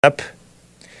up.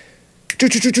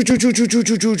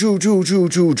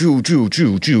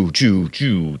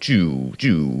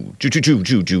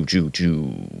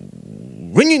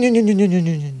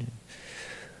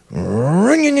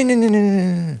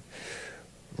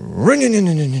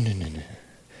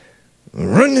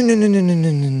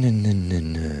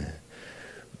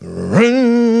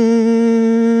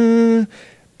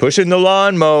 Pushing the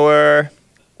lawnmower.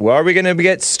 Well, are we going to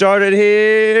get started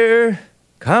here?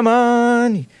 Come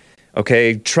on.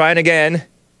 Okay, trying again.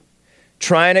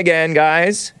 Trying again,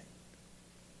 guys.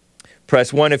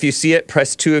 Press 1 if you see it.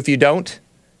 Press 2 if you don't.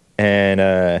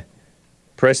 And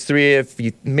press 3 if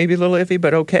you... Maybe a little iffy,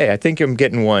 but okay. I think I'm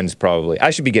getting ones, probably. I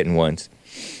should be getting ones.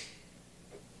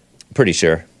 Pretty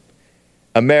sure.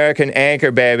 American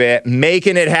Anchor, baby.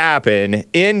 Making it happen.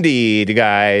 Indeed,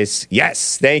 guys.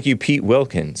 Yes. Thank you, Pete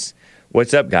Wilkins.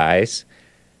 What's up, guys?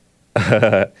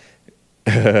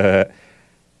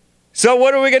 So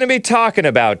what are we going to be talking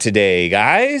about today,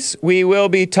 guys? We will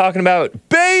be talking about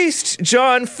based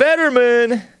John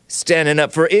Fetterman standing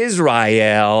up for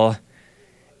Israel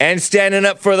and standing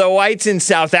up for the whites in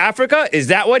South Africa. Is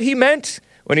that what he meant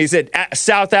when he said,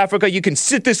 South Africa, you can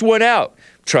sit this one out?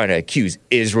 Trying to accuse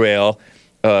Israel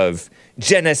of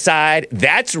genocide.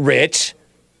 That's rich.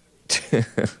 A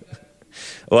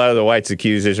lot of the whites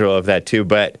accuse Israel of that too,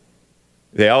 but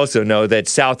they also know that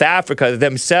South Africa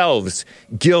themselves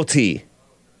guilty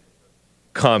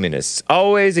communists,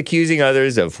 always accusing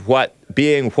others of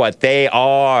being what they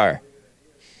are.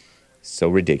 So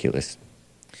ridiculous.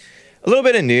 A little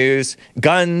bit of news.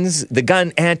 Guns, the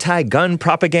anti-gun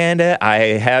propaganda. I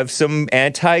have some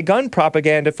anti-gun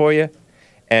propaganda for you.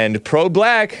 And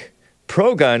pro-black,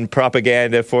 pro-gun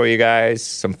propaganda for you guys.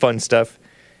 Some fun stuff.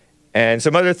 And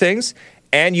some other things.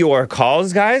 And your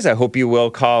calls, guys. I hope you will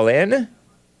call in.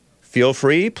 Feel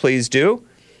free, please do.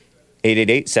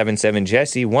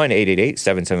 888-77-JESSE,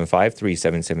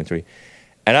 1-888-775-3773.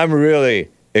 And I'm really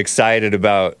excited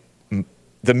about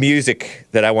the music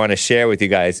that I want to share with you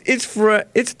guys. It's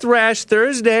Thrash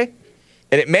Thursday,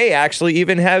 and it may actually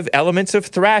even have elements of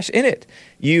thrash in it.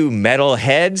 You metal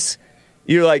heads,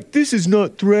 you're like, this is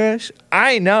not thrash.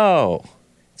 I know.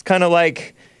 It's kind of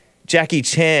like Jackie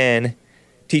Chan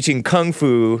teaching Kung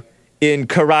Fu in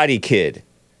Karate Kid.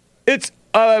 It's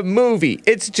a movie.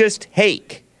 It's just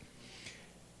hake.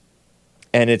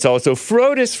 And it's also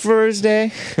Frodis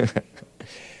Thursday.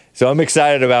 So I'm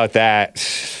excited about that.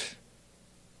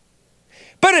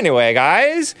 But anyway,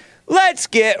 guys, let's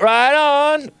get right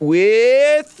on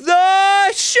with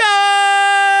the show.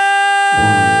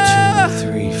 1,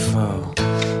 2, 3, 4.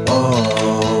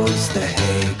 Oh, it's the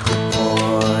Hake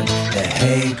Report. The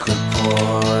Hake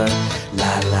Report.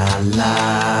 La la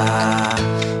la.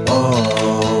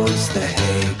 Oh, it's the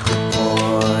Hake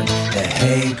Report. The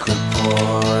Hake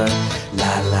Report.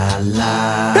 La la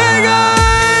la. Hey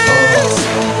guys!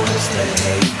 Oh, it's the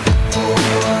Hake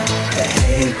Report. The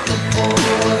Hake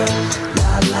Report.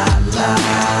 La la la.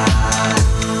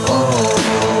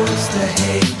 Oh, it's the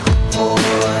Hake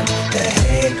Report. The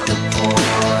Hake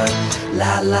Report.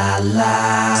 La la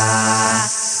la.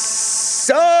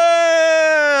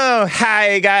 So, how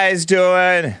you guys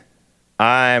doing?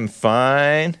 I'm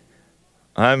fine.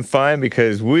 I'm fine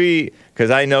because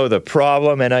I know the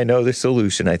problem and I know the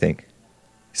solution, I think.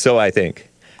 So I think.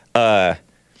 I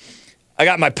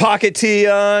got my pocket tee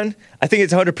on. I think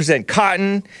it's 100%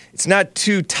 cotton. It's not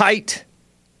too tight.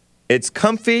 It's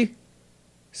comfy.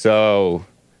 So,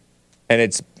 and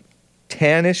it's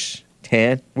tannish.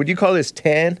 Tan. Would you call this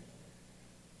tan?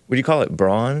 Would you call it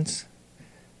bronze?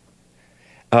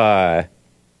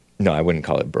 No, I wouldn't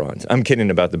call it bronze. I'm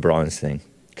kidding about the bronze thing.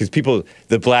 Because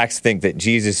the blacks think that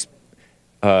Jesus,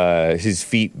 his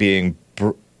feet being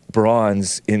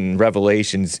bronze in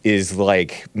Revelations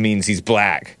means he's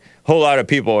black. A whole lot of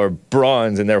people are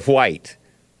bronze and they're white.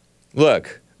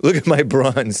 Look at my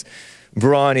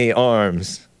brawny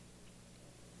arms.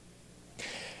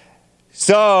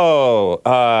 So,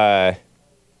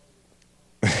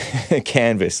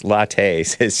 canvas latte,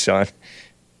 says Sean.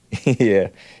 Yeah,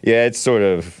 it's sort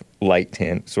of light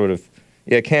tan, sort of.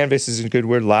 Yeah, canvas is a good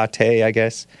word. Latte, I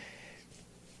guess.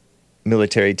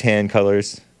 Military tan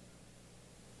colors.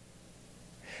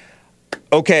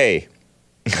 Okay.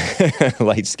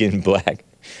 Light skin black.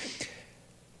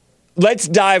 Let's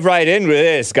dive right in with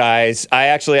this, guys. I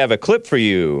actually have a clip for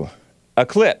you. A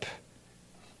clip.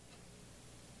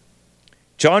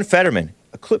 John Fetterman.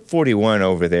 A clip 41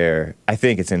 over there. I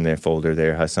think it's in their folder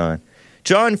there, Hassan.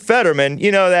 John Fetterman,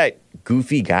 you know that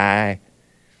goofy guy.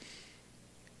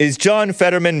 Is John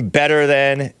Fetterman better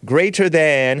than, greater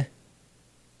than,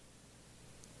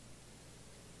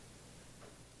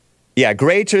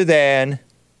 greater than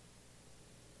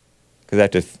because I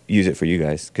have to use it for you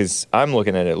guys. Because I'm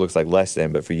looking at it, it looks like less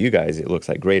than, but for you guys, it looks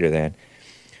like greater than.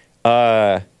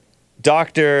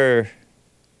 Dr.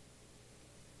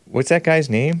 What's that guy's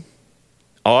name?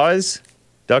 Oz?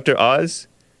 Dr. Oz?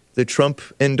 The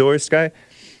Trump-endorsed guy?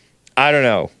 I don't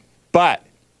know. But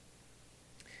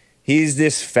he's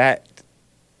this fat,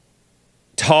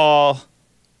 tall,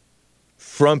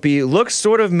 frumpy, looks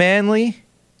sort of manly.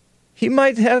 He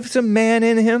might have some man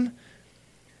in him.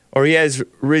 Or he has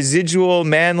residual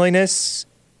manliness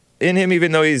in him,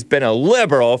 even though he's been a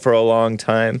liberal for a long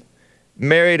time.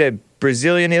 Married a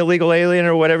Brazilian illegal alien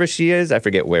or whatever she is. I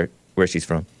forget where she's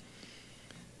from.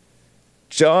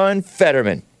 John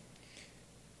Fetterman.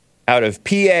 Out of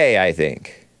PA, I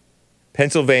think.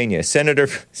 Pennsylvania.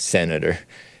 Senator.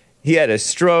 He had a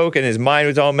stroke and his mind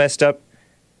was all messed up.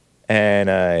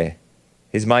 And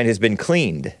his mind has been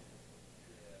cleaned.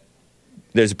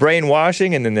 There's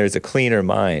brainwashing and then there's a cleaner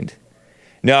mind.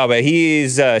 No, but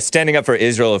he's standing up for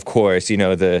Israel, of course. You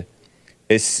know,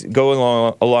 it's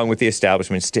going along with the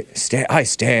establishment. I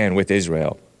stand with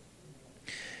Israel.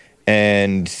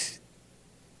 And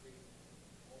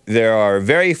there are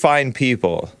very fine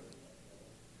people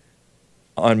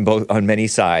on many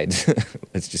sides.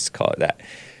 Let's just call it that.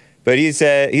 But he's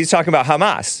talking about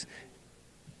Hamas.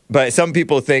 But some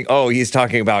people think, oh, he's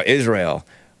talking about Israel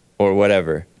or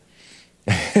whatever.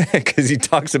 Because he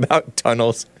talks about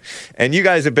tunnels. And you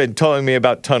guys have been telling me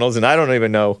about tunnels, and I don't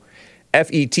even know.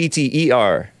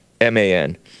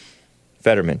 Fetterman.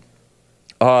 Fetterman.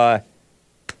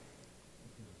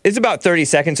 It's about 30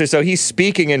 seconds or so. He's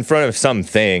speaking in front of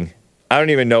something. I don't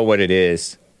even know what it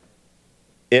is.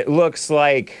 It looks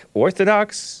like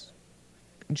Orthodox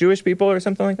Jewish people or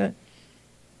something like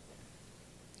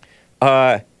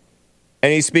that.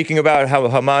 And he's speaking about how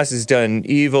Hamas has done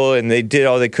evil and they did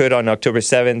all they could on October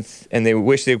 7th and they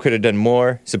wish they could have done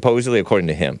more, supposedly, according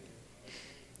to him.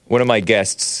 One of my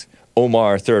guests,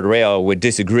 Omar Third Rail, would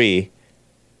disagree,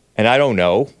 and I don't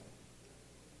know.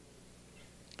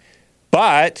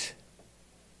 But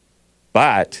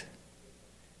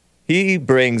he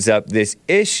brings up this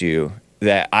issue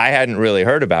that I hadn't really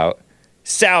heard about.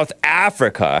 South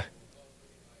Africa.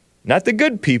 Not the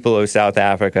good people of South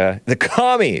Africa, the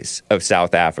commies of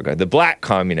South Africa, the black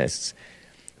communists,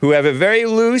 who have a very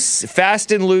loose,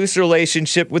 fast and loose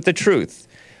relationship with the truth,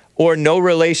 or no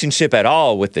relationship at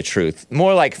all with the truth,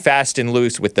 more like fast and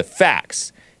loose with the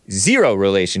facts, zero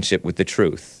relationship with the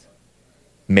truth,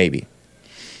 maybe.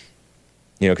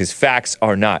 You know, because facts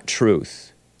are not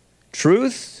truth.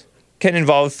 Truth can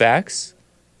involve facts,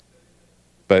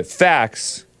 but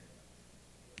facts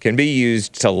can be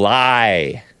used to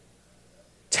lie.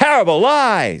 Terrible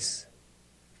lies.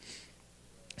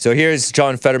 So here's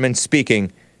John Fetterman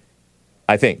speaking,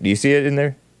 I think. Do you see it in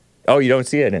there? Oh, you don't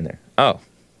see it in there. Oh.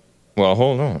 Well,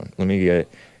 hold on. Let me get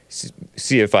it.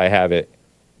 See if I have it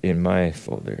in my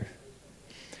folder.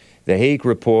 The Hague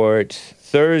Report,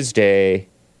 Thursday.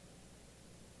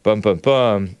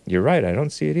 You're right, I don't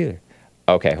see it either.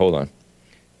 Okay, hold on.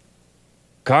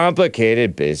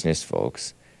 Complicated business,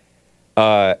 folks.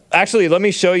 Actually, let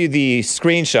me show you the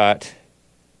screenshot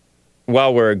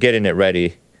while we're getting it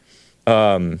ready.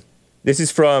 This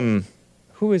is from,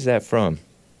 who is that from?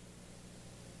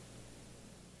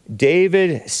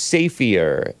 David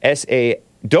Safier,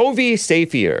 Dovi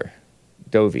Safier,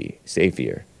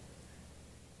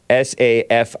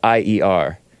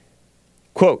 Safier.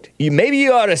 Quote, maybe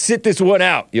you ought to sit this one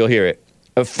out, you'll hear it.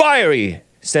 A fiery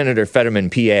Senator Fetterman,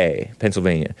 PA,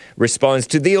 Pennsylvania, responds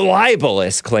to the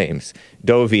libelous claims.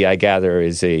 Dovi, I gather,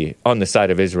 is on the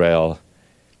side of Israel.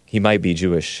 He might be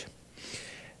Jewish.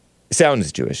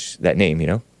 Sounds Jewish, that name, you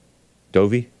know?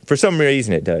 Dovi. For some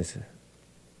reason it does.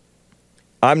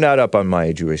 I'm not up on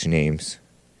my Jewish names.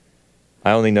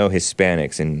 I only know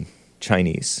Hispanics and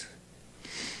Chinese.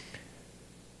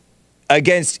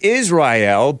 Against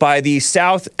Israel by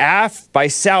South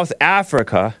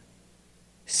Africa,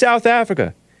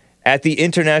 at the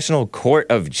International Court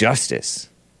of Justice.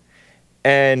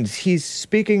 And he's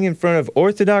speaking in front of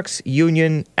Orthodox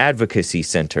Union Advocacy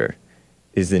Center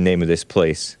is the name of this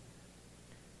place.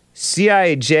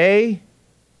 CIJ,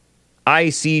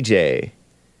 ICJ,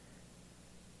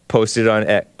 posted on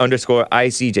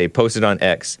 _ICJ, posted on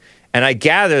X. And I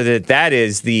gather that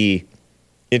is the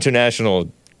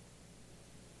International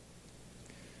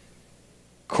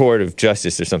Court of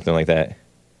Justice or something like that.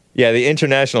 Yeah, the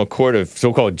International Court of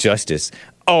so-called Justice.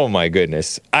 Oh my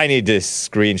goodness. I need to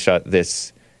screenshot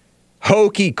this.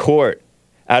 Hokey court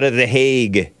out of The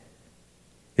Hague.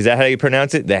 Is that how you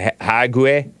pronounce it? The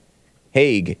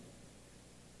Hague.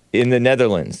 In the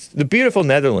Netherlands. The beautiful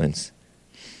Netherlands.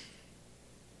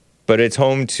 But it's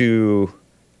home to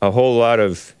a whole lot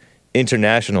of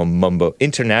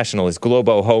internationalist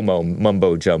globo homo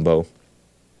mumbo jumbo.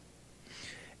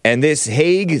 And this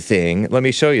Hague thing, let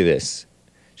me show you this.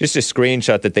 Just a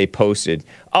screenshot that they posted.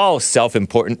 All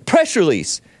self-important press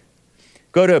release.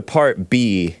 Go to part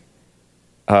B.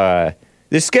 The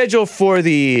schedule for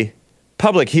the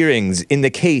public hearings in the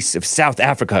case of South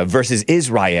Africa versus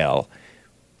Israel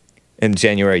on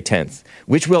January 10th,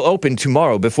 which will open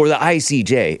tomorrow before the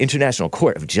ICJ, International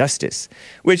Court of Justice,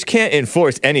 which can't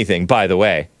enforce anything, by the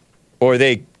way. Or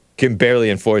they can barely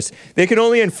enforce. They can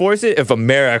only enforce it if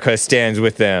America stands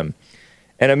with them.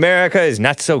 And America is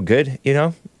not so good, you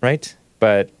know, right?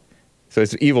 But, so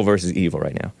it's evil versus evil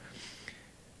right now.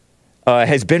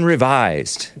 Has been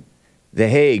revised. The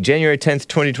Hague, January 10th,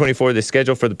 2024, the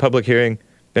schedule for the public hearing,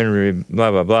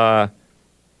 blah, blah, blah.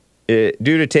 Due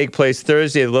to take place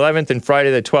Thursday the 11th and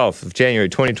Friday the 12th of January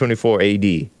 2024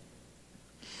 AD.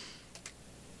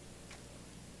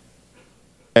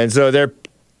 And so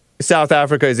South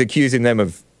Africa is accusing them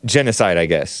of genocide, I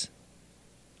guess.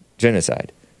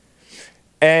 Genocide.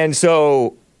 And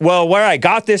so, well, where I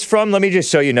got this from, let me just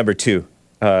show you number 2.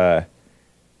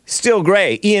 Still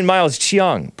Gray, Ian Miles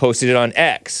Cheong posted it on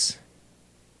X.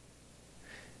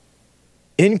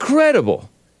 Incredible.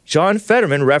 John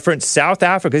Fetterman referenced South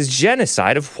Africa's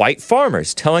genocide of white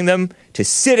farmers, telling them to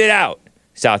sit it out.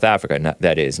 South Africa,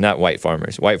 not white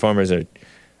farmers. White farmers are,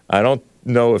 I don't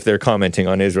know if they're commenting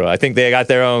on Israel. I think they got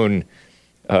their own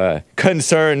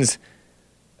concerns,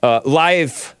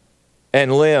 life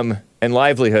and limb and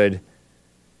livelihood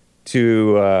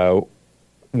to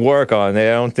work on. I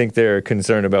don't think they're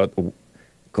concerned about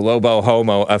globo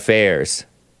homo affairs.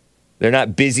 They're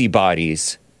not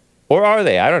busybodies. Or are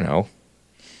they? I don't know.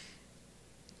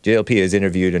 JLP has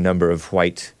interviewed a number of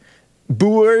white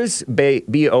Boers,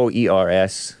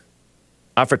 B-O-E-R-S,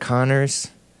 Afrikaners.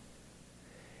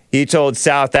 He told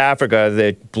South Africa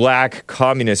that black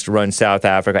communists run South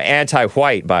Africa,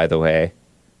 anti-white, by the way,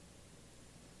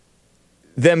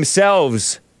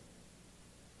 themselves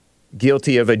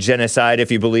guilty of a genocide,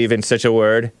 if you believe in such a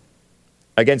word,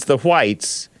 against the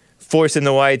whites, forcing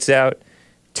the whites out,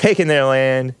 taking their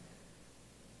land,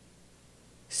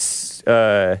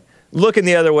 looking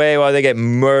the other way while they get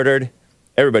murdered.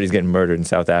 Everybody's getting murdered in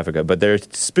South Africa, but they're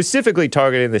specifically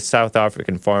targeting the South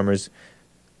African farmers,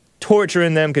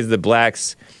 torturing them because the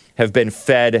blacks have been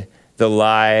fed the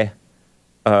lie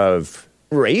of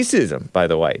racism by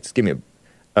the whites.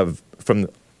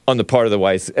 On the part of the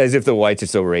whites, as if the whites are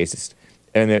so racist.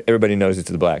 And everybody knows it's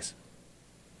the blacks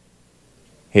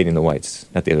hating the whites,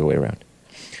 not the other way around.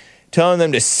 Telling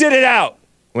them to sit it out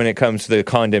when it comes to the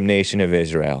condemnation of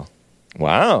Israel.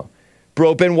 Wow.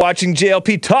 Bro, been watching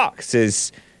JLP talk,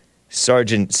 says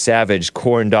Sergeant Savage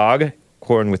Corn Dog.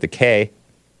 Corn with a K.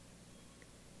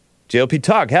 JLP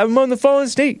talk, have him on the phone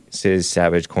state, says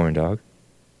Savage Corn Dog.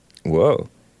 Whoa.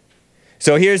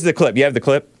 So here's the clip. You have the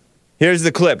clip? Here's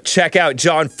the clip. Check out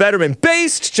John Fetterman.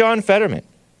 Based John Fetterman.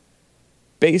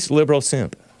 Based liberal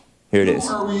simp. Here it is.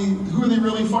 Who are they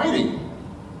really fighting?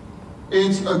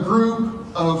 It's a group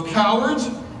of cowards.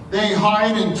 They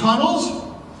hide in tunnels.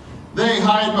 They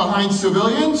hide behind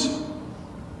civilians.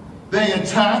 They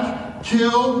attack,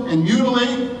 kill, and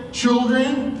mutilate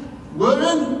children,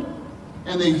 women,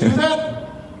 and they do that.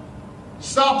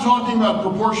 Stop talking about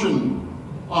proportion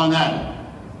on that.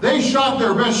 They shot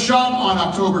their best shot on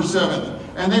October 7th,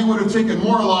 and they would have taken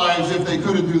more lives if they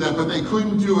couldn't do that, but they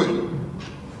couldn't do it.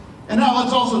 And now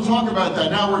let's also talk about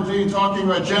that. Now we're talking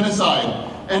about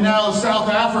genocide, and now South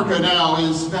Africa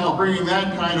is bringing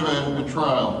that kind of a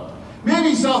trial.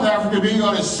 Maybe South Africa being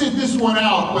able to sit this one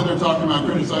out when they're talking about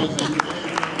criticizing.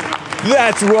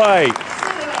 That's right.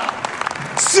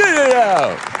 Sit it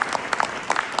out.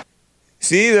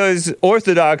 See those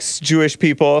Orthodox Jewish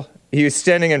people? He was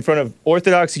standing in front of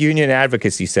Orthodox Union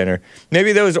Advocacy Center.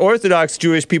 Maybe those Orthodox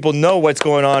Jewish people know what's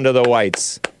going on to the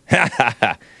whites.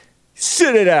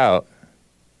 Sit it out.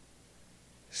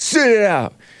 Sit it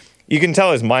out. You can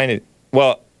tell his mind,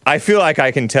 I feel like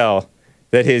I can tell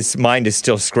that his mind is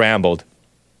still scrambled.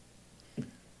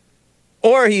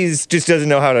 Or he just doesn't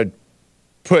know how to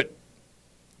put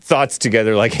thoughts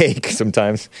together like Hake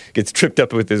sometimes. Gets tripped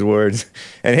up with his words.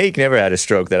 And Hake never had a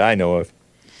stroke that I know of.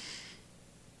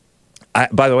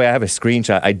 By the way, I have a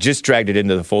screenshot. I just dragged it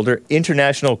into the folder.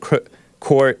 International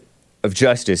Court of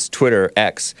Justice, Twitter,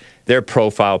 X. Their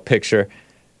profile picture.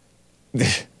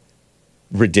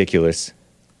 Ridiculous.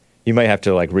 You might have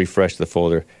to refresh the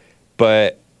folder.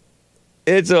 But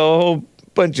it's a whole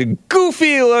bunch of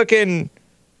goofy looking,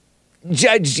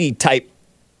 judgy type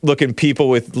looking people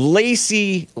with lace.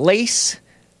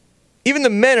 Even the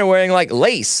men are wearing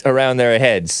lace around their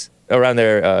heads, around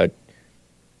their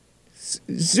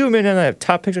Zoom in on that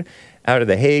top picture. Out of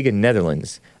The Hague in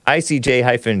Netherlands.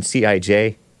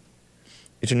 ICJ-CIJ.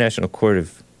 International Court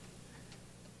of...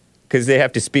 Because they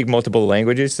have to speak multiple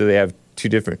languages, so they have two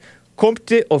different...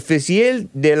 Comité Officiel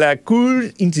de la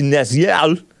Cour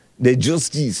Internationale de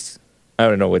Justice. I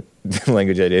don't know what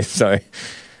language that is, sorry.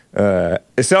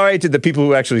 Sorry to the people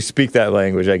who actually speak that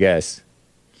language, I guess.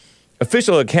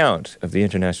 Official account of the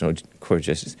International Court of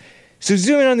Justice. So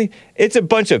zooming on it's a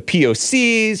bunch of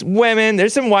POCs, women,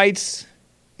 there's some whites,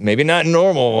 maybe not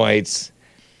normal whites,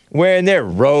 wearing their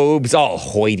robes, all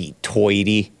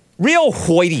hoity-toity. Real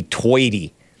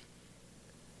hoity-toity.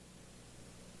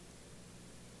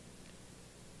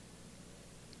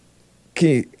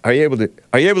 Are you able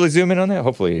to zoom in on that?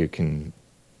 Hopefully you can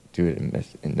do it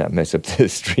and not mess up the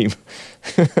stream.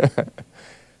 Look at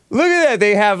that.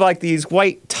 They have like these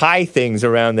white tie things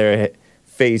around their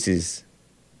faces.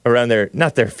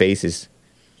 Not their faces.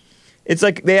 It's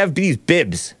like they have these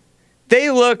bibs.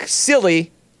 They look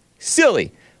silly,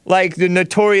 like the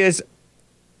notorious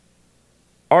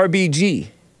RBG,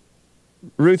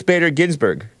 Ruth Bader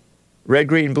Ginsburg, red,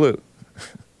 green, blue.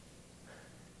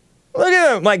 Look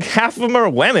at them, like half of them are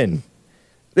women.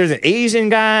 There's an Asian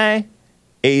guy,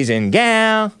 Asian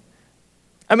gal.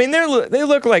 I mean, they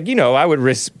look like, I would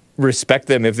respect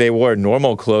them if they wore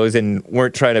normal clothes and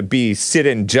weren't trying to sit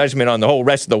in judgment on the whole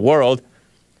rest of the world.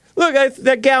 Look at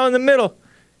that gal in the middle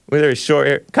with her short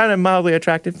hair, kind of mildly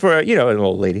attractive for, an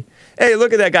old lady. Hey,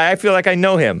 look at that guy. I feel like I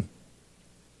know him.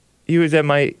 He was at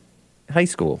my high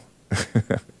school.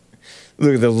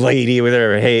 Look at the lady with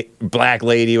her black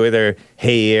lady with her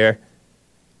hair.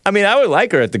 I mean, I would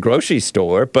like her at the grocery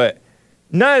store, but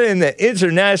not in the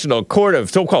International Court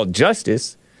of so-called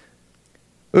Justice.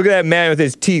 Look at that man with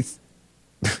his teeth.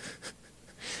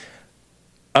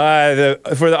 For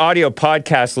the audio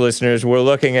podcast listeners, we're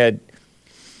looking at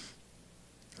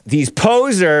these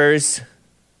posers.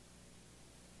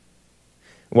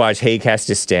 Watch, Hake has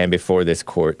to stand before this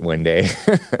court one day.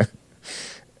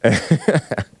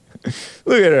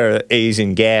 Look at her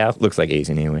Asian gal. Looks like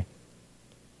Asian anyway.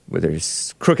 With her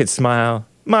crooked smile.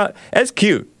 That's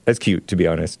cute. That's cute, to be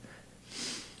honest.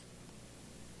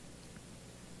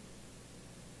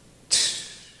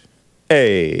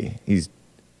 Hey, he's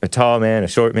a tall man, a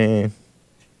short man.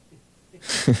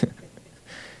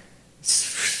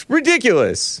 It's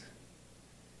ridiculous.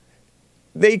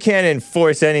 They can't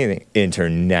enforce anything.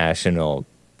 International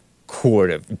Court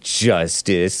of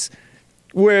Justice.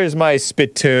 Where's my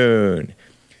spittoon?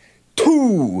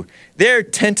 2. Their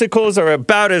tentacles are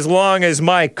about as long as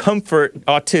my comfort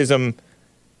autism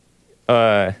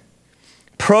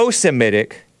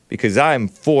pro-Semitic, because I'm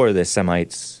for the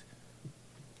Semites.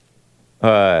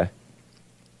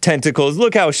 Tentacles.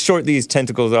 Look how short these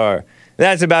tentacles are.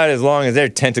 That's about as long as their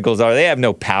tentacles are. They have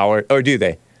no power. Or do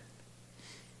they?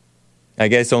 I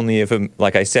guess only if,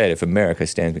 like I said, if America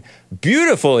stands.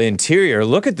 Beautiful interior.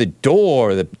 Look at the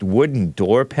door, the wooden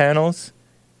door panels.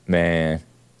 Man.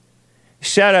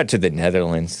 Shout out to the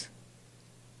Netherlands.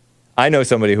 I know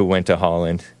somebody who went to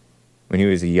Holland when he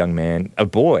was a young man. A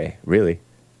boy, really.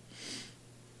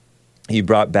 He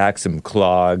brought back some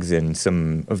clogs and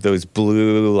some of those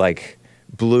blue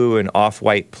and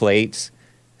off-white plates.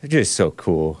 They're just so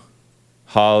cool.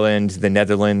 Holland, the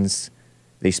Netherlands,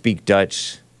 they speak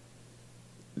Dutch.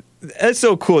 That's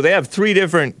so cool. They have 3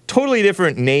 totally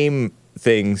different name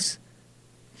things.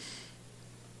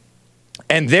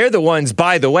 And they're the ones,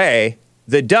 by the way,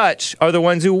 the Dutch are the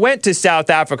ones who went to South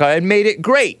Africa and made it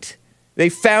great. They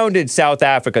founded South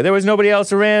Africa. There was nobody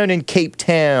else around in Cape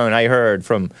Town, I heard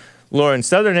from Lauren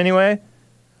Southern anyway.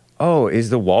 Oh, is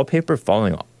the wallpaper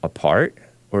falling apart?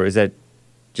 Or is that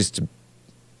just to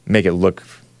make it look...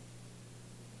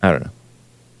 I don't know.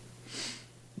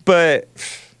 But...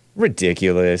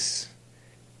 ridiculous.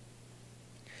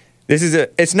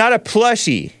 It's not a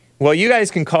plushie. Well, you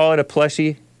guys can call it a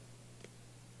plushie.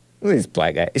 Look at this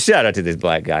black guy. Shout out to this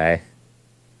black guy.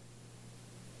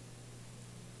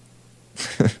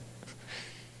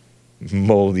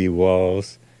 Moldy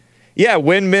walls. Yeah,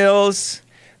 windmills,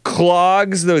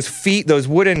 clogs, those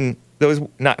wooden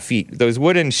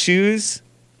shoes.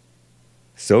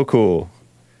 So cool.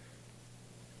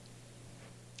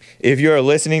 If you're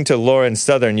listening to Lauren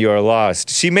Southern, you are lost.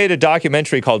 She made a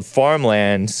documentary called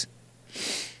Farmlands.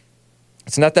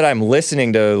 It's not that I'm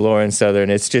listening to Lauren Southern.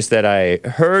 It's just that I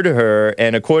heard her,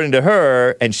 and according to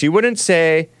her, and she wouldn't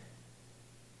say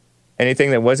anything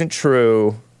that wasn't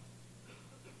true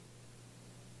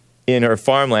in her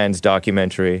Farmlands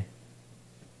documentary,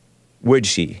 would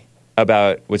she,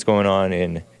 about what's going on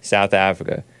in South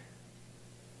Africa.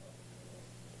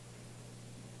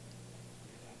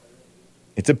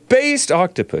 It's a based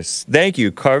octopus. Thank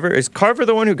you, Carver. Is Carver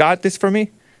the one who got this for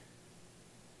me?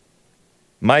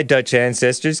 My Dutch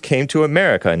ancestors came to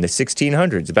America in the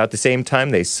 1600s, about the same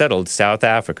time they settled South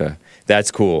Africa.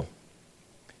 That's cool.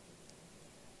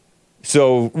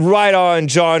 So, right on,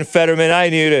 John Fetterman.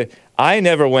 I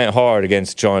never went hard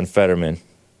against John Fetterman.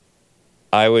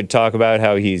 I would talk about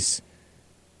how has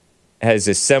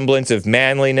a semblance of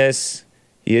manliness.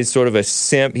 He is sort of a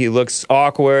simp. He looks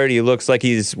awkward. He looks like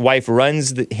his wife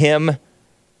runs him.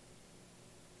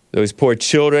 Those poor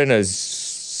children, as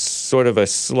sort of a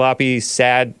sloppy,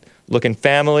 sad-looking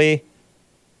family.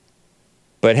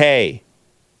 But hey,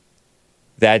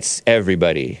 that's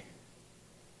everybody.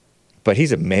 But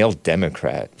he's a male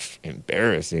Democrat.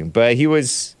 Embarrassing. But he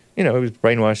was, he was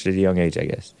brainwashed at a young age, I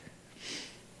guess.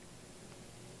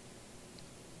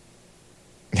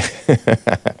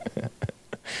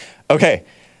 Okay.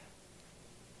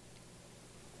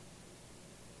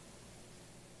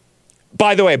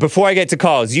 By the way, before I get to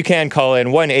calls, you can call in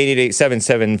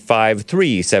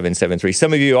 1-888-775-3773.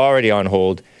 Some of you are already on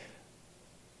hold.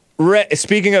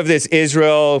 Speaking of this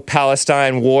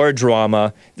Israel-Palestine war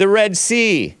drama, the Red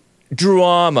Sea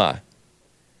drama.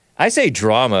 I say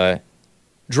drama.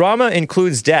 Drama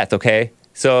includes death, okay?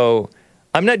 So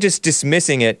I'm not just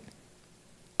dismissing it.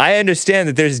 I understand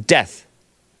that there's death.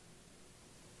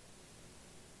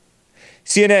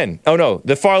 CNN,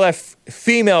 the far-left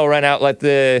female-run outlet,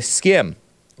 The Skim,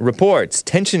 reports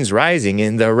tensions rising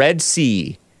in the Red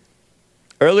Sea.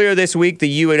 Earlier this week, the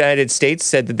United States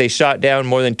said that they shot down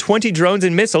more than 20 drones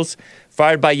and missiles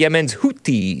fired by Yemen's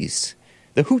Houthis,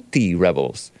 the Houthi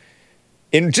rebels.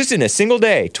 In a single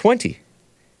day, 20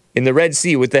 in the Red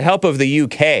Sea with the help of the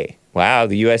UK. Wow,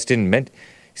 the U.S.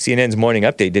 CNN's morning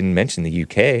update didn't mention the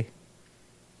UK.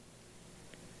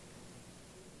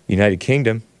 United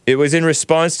Kingdom. It was in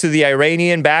response to the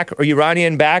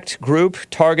Iranian-backed group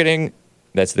targeting,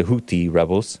 that's the Houthi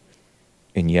rebels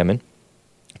in Yemen,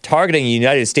 targeting a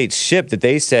United States ship that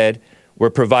they said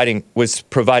was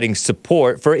providing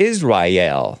support for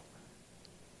Israel.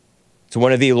 It's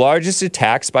one of the largest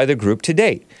attacks by the group to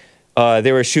date.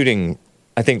 They were shooting,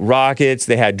 I think, rockets.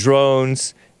 They had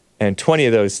drones, and 20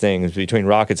 of those things between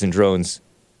rockets and drones,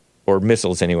 or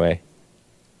missiles anyway,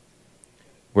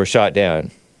 were shot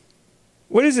down.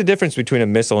 What is the difference between a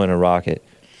missile and a rocket?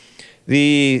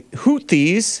 The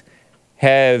Houthis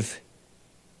have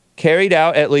carried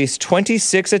out at least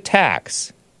 26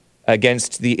 attacks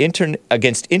against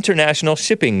international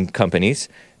shipping companies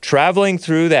traveling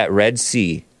through that Red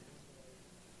Sea.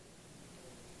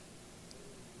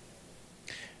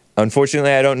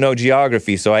 Unfortunately, I don't know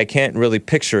geography, so I can't really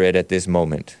picture it at this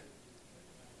moment.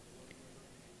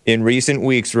 In recent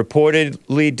weeks,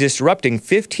 reportedly disrupting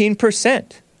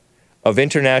 15% of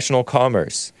international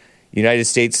commerce. United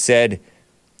States said,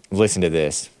 listen to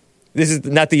this. This is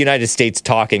not the United States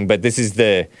talking, but this is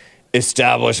the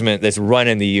establishment that's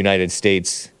running the United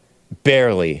States,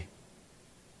 barely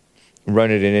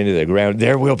running it into the ground.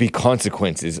 There will be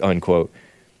consequences, unquote,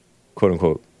 quote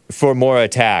unquote, for more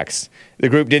attacks. The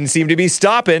group didn't seem to be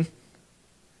stopping.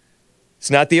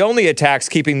 It's not the only attacks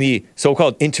keeping the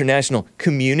so-called international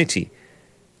community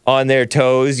on their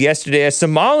toes. Yesterday, a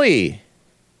Somali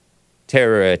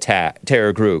terror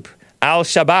group,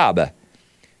 Al-Shabaab,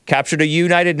 captured a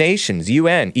United Nations,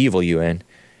 UN, evil UN.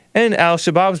 And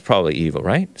Al-Shabaab's probably evil,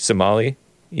 right?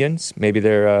 Somalians, maybe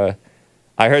they're,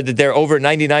 I heard that they're over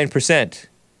 99%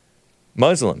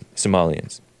 Muslim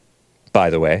Somalians, by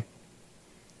the way.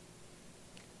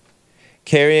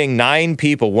 Carrying 9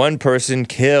 people, one person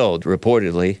killed,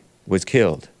 reportedly, was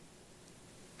killed.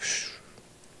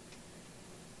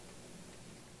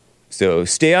 So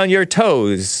stay on your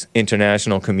toes,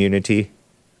 international community.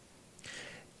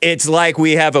 It's like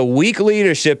we have a weak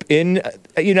leadership in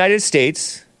the United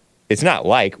States. It's not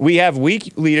like. We have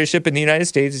weak leadership in the United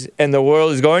States, and the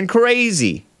world is going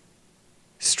crazy.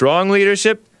 Strong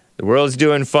leadership, the world's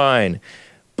doing fine.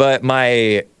 But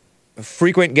my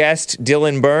frequent guest,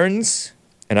 Dylan Burns,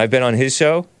 and I've been on his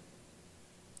show,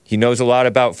 he knows a lot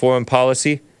about foreign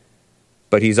policy,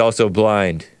 but he's also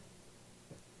blind.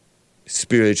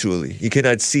 Spiritually. He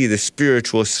cannot see the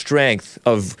spiritual strength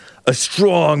of a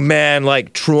strong man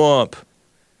like Trump.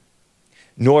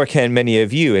 Nor can many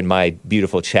of you in my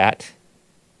beautiful chat,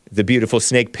 the beautiful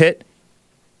snake pit.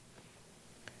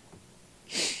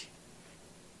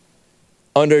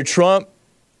 Under Trump,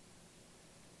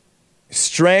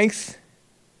 strength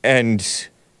and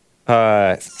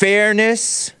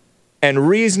fairness and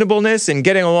reasonableness and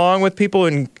getting along with people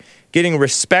and getting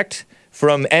respect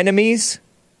from enemies,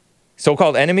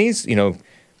 so-called enemies,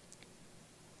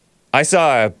 I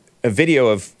saw a video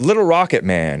of Little Rocket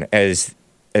Man as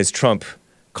Trump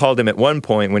called him at one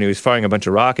point when he was firing a bunch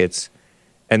of rockets,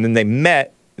 and then they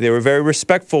met. They were very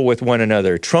respectful with one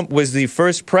another. Trump was the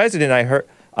first president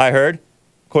I heard,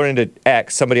 according to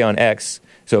X, somebody on X,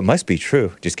 so it must be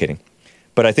true. Just kidding.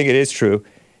 But I think it is true.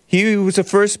 He was the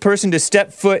first person to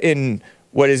step foot in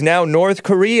what is now North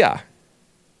Korea.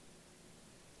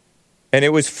 And it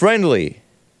was friendly.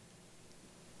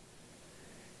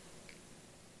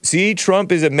 See,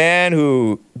 Trump is a man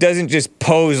who doesn't just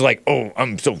pose like, oh,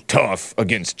 I'm so tough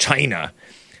against China.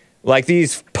 Like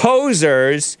these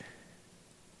posers,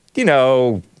 you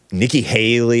know, Nikki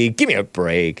Haley, give me a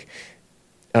break.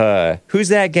 Who's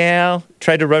that gal?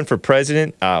 Tried to run for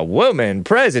president? A woman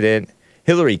president.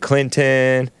 Hillary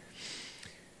Clinton.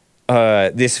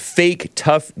 This fake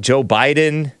tough Joe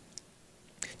Biden.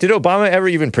 Did Obama ever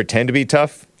even pretend to be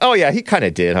tough? Oh yeah, he kind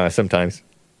of did, huh? Sometimes.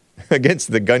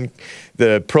 Against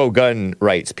the pro-gun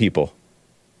rights people.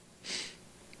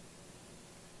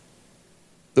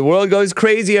 The world goes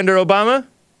crazy under Obama.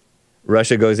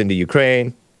 Russia goes into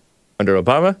Ukraine under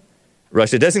Obama.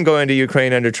 Russia doesn't go into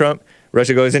Ukraine under Trump.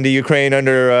 Russia goes into Ukraine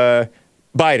under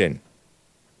Biden.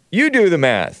 You do the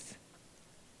math.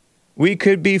 We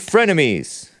could be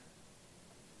frenemies.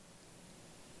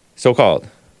 So-called.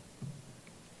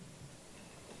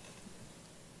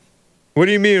 What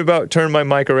do you mean about turn my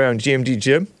mic around, GMD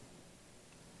Jim?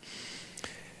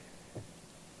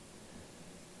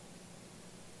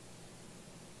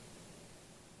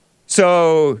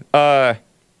 So,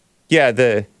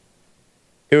 it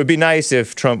would be nice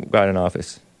if Trump got in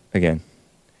office again.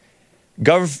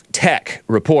 GovTech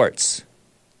reports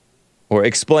or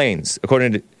explains,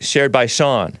 according to shared by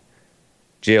Sean,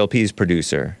 JLP's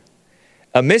producer,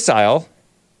 a missile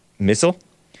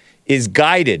is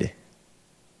guided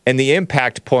and the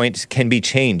impact point can be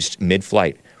changed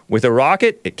mid-flight. With a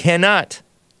rocket, it cannot.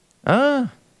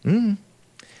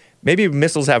 Maybe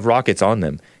missiles have rockets on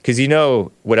them. Because you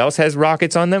know what else has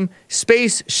rockets on them?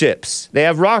 Spaceships. They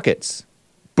have rockets.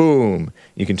 Boom.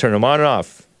 You can turn them on and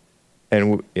off.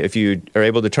 And if you are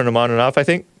able to turn them on and off, I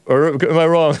think. Or am I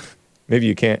wrong? Maybe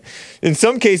you can't. In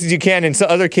some cases you can. In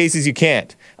some other cases you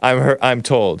can't. I'm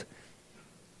told.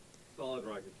 Solid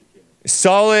rockets you can.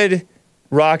 Solid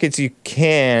rockets you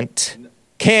can't.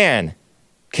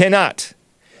 Cannot.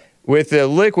 With the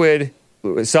liquid,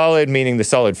 solid meaning the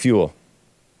solid fuel.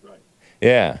 Right.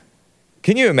 Yeah.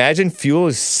 Can you imagine fuel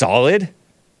is solid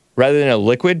rather than a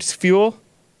liquid fuel?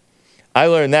 I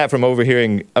learned that from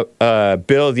overhearing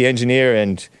Bill, the engineer,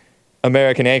 and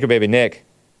American anchor baby Nick.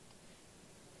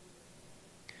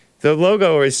 The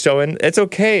logo is showing, it's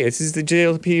okay. This is the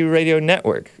JLP radio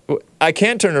network. I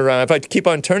can't turn it around. If I keep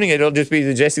on turning it, it'll just be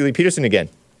the Jesse Lee Peterson again.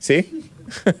 See?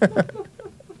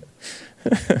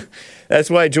 That's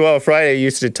why Joel Friday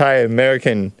used to tie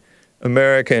an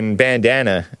American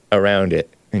bandana around it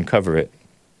and cover it.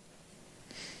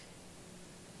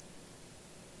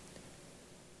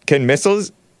 Can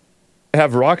missiles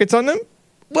have rockets on them?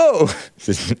 Whoa!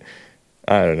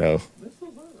 I don't know.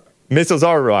 Missiles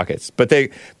are rockets, but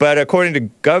according to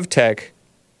GovTech,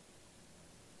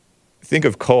 think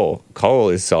of coal. Coal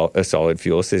is a solid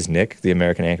fuel, says Nick, the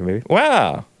American anchor baby.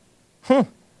 Wow. Huh.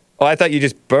 Oh, I thought you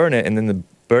just burn it and then the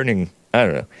burning, I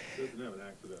don't know. It doesn't have an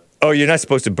accident. Oh, you're not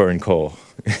supposed to burn coal.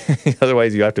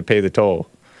 Otherwise, you have to pay the toll.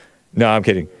 No, I'm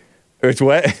kidding. It's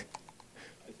what? I said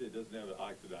it doesn't have an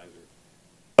oxidizer.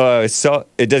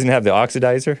 It doesn't have the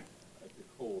oxidizer?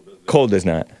 Coal does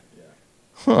not. Yeah.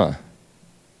 Huh.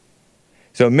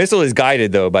 So a missile is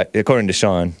guided, though, according to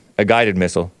Sean, a guided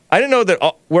missile. I didn't know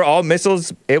that were all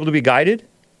missiles able to be guided?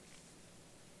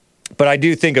 But I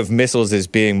do think of missiles as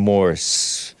being more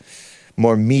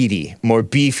meaty, more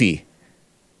beefy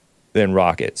than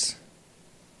rockets.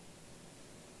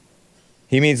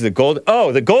 He means the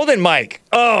golden mic.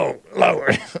 Oh,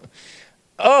 Lord.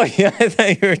 Oh, yeah, I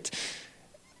thought you were...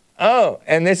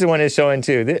 and this one is showing,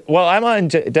 too. Well, I'm on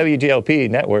WGLP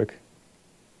network.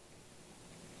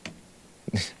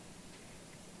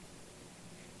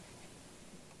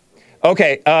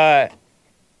 Okay,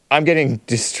 I'm getting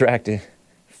distracted.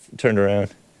 Turned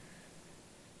around.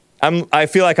 I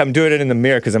feel like I'm doing it in the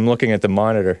mirror because I'm looking at the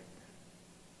monitor.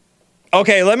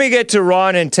 Okay, let me get to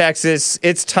Ron in Texas.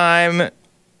 It's time.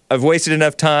 I've wasted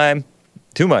enough time.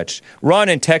 Too much. Ron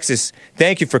in Texas,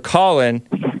 thank you for calling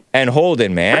and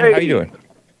holding, man. Hey. How you doing?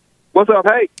 What's up?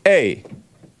 Hey. Hey.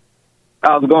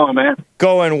 How's it going, man?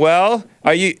 Going well.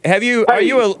 Are you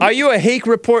a Hake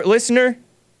Report listener?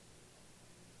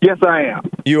 Yes, I am.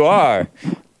 You are.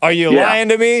 Are you Yeah. lying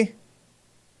to me?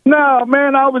 No,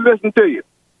 man, I always listen to you.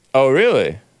 Oh,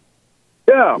 really?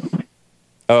 Yeah.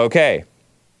 Okay.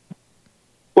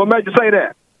 What made you say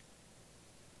that?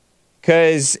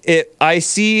 Because I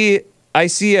see I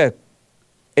see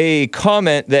a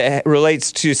comment that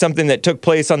relates to something that took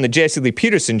place on the Jesse Lee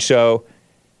Peterson show,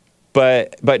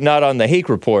 but not on the Hake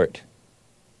Report.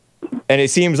 And it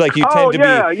seems like you tend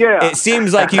It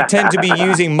seems like you tend to be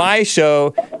using my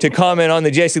show to comment on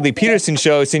the Jesse Lee Peterson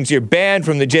show since you're banned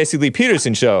from the Jesse Lee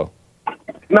Peterson show.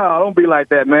 No, don't be like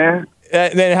that, man.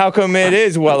 Then how come it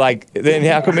is? Then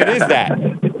how come it is that?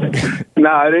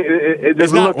 No, it It's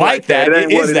doesn't not look like that. It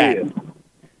ain't It what is it that. is.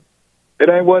 It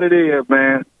ain't what it is,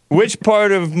 man. Which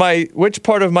part of my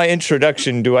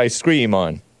introduction do I scream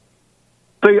on?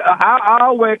 See,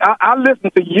 I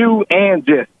listen to you and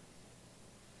Jess.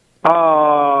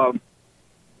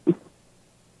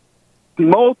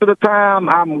 Most of the time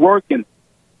I'm working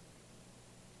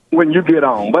when you get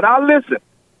on, but I listen,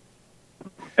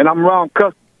 and I'm wrong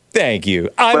customer. Thank you.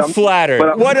 I'm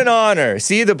flattered. What an honor.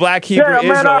 See, the Black Hebrew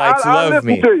Israelites love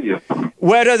me. To you.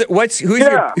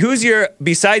 Who's your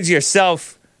besides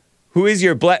yourself? Who is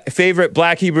your favorite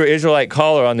Black Hebrew Israelite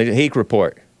caller on the Hake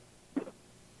Report?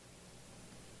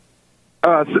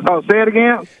 Say it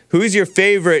again. Who's your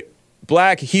favorite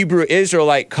Black Hebrew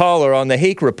Israelite caller on the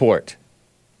Hake Report?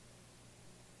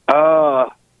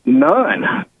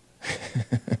 None.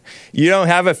 You don't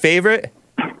have a favorite?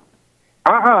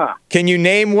 Can you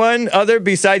name one other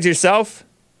besides yourself?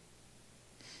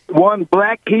 One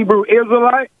Black Hebrew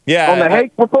Israelite? Yeah. On the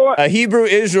Hake Report? A Hebrew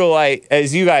Israelite,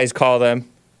 as you guys call them,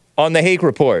 on the Hake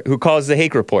Report. Who calls the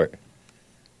Hake Report?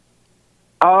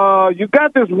 You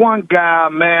got this one guy,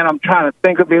 man. I'm trying to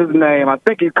think of his name. I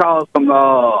think he calls from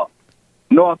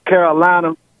North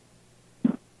Carolina.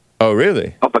 Oh,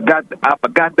 really? I forgot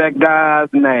that guy's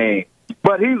name.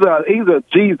 But he's a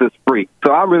Jesus freak,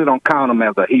 so I really don't count him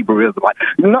as a Hebrew Israelite.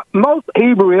 Most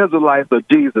Hebrew Israelites are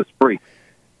Jesus freaks.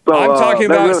 So, I'm talking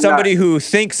about really somebody who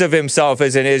thinks of himself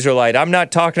as an Israelite. I'm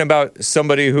not talking about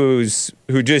somebody who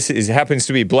just happens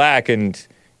to be black, and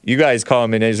you guys call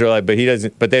him an Israelite, but he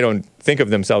doesn't. But they don't think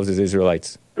of themselves as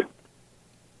Israelites.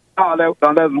 Oh,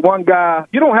 there's one guy.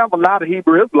 You don't have a lot of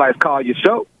Hebrew Israelites call your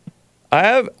show. I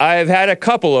have had a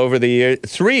couple over the years,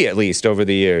 3 at least over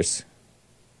the years.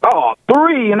 Oh,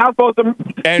 3, and I'm supposed to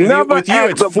And never with you,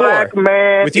 ask it's a 4. black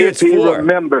man With you, if it's he 4.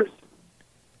 remembers.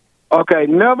 Okay,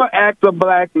 never ask a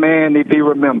black man if he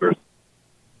remembers.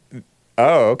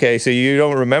 Oh, okay. So you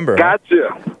don't remember? Huh?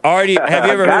 Gotcha. Artie, have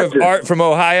you ever heard of Art from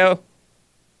Ohio?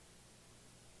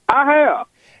 I have.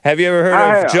 Have you ever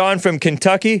heard of John from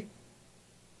Kentucky?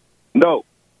 No.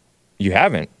 You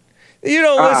haven't? You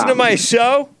don't listen to my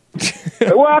show?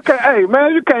 Well, okay, hey,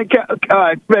 man, you can't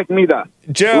expect me to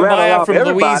Jeremiah from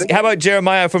everybody. Louisiana. How about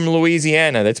Jeremiah from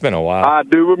Louisiana? That's been a while. I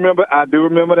do remember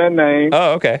that name.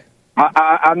 Oh, okay.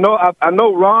 I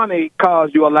know Ronnie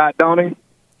calls you a lot, don't he?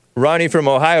 Ronnie from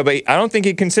Ohio, but I don't think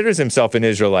he considers himself an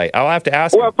Israelite. I'll have to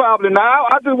ask Well, him. probably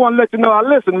not. I just want to let you know.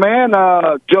 Listen, man,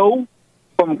 Joe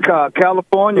from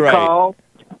California Right. called.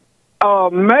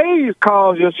 Maze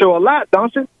calls your show a lot,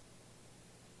 don't she?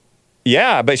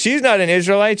 Yeah, but she's not an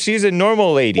Israelite. She's a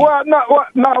normal lady. Well,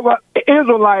 no.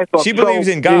 Israelites are She believes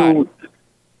so in God. few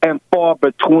and far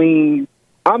between.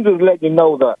 I'm just letting you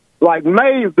know that. Like,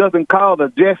 Maze doesn't call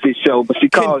the Jesse show, but she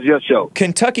calls your show.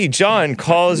 Kentucky John has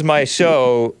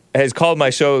called my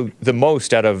show the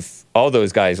most out of all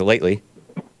those guys lately.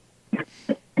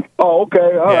 Oh,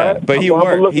 okay. All right. But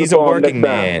he's a working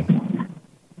man.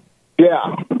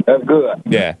 Yeah, that's good.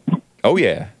 Yeah. Oh,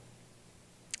 yeah.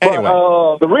 Anyway.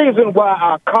 But the reason why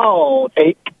I called,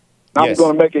 I'm Yes.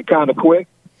 going to make it kind of quick.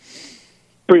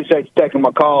 Appreciate you taking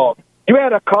my call. You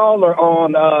had a caller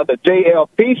on the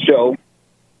JLP show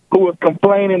who was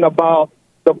complaining about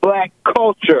the black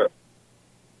culture,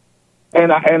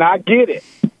 and I get it.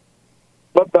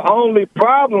 But the only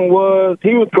problem was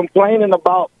he was complaining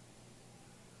about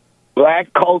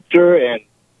black culture and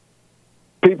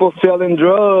people selling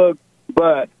drugs,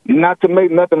 but not to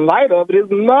make nothing light of it, his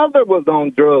mother was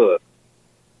on drugs.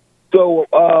 So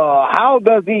how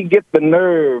does he get the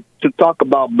nerve to talk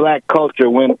about black culture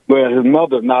when his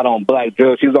mother's not on black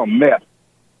drugs? She's on meth.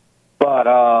 But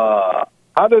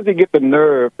how does he get the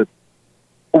nerve to...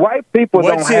 White people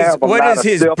don't have a lot of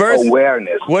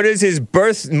self-awareness. What does his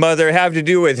birth mother have to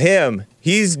do with him?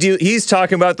 He's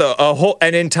talking about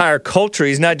an entire culture.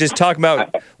 He's not just talking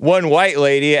about one white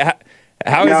lady.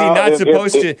 How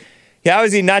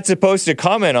is he not supposed to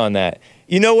comment on that?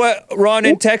 You know what, Ron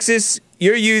in Texas?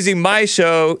 You're using my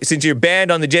show, since you're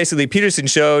banned on the Jesse Lee Peterson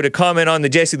show, to comment on the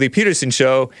Jesse Lee Peterson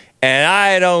show, and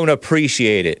I don't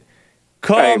appreciate it.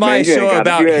 Call my show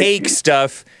about hate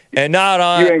stuff and not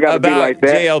about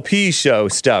JLP show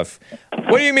stuff.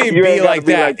 What do you mean be like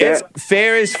that? It's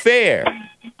fair is fair.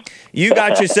 You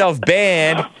got yourself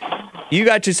banned.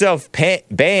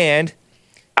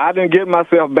 I didn't get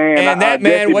myself banned. And that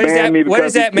man, what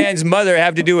does that man's mother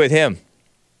have to do with him?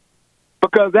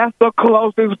 Because that's the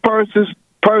closest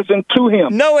person to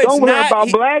him. No, it's Don't worry not.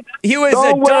 about blacks. He was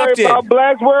Don't adopted. worry about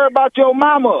blacks. Worry about your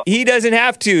mama. He doesn't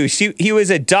have to. He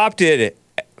was adopted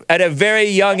at a very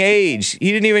young age.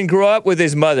 He didn't even grow up with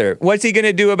his mother. What's he going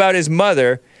to do about his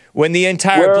mother when the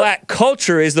entire black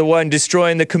culture is the one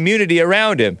destroying the community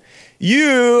around him?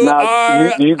 You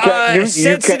are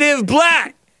sensitive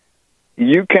black.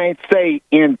 You can't say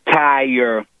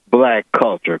entire black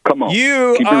culture. Come on.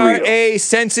 You are a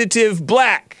sensitive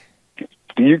black.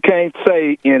 You can't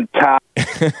say entire.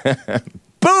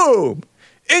 Boom!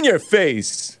 In your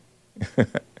face.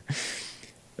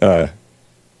 All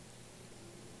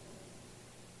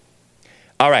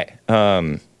right.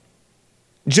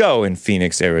 Joe in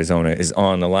Phoenix, Arizona is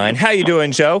on the line. How you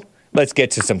doing, Joe? Let's get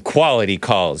to some quality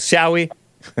calls, shall we?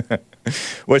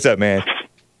 What's up, man?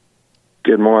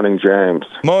 Good morning, James.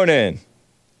 Morning.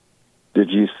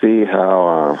 Did you see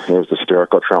how it was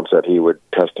hysterical? Trump said he would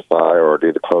testify or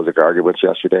do the closing arguments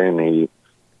yesterday, and he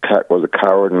was a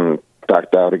coward and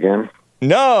backed out again?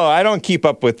 No, I don't keep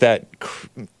up with that.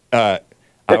 I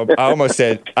almost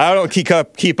said I don't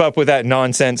keep up with that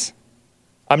nonsense.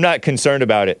 I'm not concerned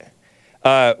about it.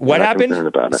 What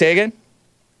happened? Say again.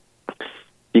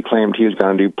 He claimed he was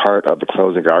going to do part of the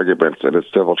closing arguments in his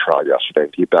civil trial yesterday.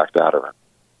 He backed out of it.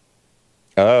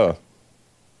 Oh.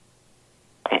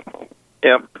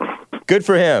 Yep. Good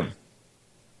for him.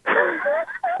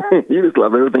 You just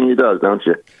love everything he does, don't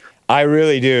you? I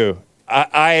really do.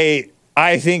 I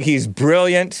think he's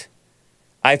brilliant.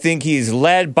 I think he's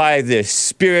led by the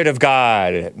Spirit of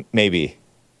God, maybe.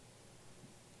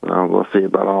 Well, we'll see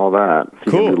about all that.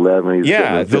 He cool.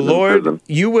 Yeah, the Lord, prison.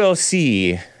 You will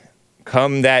see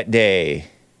come that day.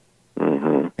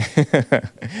 Mm-hmm.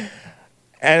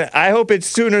 And I hope it's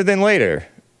sooner than later,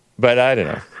 but I don't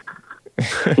know.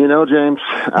 You know, James.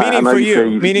 Meaning for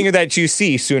you, meaning that you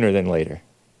see sooner than later.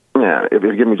 Yeah, if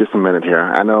you give me just a minute here.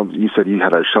 I know you said you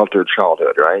had a sheltered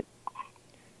childhood, right?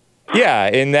 Yeah,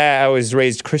 in that I was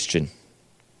raised Christian.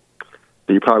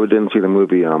 You probably didn't see the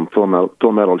movie Full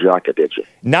Metal Jacket, did you?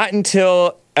 Not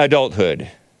until adulthood.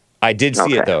 I did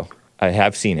see it, though. I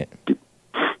have seen it. Do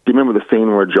you remember the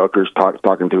scene where Joker's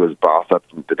talking to his boss up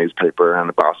in the newspaper, and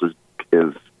the boss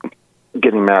is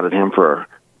getting mad at him for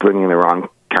bringing the wrong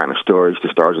kind of stories to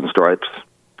Stars and Stripes?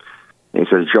 And he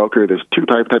says, Joker, there's two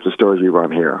types of stories you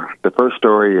run here. The first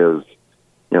story is,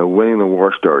 winning the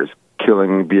war stories,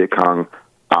 killing Viet Cong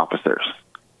officers,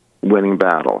 winning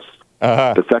battles.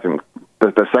 The second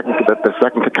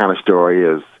kind of story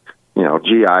is,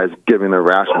 GIs giving their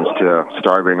rations to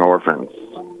starving orphans.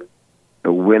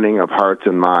 The winning of hearts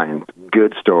and minds,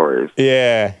 good stories.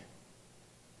 Yeah.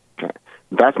 Okay.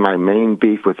 That's my main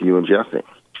beef with you and Jesse.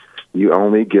 You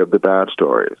only give the bad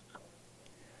stories.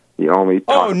 You only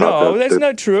talk about that's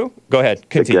not true. Go ahead,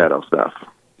 continue. The ghetto stuff.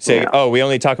 We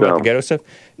only talk about the ghetto stuff?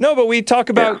 No, but we talk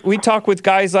talk with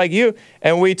guys like you,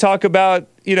 and we talk about,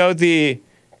 would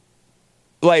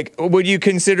you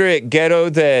consider it ghetto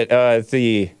that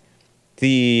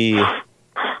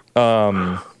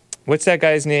what's that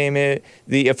guy's name?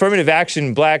 The affirmative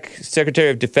action black Secretary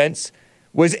of Defense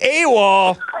was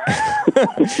AWOL.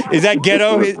 Is that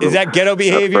ghetto? Is that ghetto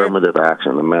behavior? Affirmative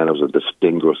action. The man was a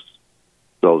distinguished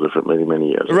soldier for many, many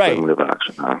years. Right. Affirmative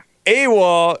action, huh?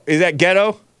 AWOL, is that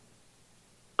ghetto?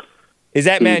 Is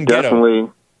that man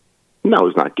ghetto? No,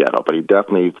 he's not ghetto, but he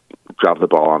definitely dropped the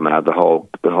ball on that. The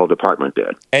whole department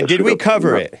did. And did we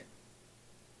cover it?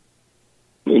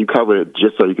 You covered it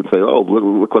just so you can say, oh,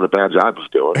 look what a bad job he's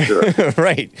doing. Sure.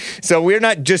 Right. So we're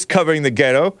not just covering the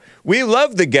ghetto. We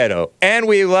love the ghetto, and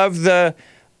we love the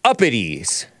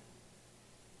uppities,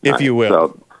 if you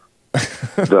will.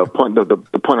 So the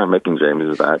point I'm making, James,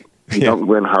 is that you don't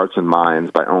win hearts and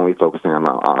minds by only focusing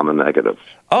on the negative.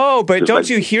 Oh, but don't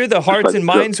you hear the hearts and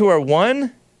minds who are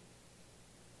won?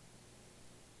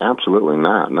 Absolutely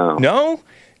not, no. No?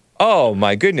 Oh,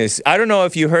 my goodness. I don't know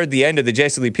if you heard the end of the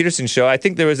Jesse Lee Peterson show. I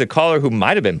think there was a caller who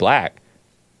might have been black,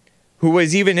 who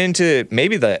was even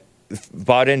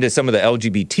bought into some of the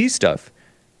LGBT stuff.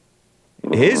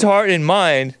 His heart and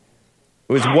mind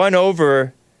was won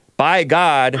over by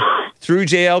God through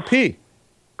JLP.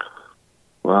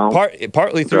 Well,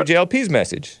 partly through JLP's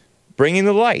message, bringing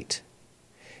the light.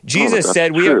 Jesus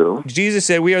said we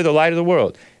are the light of the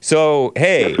world. So,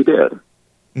 hey. Yes, he did.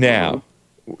 Now,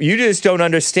 you just don't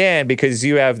understand because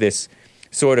you have this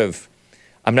sort of,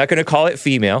 I'm not going to call it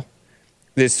female,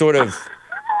 this sort of...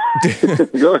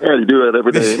 Go ahead, you do it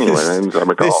every day anyway.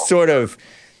 This sort of,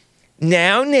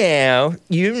 now,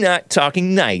 you're not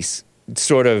talking nice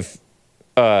sort of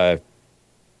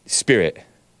spirit.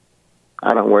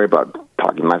 I don't worry about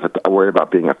talking nice. I worry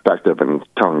about being effective and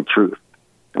telling the truth.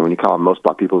 And when you call most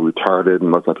black people retarded and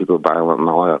most black people violent and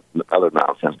all that other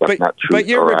nonsense, that's not true. But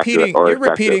you're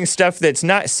repeating stuff that's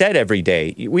not said every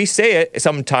day. We say it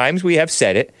sometimes. We have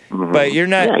said it, but you're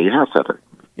not. Yeah, you have said it.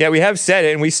 Yeah, we have said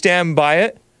it, and we stand by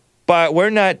it. But we're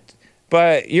not.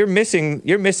 But you're missing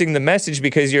the message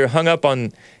because you're hung up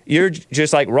on. You're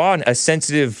just like Ron, a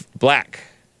sensitive black.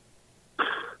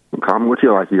 Come with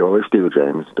you like you always do,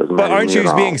 James. Doesn't but matter aren't to me you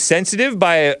at being all. sensitive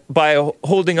by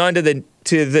holding on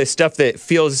to the stuff that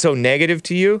feels so negative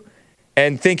to you,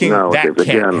 and thinking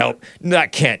that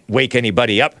can't wake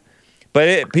anybody up?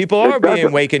 But people are being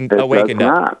awakened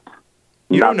up.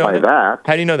 You don't know that.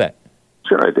 How do you know that?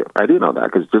 Sure, I do. I do know that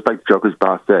because just like Joker's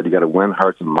boss said, you got to win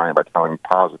hearts and minds by telling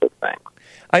positive things.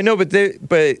 I know, but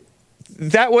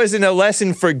that wasn't a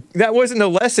lesson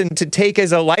to take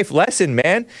as a life lesson,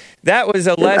 man. That was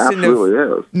a lesson.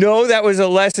 Absolutely is. No, that was a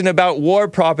lesson about war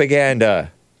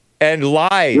propaganda and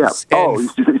lies. Yeah. You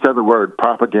said the word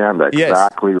propaganda.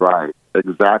 Exactly right.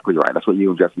 Exactly right. That's what you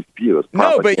and Jesse spew is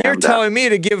propaganda. No, but you're telling me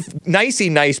to give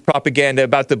nice propaganda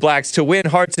about the blacks to win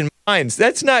hearts and minds.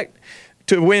 That's not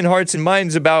to win hearts and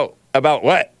minds about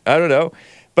what? I don't know.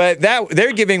 But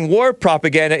they're giving war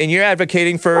propaganda, and you're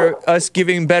advocating for us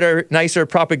giving better, nicer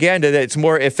propaganda that's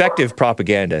more effective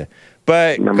propaganda.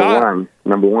 But number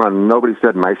one, nobody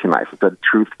said nice. It said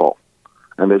truthful,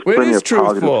 and there's plenty of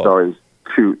positive stories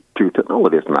to. No,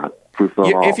 it is not truthful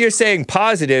at all. If you're saying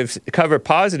cover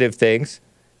positive things,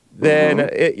 then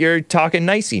you're talking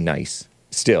nice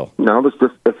still. No,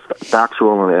 it's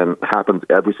factual and happens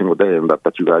every single day, and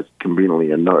that you guys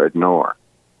conveniently ignore.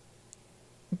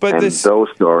 But those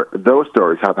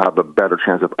stories have a better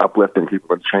chance of uplifting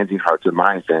people and changing hearts and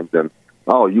minds than,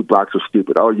 oh, you blacks are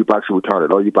stupid. Oh, you blacks are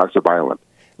retarded. Oh, you blacks are violent.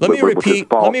 Let me repeat.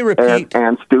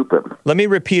 And stupid. Let me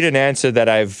repeat an answer that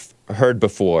I've heard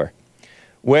before.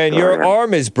 When your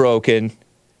arm is broken,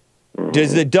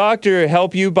 does the doctor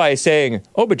help you by saying,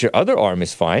 "Oh, but your other arm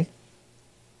is fine"?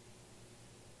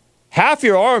 Half of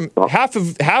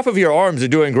your arms are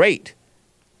doing great.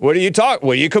 What are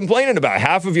you complaining about?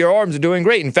 Half of your arms are doing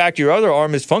great. In fact, your other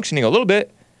arm is functioning a little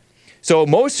bit. So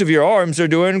most of your arms are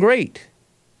doing great.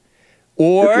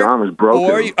 Or, if your arm is broken,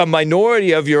 or a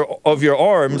minority of your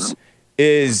arms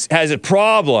has a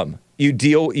problem. You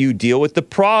deal with the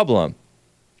problem,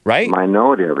 right?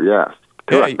 Minority of it, yes.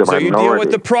 Correct. Yeah, so you deal with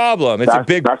the problem. That's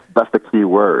the key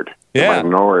word. Yeah. The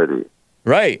minority.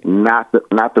 Right. Not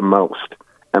the most.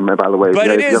 And by the way, but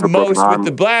it is most with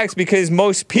the blacks because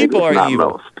most people are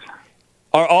evil. Most.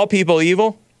 Are all people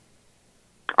evil?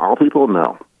 All people,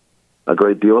 no. A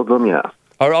great deal of them, yes.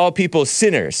 Are all people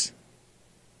sinners?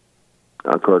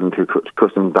 According to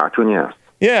Christian doctrine, yes.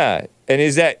 Yeah, and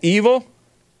is that evil?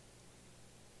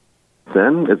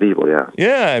 Sin is evil, yeah.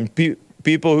 Yeah, and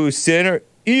people who sin are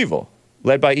evil,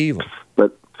 led by evil.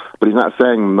 But he's not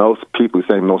saying most people. He's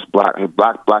saying most blackity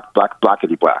black.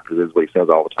 This is what he says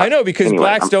all the time. I know because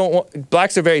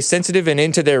blacks are very sensitive and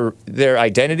into their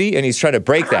identity, and he's trying to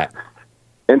break that.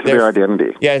 Into their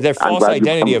identity. Yeah, their false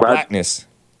identity of blackness.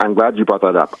 I'm glad you brought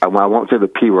that up. I won't say the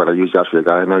P word I used yesterday.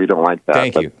 I know you don't like that.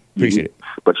 Thank you. Appreciate it.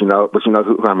 But you know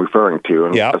who I'm referring to,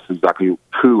 and that's exactly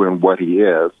who and what he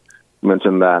is.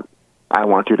 Mentioned that I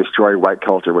want to destroy white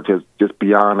culture, which is just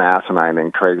beyond asinine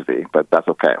and crazy, but that's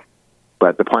okay.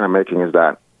 But the point I'm making is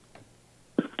that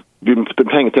you've been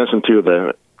paying attention to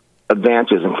the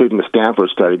advances, including the Stanford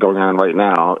study going on right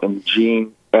now in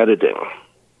gene editing,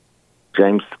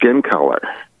 James, skin color,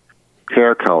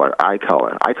 hair color, eye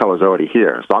color. Eye color is already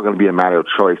here. It's all going to be a matter of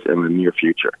choice in the near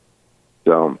future.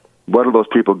 So what are those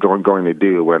people going to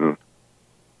do when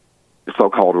the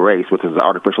so-called race, which is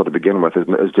artificial to begin with, is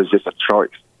just a choice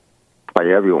by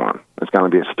everyone? It's going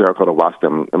to be hysterical to watch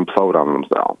them implode on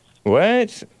themselves.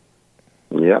 What?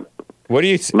 Yep. What do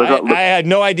you? I had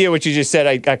no idea what you just said.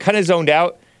 I kind of zoned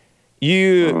out.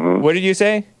 What did you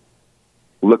say?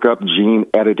 Look up gene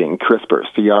editing, CRISPR,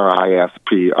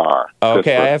 CRISPR.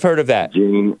 Okay, CRISPR. I have heard of that.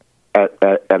 Gene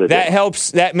editing. That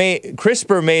helps.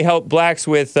 CRISPR may help blacks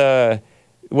with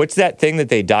what's that thing that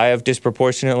they die of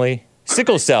disproportionately?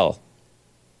 Sickle cell.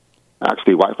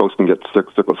 Actually, white folks can get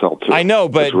sickle cell too. I know,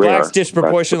 but blacks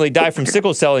disproportionately die from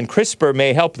sickle cell, and CRISPR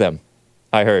may help them.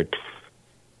 I heard.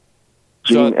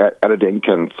 Gene editing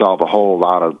can solve a whole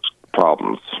lot of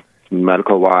problems,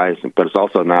 medical-wise, but it's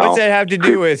also now... What's that have to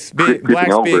do with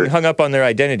blacks being hung up on their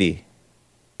identity?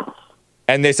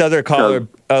 And this other caller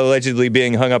allegedly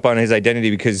being hung up on his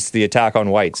identity because of the attack on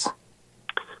whites.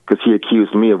 Because he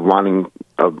accused me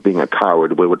of being a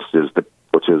coward, which is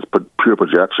pure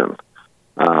projection,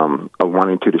 of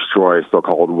wanting to destroy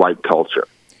so-called white culture.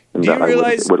 And Do you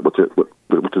realize?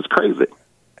 which is crazy.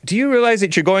 Do you realize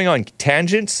that you're going on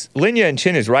tangents? Linya and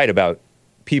Chin is right about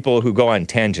people who go on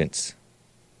tangents.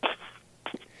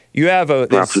 You have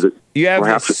Perhaps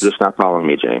you're just not following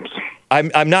me, James.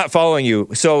 I'm not following you.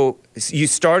 So you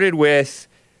started with,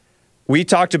 we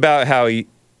talked about how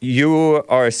you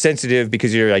are sensitive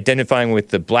because you're identifying with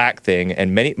the black thing,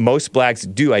 and most blacks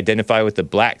do identify with the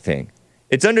black thing.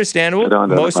 It's understandable.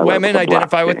 Most women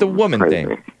identify with the woman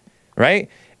thing, right?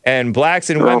 And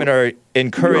blacks and women are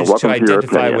encouraged to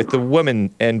identify with the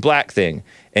woman and black thing.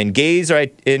 And gays are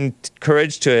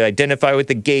encouraged to identify with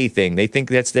the gay thing. They think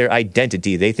that's their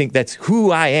identity. They think that's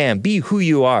who I am. Be who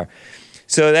you are.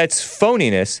 So that's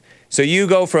phoniness. So you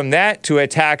go from that to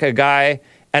attack a guy.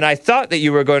 And I thought that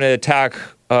you were going to attack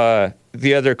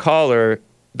the other caller,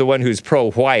 the one who's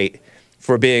pro-white,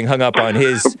 for being hung up on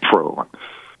his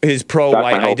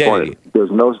pro-white identity.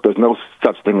 There's no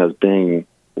such thing as being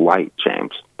white,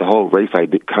 James. The whole race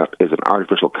ID is an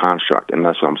artificial construct, and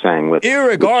that's what I'm saying.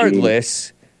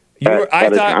 Irregardless, I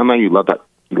know you love that.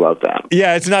 You love that.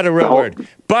 Yeah, it's not a real word.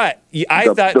 But I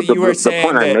thought that you were saying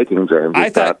the point I'm making, James, I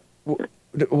thought.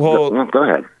 Well, go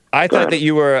ahead. I thought that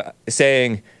you were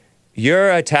saying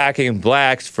you're attacking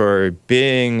blacks for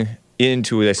being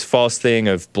into this false thing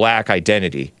of black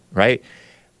identity, right?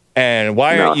 And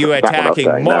why aren't you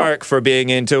attacking Mark for being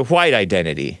into white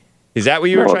identity? Is that what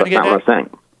you were trying to get at? That's not what I'm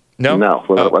saying. No?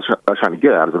 What I was trying to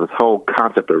get at is that this whole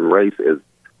concept of race is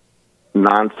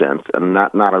nonsense and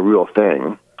not a real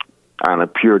thing on a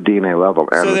pure DNA level.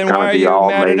 And so then why are you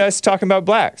mad at us talking about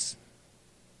blacks?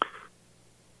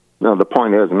 No, the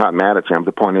point is, I'm not mad at you.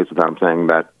 The point is that I'm saying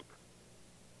that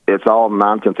it's all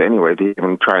nonsense anyway to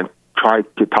even try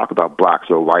to talk about blacks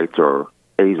or whites or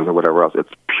Asians or whatever else. It's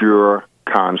pure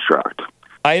construct.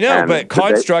 I know, but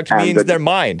construct means their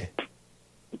mind.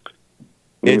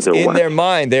 It's in their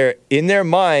mind. They're in their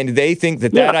mind. They think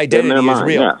that identity is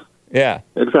real. Yeah,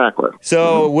 exactly.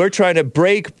 So we're trying to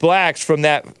break blacks from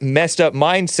that messed up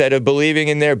mindset of believing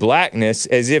in their blackness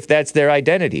as if that's their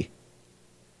identity.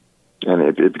 And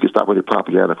if you could stop with your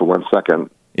propaganda for 1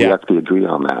 second, we actually agree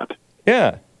on that.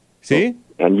 Yeah. See?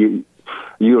 And you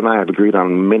and I have agreed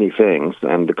on many things,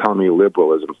 and to call me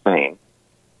liberal is insane.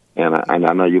 And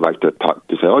I know you like to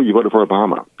say, "Oh, you voted for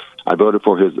Obama." I voted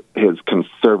for his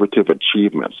conservative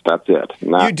achievements. That's it.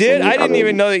 You did? I didn't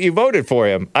even know that you voted for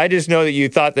him. I just know that you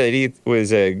thought that he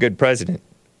was a good president.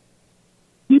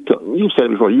 You said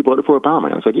it before. You voted for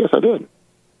Obama. And I said, yes, I did.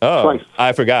 Oh, twice.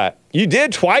 I forgot. You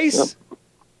did twice? Yep.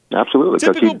 Absolutely.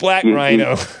 Typical black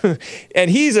rhino. And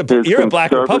you're a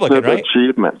black Republican, right?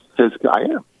 Achievements. I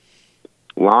am.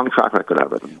 Long track record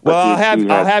of it. Well,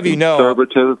 I'll have you know.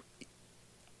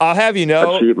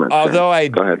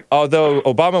 Although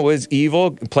Obama was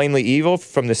evil, plainly evil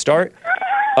from the start,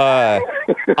 I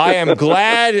am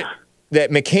glad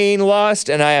that McCain lost,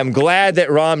 and I am glad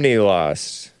that Romney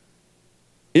lost,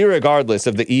 irregardless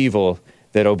of the evil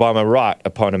that Obama wrought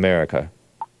upon America.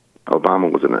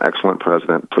 Obama was an excellent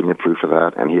president, putting you proof of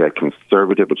that, and he had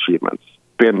conservative achievements,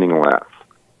 spending less,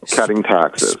 cutting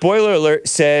taxes. Spoiler alert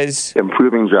says...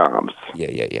 improving jobs.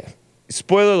 Yeah.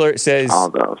 Spoiler alert says...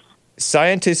 all those.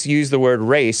 Scientists use the word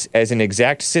race as an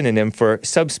exact synonym for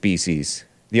subspecies.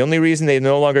 The only reason they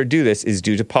no longer do this is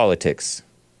due to politics.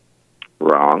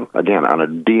 Wrong. Again, on a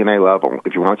DNA level,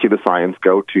 if you want to see the science,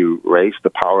 go to Race,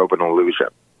 the Power of an Illusion.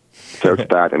 Search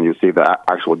that, and you see the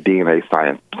actual DNA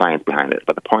science behind it.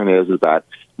 But the point is that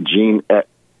gene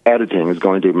editing is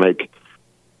going to make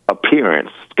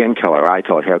appearance, skin color, eye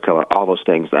color, hair color, all those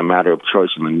things a matter of choice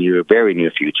in the very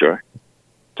near future.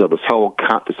 So this whole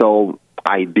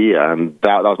idea, and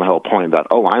that was my whole point, that,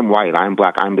 oh, I'm white, I'm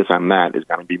black, I'm this, I'm that, is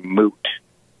going to be moot.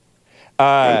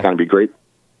 It's going to be great.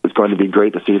 It's going to be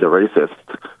great to see the racists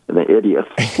and the idiots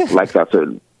like that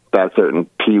certain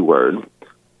P word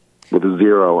with a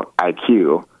 0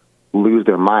 IQ lose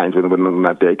their minds when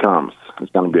that day comes.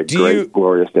 It's going to be a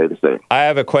glorious day to see. I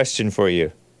have a question for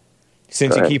you.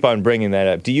 Since you keep on bringing that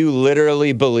up, do you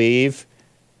literally believe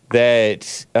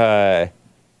that that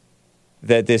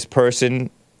this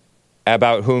person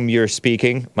about whom you're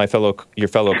speaking, your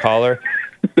fellow caller,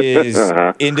 is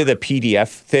into the PDF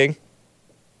thing?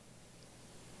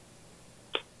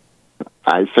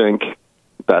 I think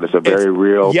that is a very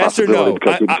real yes or no.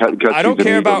 I don't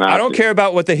care about. I don't care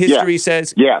about what the history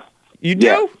says. Yes, you do.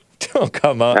 Yes. Oh,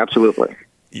 come on. Absolutely.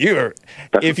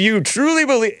 If you truly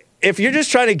believe, if you're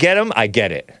just trying to get him, I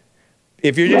get it.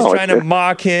 If you're just trying to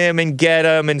mock him and get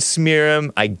him and smear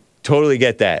him, I totally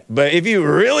get that. But if you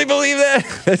really believe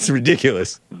that, that's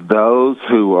ridiculous. Those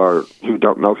who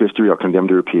don't know history are condemned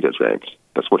to repeat it, James.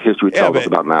 That's what history tells us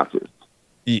about Nazis.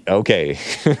 Okay,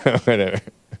 whatever.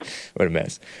 What a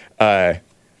mess.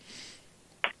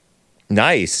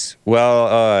 Nice.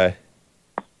 Well,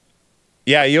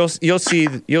 yeah, you'll see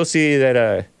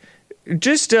that.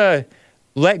 Just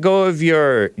let go of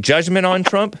your judgment on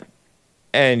Trump,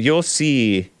 and you'll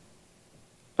see.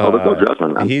 Well, there's no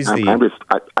judgment.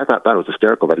 I thought that was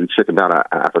hysterical that he chickened out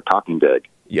after talking big.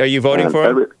 Are you voting for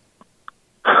him?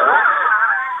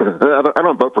 I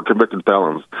don't vote for convicted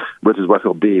felons, which is what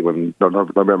he'll be when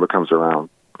November comes around.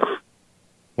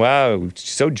 Wow,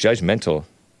 so judgmental.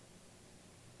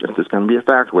 It's just going to be a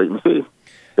fact. Wait and see.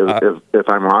 If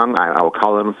I'm wrong, I will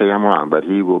call him and say I'm wrong, but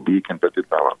he will be convicted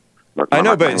felon. I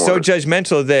know, but so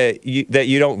judgmental that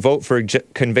you don't vote for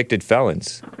convicted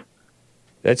felons.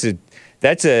 That's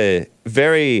a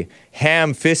very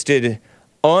ham-fisted,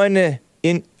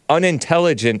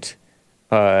 unintelligent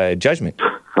judgment.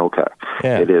 Okay.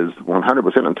 Yeah. It is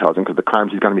 100% intelligent because the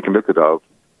crimes he's going to be convicted of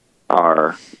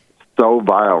are so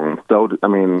vile and I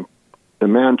mean, the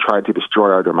man tried to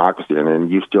destroy our democracy, and then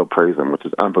you still praise him, which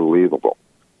is unbelievable.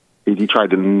 He tried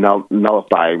to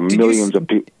nullify millions of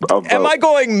people. Am I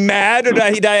going mad, or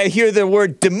did I hear the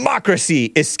word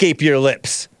democracy escape your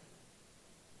lips?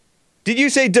 Did you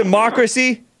say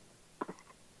democracy?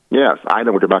 Yes, I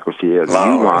know what democracy is.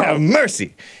 Oh, have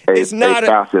mercy! It's not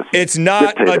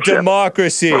a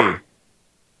democracy.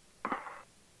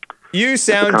 You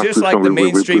sound just like the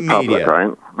mainstream media,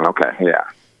 right? Okay, yeah.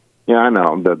 Yeah, I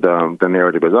know. The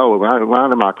narrative is, we're not a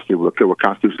democracy, we're a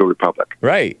constitutional republic.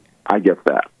 Right. I get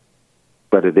that.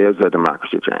 But it is a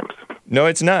democracy, James. No,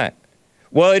 it's not.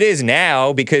 Well, it is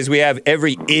now because we have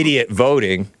every idiot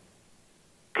voting.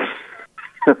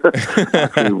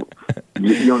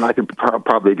 You and I can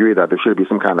probably agree that there should be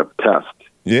some kind of test.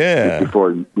 Yeah.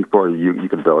 Before you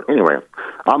can vote. Anyway,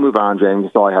 I'll move on, James.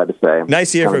 That's all I had to say.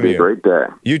 Nice to hear from you. Have a great day.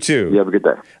 You too. You have a good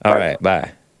day. All right,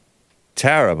 bye.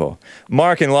 Terrible.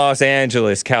 Mark in Los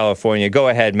Angeles, California. Go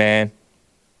ahead, man.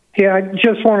 Yeah, I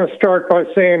just want to start by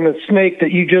saying the snake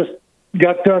that you just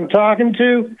got done talking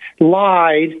to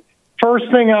lied.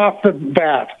 First thing off the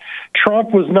bat,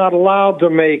 Trump was not allowed to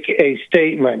make a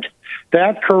statement.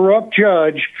 That corrupt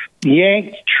judge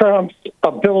yanked Trump's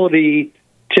ability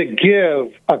to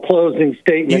give a closing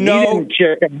statement. You know, he didn't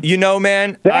chicken. You know,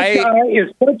 man, that guy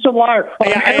is such a liar. On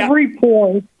every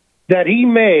point that he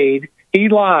made, he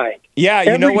lied. Yeah,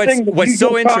 you know what's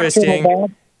so interesting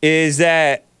is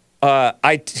that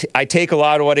I take a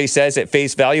lot of what he says at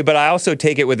face value, but I also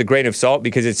take it with a grain of salt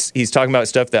because he's talking about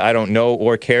stuff that I don't know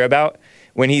or care about.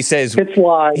 When he says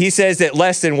he says that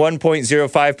less than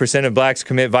 1.05% of blacks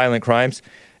commit violent crimes,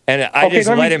 and I just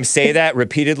let him say that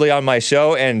repeatedly on my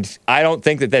show, and I don't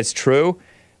think that that's true,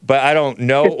 but I don't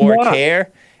know or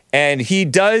care. And he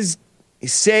does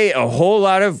say a whole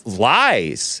lot of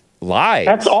lies.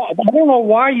 That's all. I don't know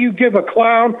why you give a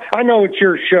clown. I know it's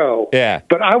your show. Yeah.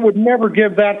 But I would never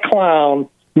give that clown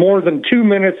more than 2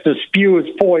 minutes to spew his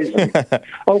poison.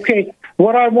 Okay.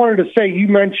 What I wanted to say, you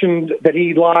mentioned that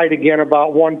he lied again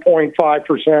about 1.5%.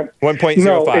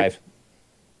 1.05.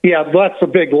 Yeah, that's a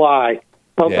big lie.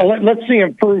 Yeah. Let's see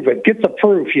him prove it. Get the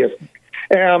proof. Yes.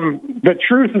 The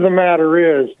truth of the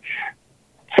matter is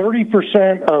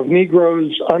 30% of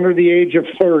Negroes under the age of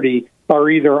 30 are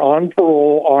either on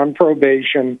parole, on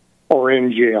probation, or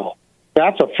in jail.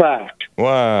 That's a fact.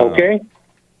 Wow. Okay?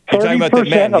 You're talking about the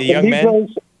men, the young Negroes,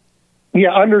 men?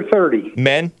 Yeah, under 30.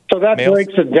 Men? So that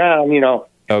breaks it down, you know.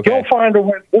 Okay. He'll find a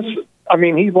way.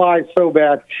 He lies so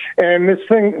bad. And this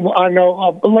thing, I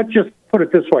know, let's just put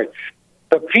it this way.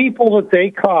 The people that they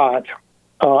caught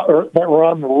that were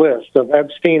on the list of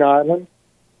Epstein Island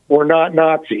were not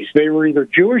Nazis. They were either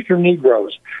Jewish or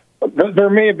Negroes. There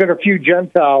may have been a few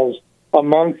Gentiles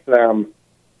amongst them,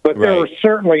 but there were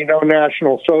certainly no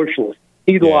National Socialists.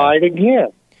 He lied again.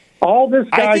 All this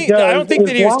guy does. I don't think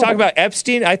that he was talking about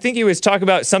Epstein. I think he was talking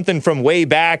about something from way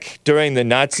back during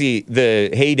the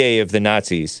heyday of the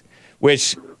Nazis,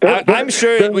 which I'm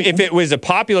sure if it was a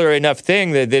popular enough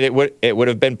thing that it would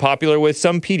have been popular with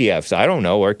some PDFs. I don't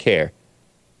know or care.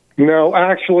 No,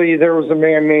 actually, there was a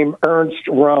man named Ernst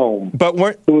Röhm,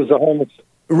 who was a homosexual.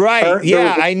 Right,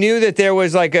 I knew that there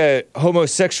was like a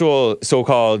homosexual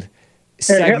so-called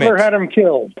segment. And Hitler had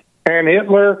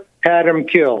him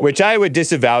killed. Which I would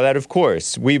disavow that, of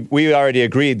course. We already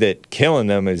agreed that killing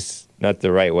them is not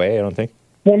the right way, I don't think.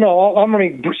 Well, no, I'm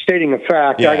only stating a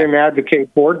fact. I didn't advocate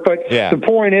for it. But the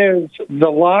point is, the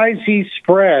lies he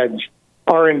spreads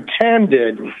are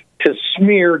intended to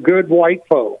smear good white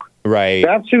folk. Right.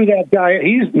 That's who that guy is.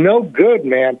 He's no good,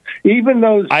 man. Even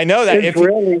those I know that.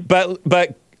 Israeli...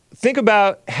 But think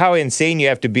about how insane you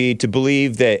have to be to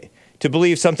believe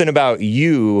something about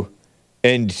you,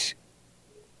 and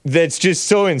that's just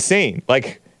so insane.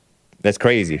 Like, That's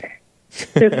crazy.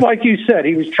 It's like you said,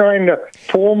 he was trying to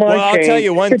pull my Well, I'll chain. tell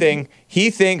you one thing. He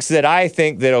thinks that I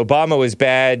think that Obama was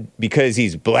bad because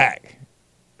he's black.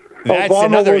 That's Obama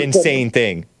another was insane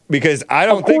thing. Because I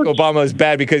don't think Obama is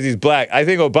bad because he's black. I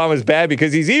think Obama's bad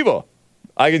because he's evil.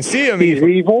 I can see him He's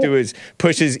evil?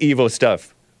 push his evil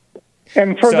stuff.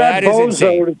 And for So that that is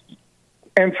insane. bozo,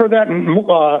 and for that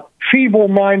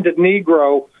feeble-minded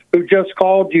Negro who just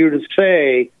called you to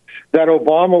say that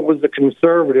Obama was a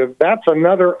conservative, that's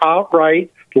another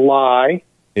outright lie.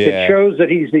 Yeah. It shows that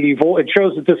he's evil. It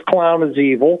shows that this clown is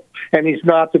evil, and he's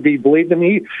not to be believed.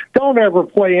 And don't ever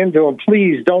play into him.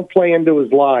 Please don't play into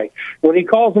his lie. When he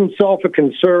calls himself a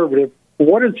conservative,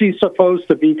 what is he supposed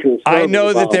to be conservative I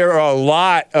know that about? there are a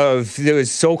lot of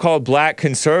those so-called black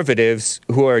conservatives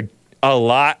who are a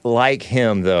lot like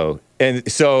him, though. And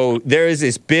so there is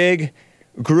this big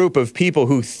group of people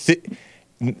who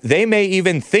they may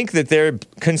even think that they're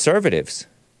conservatives.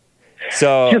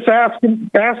 So Just ask the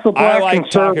black I like talking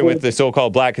conservative. with the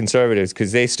so-called black conservatives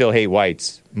because they still hate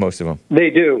whites, most of them.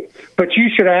 They do, but you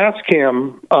should ask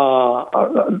him. What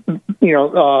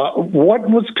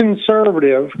was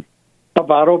conservative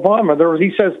about Obama?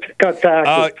 He says cut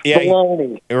taxes,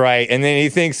 baloney. Right, and then he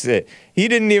thinks that he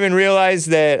didn't even realize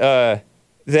that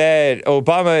that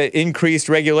Obama increased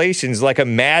regulations like a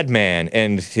madman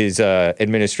and his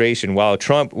administration, while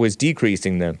Trump was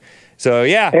decreasing them. So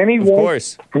yeah, of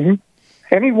course. Mm-hmm.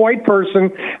 Any white person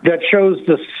that shows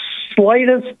the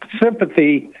slightest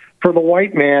sympathy for the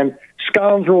white man,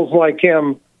 scoundrels like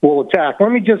him will attack.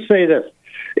 Let me just say this.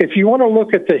 If you want to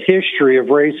look at the history of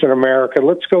race in America,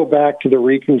 let's go back to the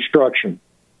Reconstruction,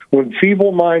 when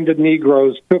feeble-minded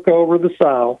Negroes took over the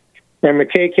South and the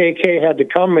KKK had to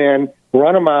come in,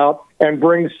 run them out, and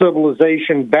bring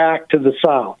civilization back to the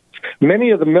South. Many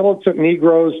of the militant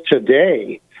Negroes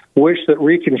today wish that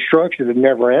Reconstruction had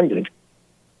never ended.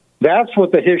 That's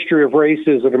what the history of race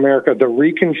is in America, the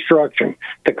Reconstruction.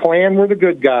 The Klan were the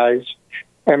good guys,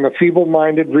 and the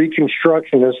feeble-minded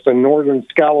Reconstructionists and Northern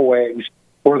Scalawags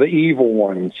were the evil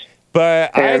ones.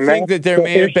 But I think that there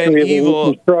may have been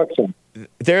evil.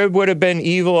 There would have been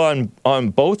evil on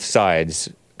both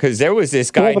sides, because there was this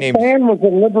guy named... The Klan was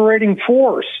a liberating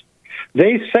force.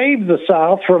 They saved the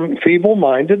South from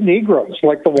feeble-minded Negroes,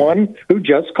 like the one who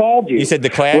just called you. You said the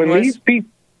Klan was?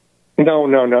 No.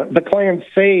 The Klan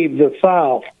saved the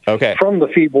South from the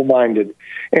feeble-minded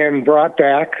and brought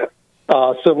back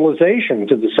civilization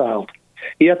to the South.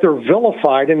 Yet they're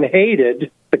vilified and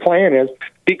hated, the Klan is,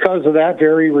 because of that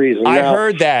very reason. I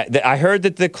heard that. I heard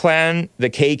that the Klan, the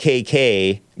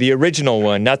KKK, the original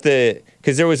one, not the...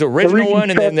 Because there was an original one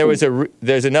and then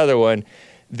there's another one.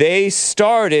 They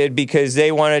started because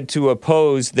they wanted to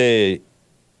oppose the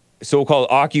so-called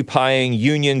occupying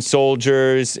Union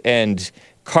soldiers and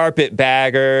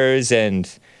carpetbaggers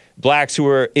and blacks who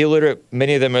were illiterate,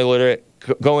 many of them illiterate,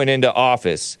 going into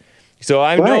office. So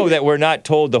I know that we're not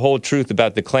told the whole truth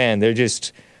about the Klan. They're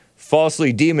just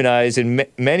falsely demonized, and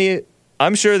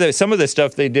I'm sure that some of the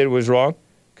stuff they did was wrong,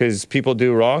 because people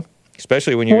do wrong,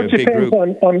 especially when you're in a big group.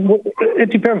 It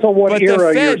depends on what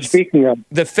era you're speaking of.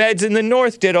 The feds in the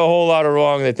North did a whole lot of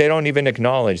wrong that they don't even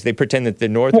acknowledge. They pretend that the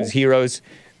North is heroes.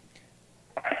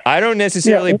 I don't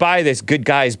necessarily buy this good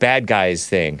guys, bad guys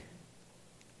thing.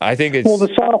 I think it's... Well,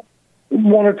 the South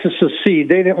wanted to secede.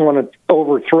 They didn't want to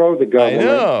overthrow the government.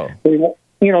 I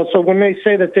know. So when they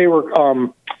say that they were,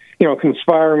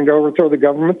 conspiring to overthrow the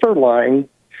government, they're lying.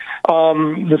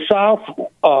 The South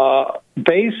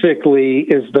basically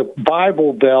is the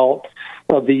Bible Belt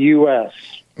of the U.S.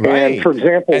 Right. And, for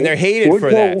example... And they're hated for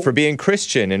that, for being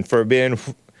Christian and for being...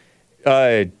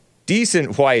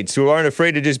 decent whites who aren't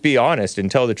afraid to just be honest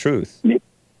and tell the truth.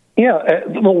 Yeah,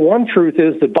 well, one truth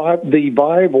is that the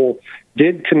Bible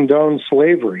did condone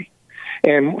slavery.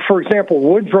 And, for example,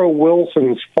 Woodrow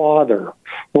Wilson's father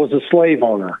was a slave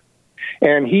owner,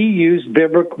 and he used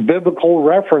biblical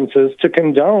references to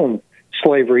condone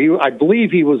slavery. I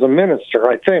believe he was a minister,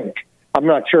 I think. I'm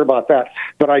not sure about that,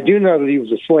 but I do know that he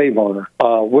was a slave owner,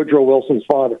 Woodrow Wilson's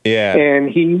father. Yeah. And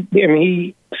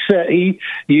he said he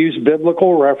used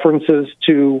biblical references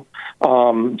to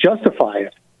justify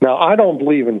it. Now, I don't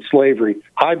believe in slavery.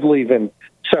 I believe in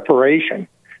separation.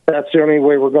 That's the only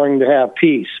way we're going to have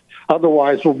peace.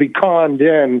 Otherwise, we'll be conned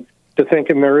in to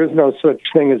thinking there is no such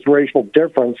thing as racial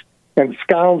difference, and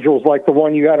scoundrels like the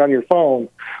one you had on your phone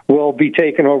will be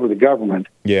taking over the government.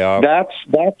 Yeah. That's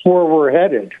where we're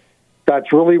headed.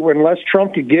 That's really, unless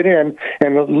Trump could get in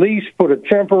and at least put a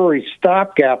temporary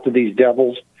stopgap to these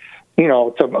devils,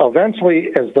 to eventually,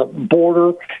 as the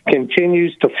border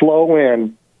continues to flow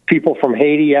in, people from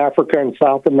Haiti, Africa, and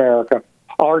South America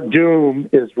our doom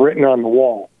is written on the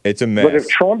wall. It's a mess. But if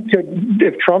Trump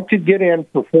could get in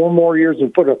for 4 more years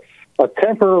and put a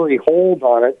temporary hold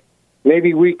on it,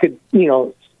 maybe we could,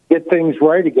 get things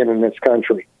right again in this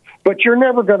country. But you're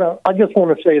never going to, I just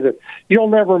want to say that you'll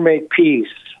never make peace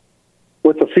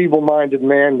with the feeble-minded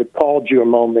man that called you a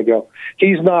moment ago.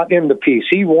 He's not into peace.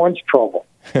 He wants trouble.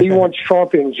 He wants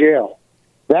Trump in jail.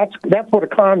 That's what a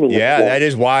communist Yeah, wants. that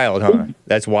is wild, huh?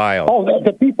 That's wild. Oh,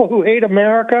 the people who hate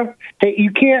America, hey,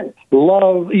 you can't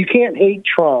hate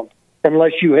Trump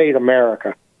unless you hate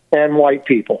America and white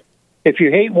people. If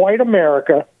you hate white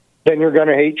America, then you're going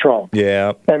to hate Trump.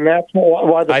 Yeah. And that's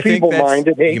why the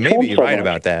feeble-minded hate you may Trump be so right much.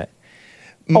 about that.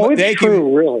 Oh, it's Thank true,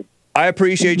 you. really. I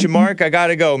appreciate you, Mark. I got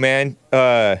to go, man.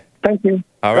 Thank you.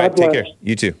 All right, God take bless. care.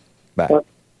 You too. Bye. Bye.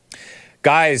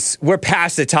 Guys, we're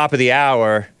past the top of the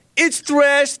hour. It's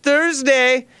Thrash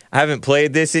Thursday. I haven't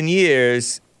played this in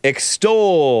years.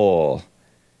 Extol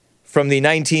from the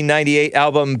 1998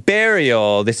 album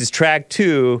Burial. This is track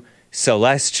 2,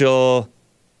 Celestial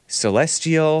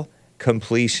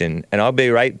Completion. And I'll be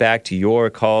right back to your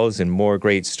calls and more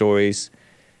great stories.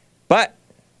 But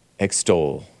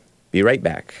Extol. Be right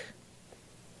back.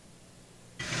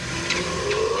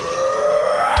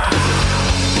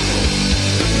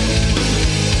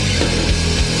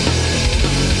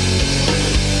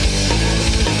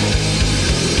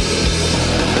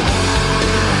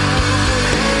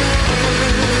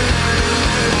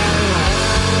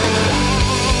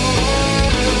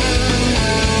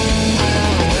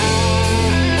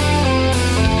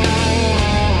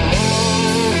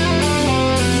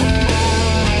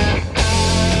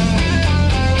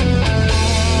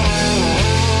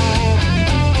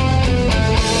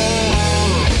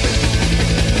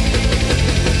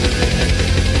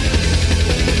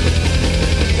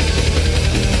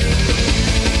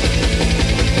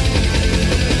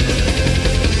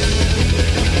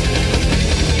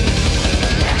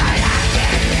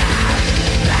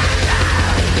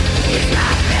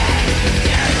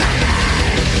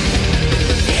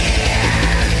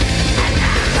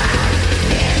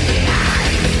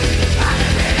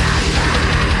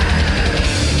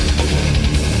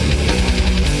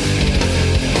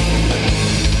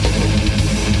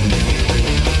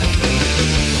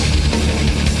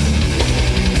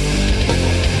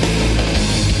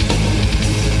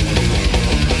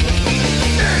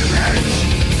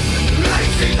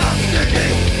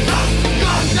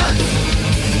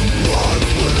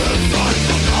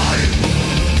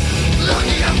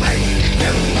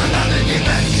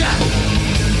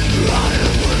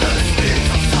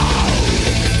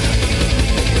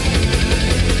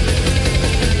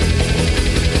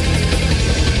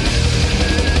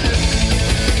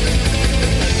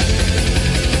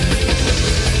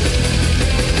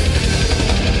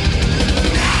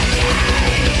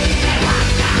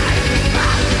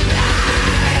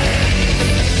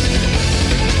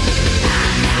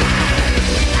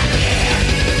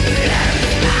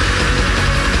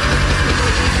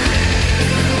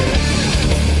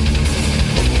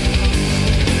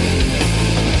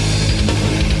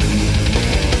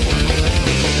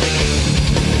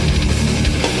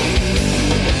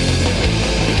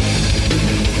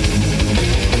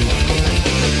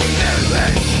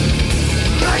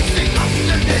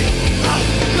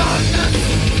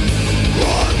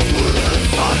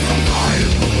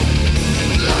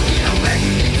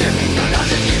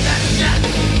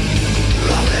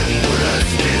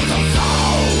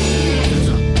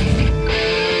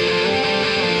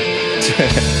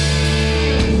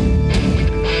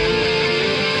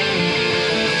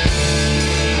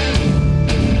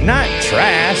 Not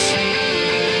trash.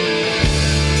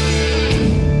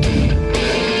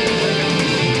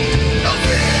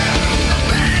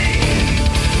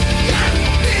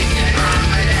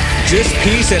 Just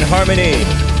peace and harmony.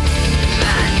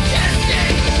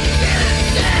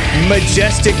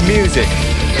 Majestic music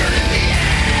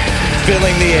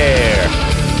filling the air.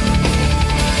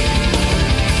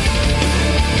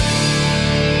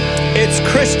 It's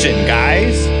Christian,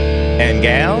 guys and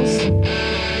gals.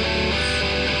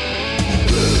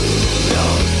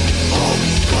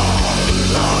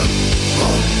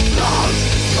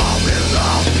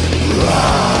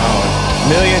 Wow.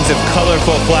 Millions of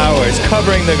colorful flowers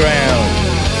covering the ground.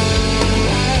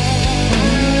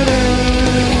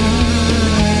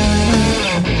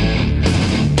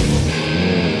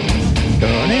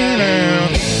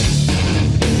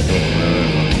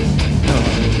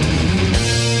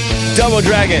 Double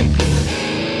Dragon.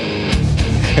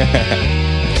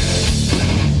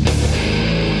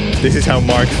 This is how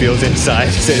Mark feels inside,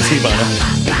 says Ivana.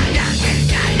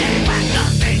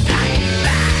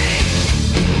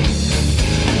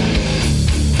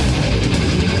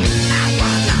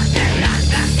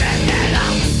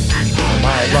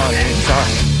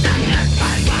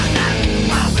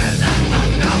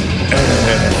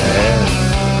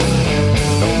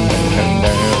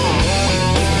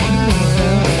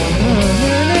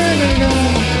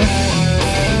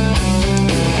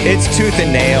 It's tooth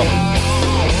and nail.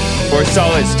 Or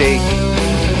solid state.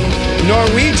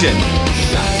 Norwegian.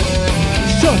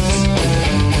 Shucks.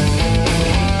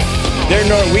 They're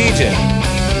Norwegian.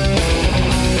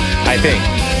 I think.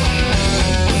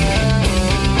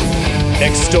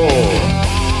 Extol.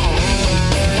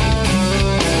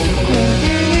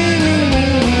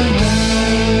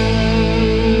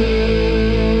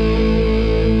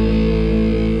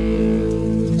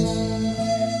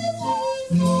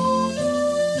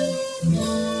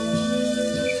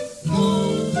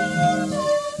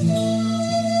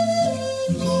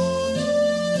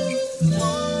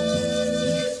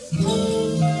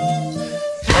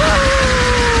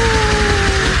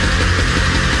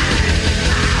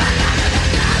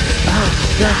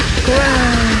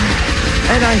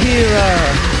 And I hear a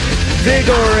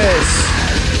vigorous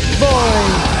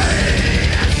voice.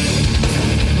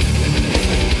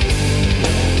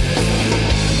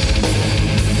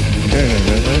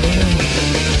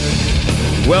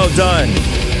 Well done,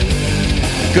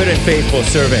 good and faithful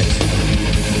servant.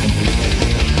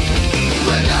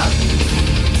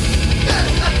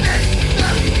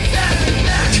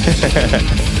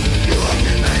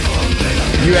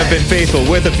 You have been faithful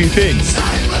with a few things.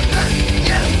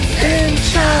 In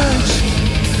charge.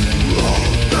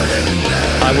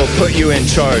 I will put you in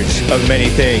charge of many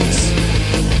things.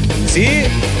 See?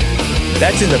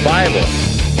 That's in the Bible.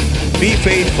 Be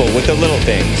faithful with the little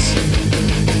things.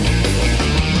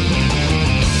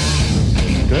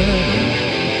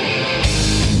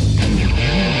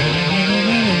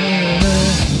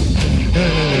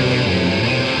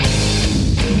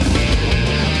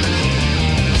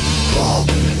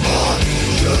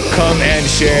 Come and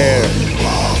share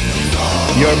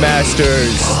your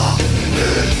master's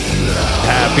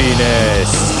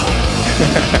happiness.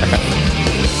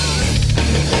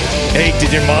 Hey,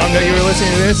 did your mom know you were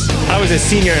listening to this? I was a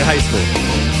senior in high school.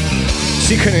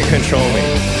 She couldn't control me.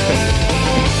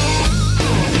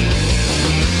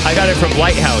 I got it from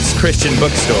Lighthouse Christian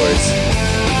bookstores.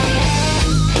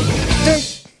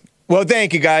 Well,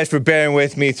 thank you guys for bearing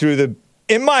with me through the,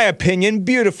 in my opinion,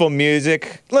 beautiful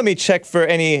music. Let me check for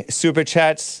any super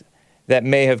chats that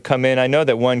may have come in. I know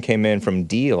that one came in from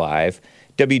D Live.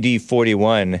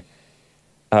 WD41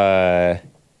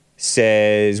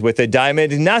 says, with a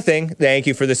diamond, nothing. Thank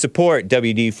you for the support,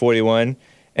 WD41.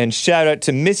 And shout out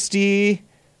to Misty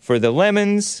for the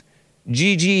lemons.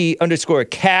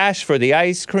 GG_cash for the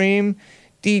ice cream.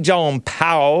 D. John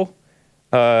Powell,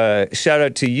 shout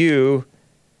out to you,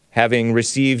 having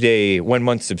received a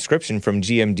 1-month subscription from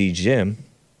GMD Jim.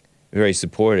 Very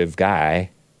supportive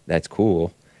guy. That's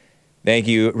cool. Thank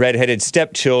you, redheaded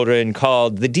stepchildren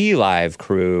called the D Live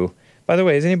crew. By the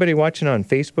way, is anybody watching on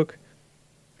Facebook?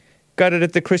 Got it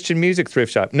at the Christian Music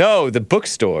Thrift Shop. No, the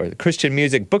bookstore, the Christian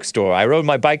Music Bookstore. I rode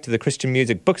my bike to the Christian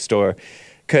Music Bookstore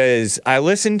because I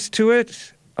listened to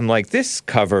it. I'm like, this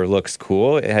cover looks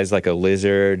cool. It has like a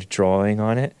lizard drawing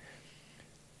on it.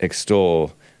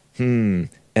 Extol. And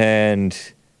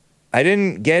I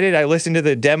didn't get it. I listened to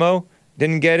the demo,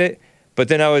 didn't get it. But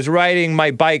then I was riding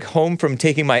my bike home from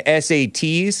taking my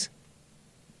SATs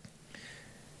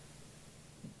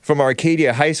from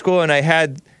Arcadia High School, and I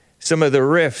had some of the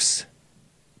riffs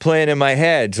playing in my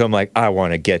head. So I'm like, I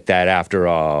want to get that after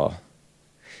all.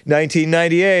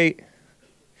 1998.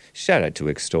 Shout out to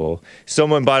Extol.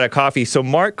 Someone bought a coffee. So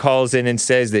Mark calls in and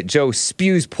says that Joe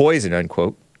spews poison,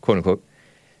 unquote, quote unquote.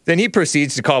 Then he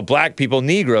proceeds to call black people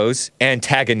Negroes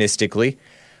antagonistically.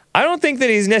 I don't think that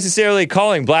he's necessarily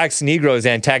calling blacks Negroes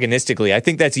antagonistically. I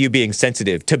think that's you being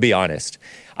sensitive, to be honest.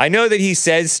 I know that he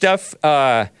says stuff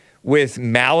with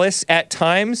malice at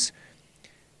times.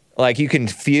 Like you can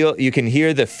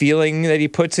hear the feeling that he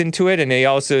puts into it, and he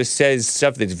also says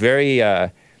stuff that's very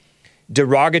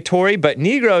derogatory, but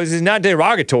Negroes is not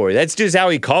derogatory. That's just how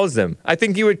he calls them. I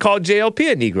think you would call JLP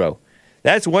a Negro.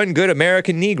 That's one good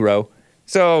American Negro.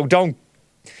 So don't...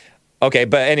 Okay,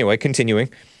 but anyway, continuing.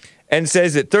 And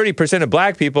says that 30% of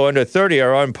black people under 30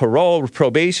 are on parole,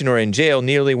 probation, or in jail,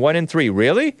 nearly 1 in 3.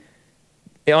 Really?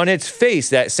 On its face,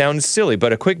 that sounds silly,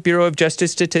 but a quick Bureau of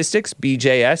Justice Statistics,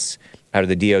 BJS, out of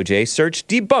the DOJ, search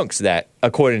debunks that,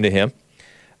 according to him.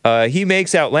 He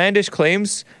makes outlandish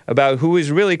claims about who is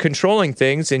really controlling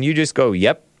things, and you just go,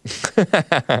 yep.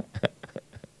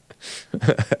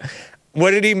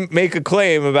 What did he make a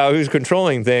claim about who's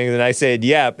controlling things? And I said,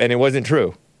 yep, and it wasn't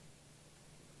true.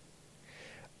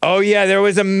 Oh, yeah, there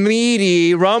was a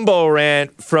meaty Rumble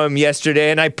rant from yesterday,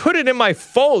 and I put it in my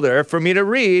folder for me to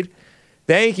read.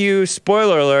 Thank you,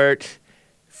 spoiler alert,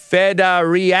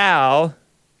 Fedarial.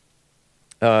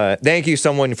 Thank you,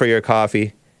 someone, for your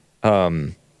coffee.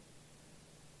 I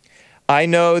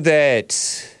know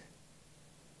that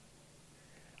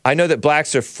I know that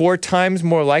blacks are 4 times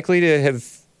more likely to have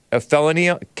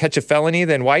catch a felony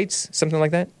than whites, something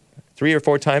like that. 3 or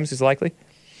 4 times as likely.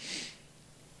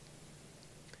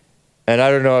 And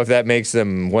I don't know if that makes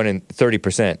them 1 in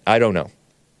 30%. I don't know.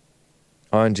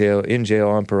 In jail,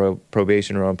 on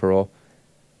probation, or on parole.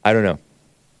 I don't know.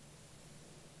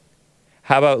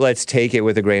 How about let's take it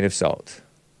with a grain of salt?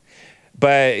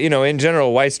 But, in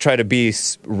general, whites try to be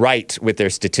right with their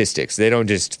statistics. They don't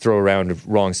just throw around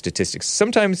wrong statistics.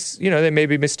 Sometimes, they may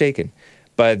be mistaken.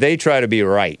 But they try to be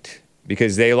right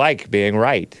because they like being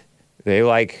right. They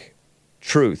like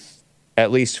truth,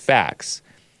 at least facts.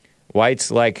 Whites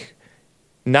like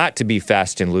not to be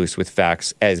fast and loose with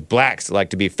facts, as blacks like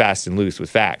to be fast and loose with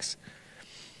facts.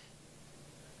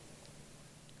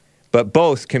 But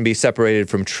both can be separated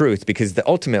from truth because the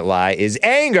ultimate lie is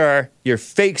anger, your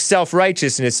fake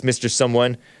self-righteousness, Mr.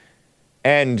 Someone,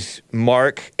 and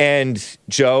Mark, and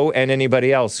Joe, and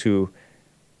anybody else who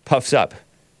puffs up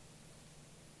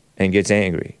and gets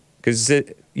angry. Because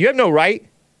you have no right.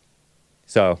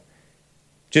 So,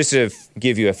 just to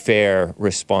give you a fair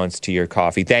response to your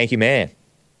coffee, thank you, man.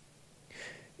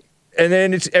 And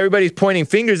then everybody's pointing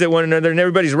fingers at one another and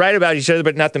everybody's right about each other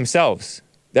but not themselves.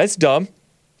 That's dumb.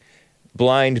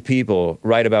 Blind people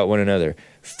right about one another.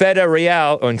 Feta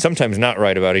Real, and sometimes not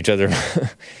right about each other.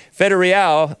 Feta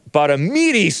Real bought a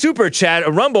meaty super chat,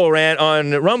 a Rumble rant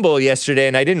on Rumble yesterday,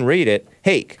 and I didn't read it.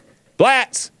 Hey,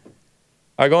 blacks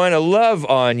are going to love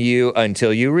on you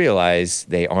until you realize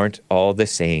they aren't all the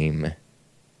same.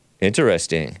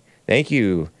 Interesting. Thank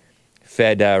you,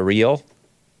 Feta Real.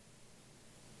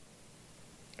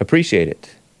 Appreciate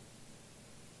it.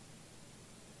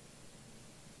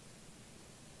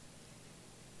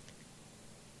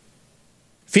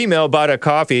 Female bought a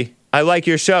coffee. I like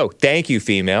your show. Thank you,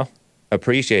 female.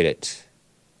 Appreciate it.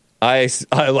 I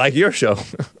like your show.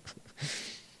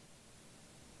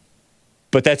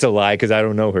 But that's a lie because I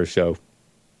don't know her show.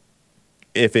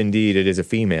 If indeed it is a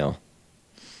female.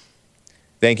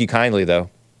 Thank you kindly, though.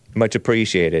 Much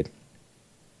appreciated.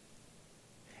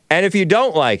 And if you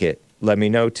don't like it, let me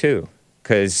know too.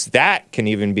 Because that can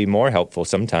even be more helpful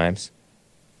sometimes.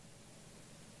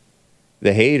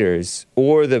 The haters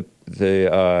or the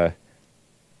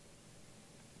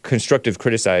constructive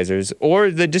criticizers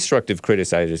or the destructive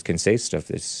criticizers can say stuff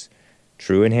that's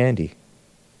true and handy.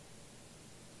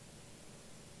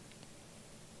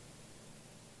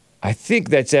 I think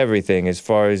that's everything as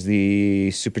far as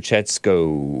the super chats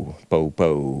go.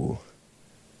 Bo.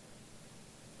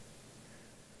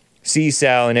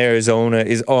 C-Sal in Arizona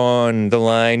is on the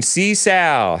line.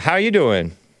 C-Sal, how you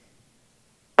doing?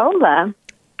 Hola.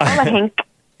 Hola, Hank.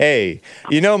 Hey,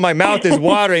 my mouth is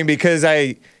watering because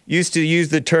I used to use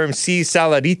the term "si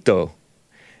saladito,"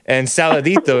 and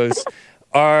saladitos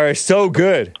are so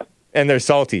good, and they're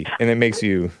salty, and it makes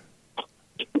you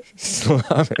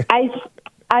slobber.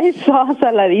 I saw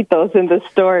saladitos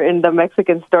in the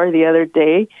Mexican store the other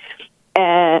day,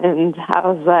 and I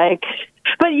was like,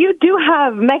 but you do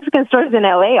have Mexican stores in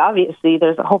LA, obviously.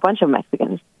 There's a whole bunch of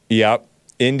Mexicans. Yep,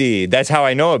 indeed. That's how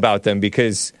I know about them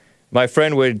because my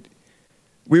friend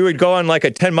we would go on like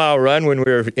a 10-mile run when we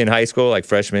were in high school, like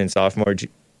freshman, sophomore,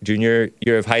 junior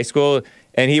year of high school,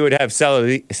 and he would have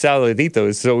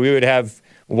saladitos. So we would have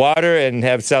water and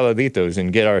have saladitos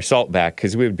and get our salt back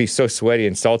because we would be so sweaty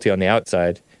and salty on the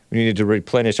outside. We needed to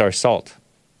replenish our salt.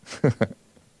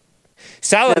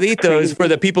 Saladitos, for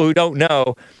the people who don't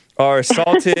know, are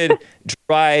salted,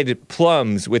 dried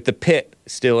plums with the pit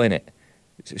still in it.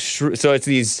 So it's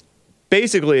these,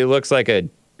 basically it looks like a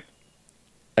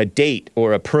date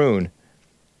or a prune.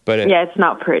 But it's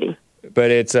not pretty. But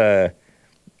it's, and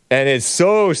it's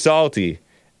so salty.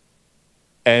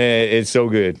 And it's so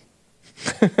good.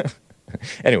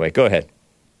 Anyway, go ahead.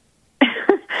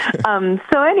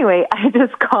 So anyway, I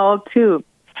just called to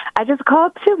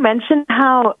mention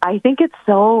how I think it's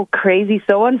so crazy,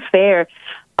 so unfair.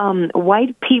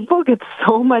 White people get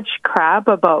so much crap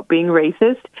about being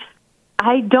racist.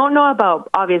 I don't know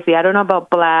about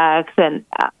blacks and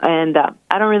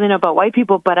I don't really know about white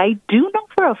people, but I do know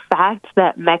for a fact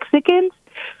that Mexicans,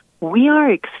 we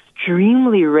are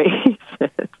extremely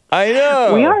racist. I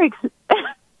know. We are.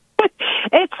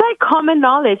 It's like common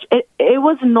knowledge. It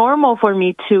was normal for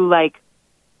me to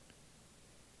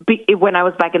when I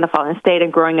was back in the Fallen State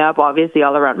and growing up, obviously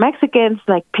all around Mexicans,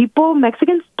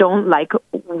 Mexicans don't like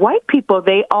white people.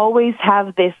 They always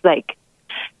have this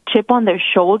chip on their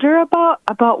shoulder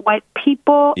about white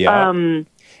people. Yeah.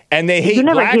 And they hate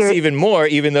blacks even more,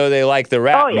 even though they like the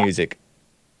rap music.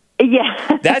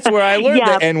 Yeah. That's where I learned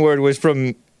the N-word was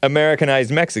from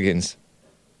Americanized Mexicans.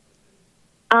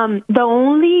 The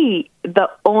only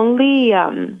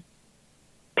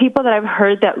people that I've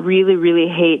heard that really, really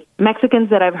hate Mexicans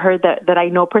that I've heard that I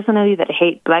know personally that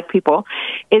hate black people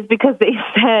is because they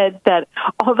said that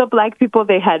all the black people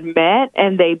they had met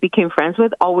and they became friends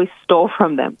with always stole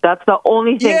from them. That's the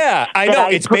only thing. Yeah, I know.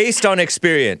 It's based on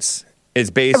experience. It's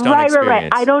based on experience.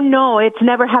 Right. I don't know. It's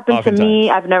never happened to me.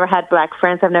 I've never had black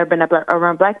friends. I've never been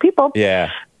around black people.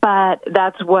 Yeah. But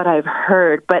that's what I've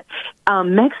heard. But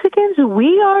Mexicans,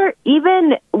 we are,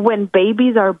 even when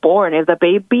babies are born, if the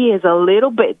baby is a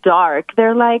little bit dark,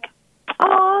 they're like,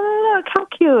 oh, look, how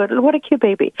cute. What a cute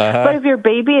baby. But if your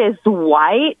baby is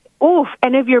white, oof.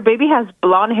 And if your baby has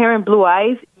blonde hair and blue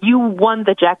eyes, you won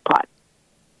the jackpot.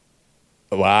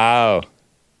 Wow.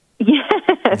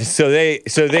 Yes. So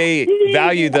they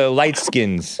value the light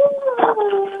skins.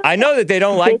 I know that they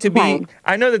don't like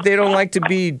to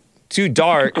be too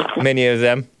dark, many of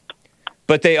them,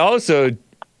 but they also,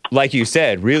 like you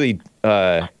said, really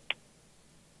think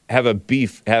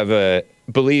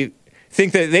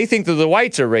that the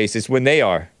whites are racist when they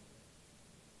are.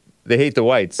 They hate the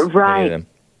whites. Right.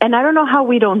 And I don't know how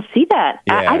we don't see that.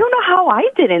 Yeah. I don't know how I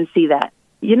didn't see that.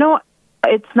 You know,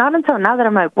 it's not until now that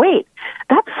I'm like, wait,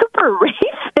 that's super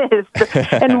racist,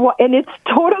 and it's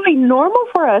totally normal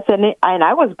for us, and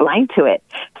I was blind to it.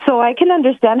 So I can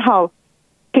understand how,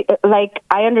 like,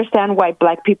 I understand why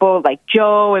black people like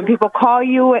Joe and people call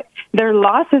you their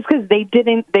losses because they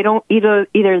don't either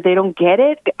they don't get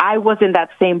it. I was in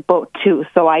that same boat too,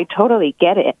 so I totally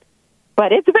get it.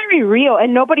 But it's very real,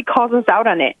 and nobody calls us out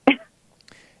on it.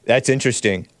 That's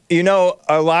interesting. You know,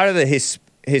 a lot of the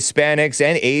Hispanics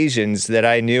and Asians that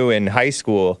I knew in high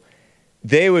school,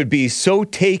 they would be so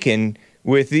taken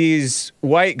with these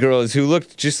white girls who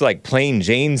looked just like plain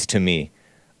Janes to me.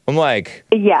 I'm like,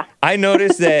 yeah. I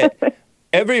noticed that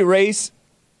every race,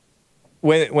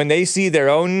 when they see their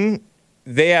own,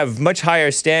 they have much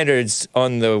higher standards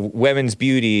on the women's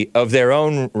beauty of their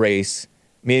own race,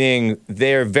 meaning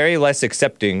they're much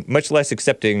less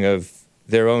accepting of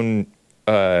their own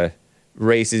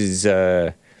races.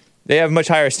 They have much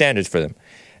higher standards for them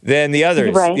than the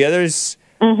others. Right. The others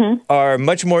are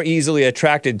much more easily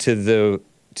attracted to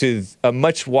a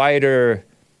much wider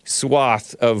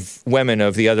swath of women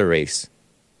of the other race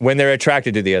when they're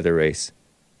attracted to the other race.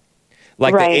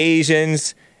 Like the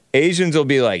Asians will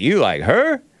be like, you like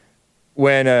her?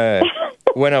 When a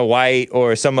white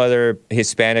or some other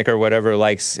Hispanic or whatever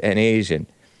likes an Asian.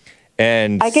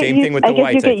 And same thing with the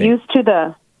whites, I think. You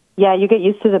get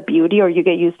used to the beauty, or you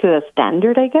get used to the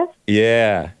standard, I guess.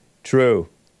 Yeah, true.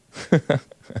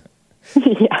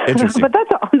 Yeah, interesting. But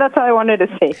that's all I wanted to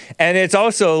say. And it's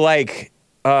also like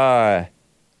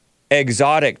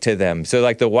exotic to them. So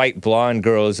like the white blonde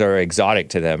girls are exotic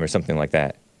to them or something like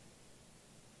that.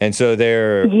 And so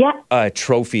they're a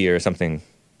trophy or something.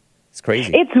 It's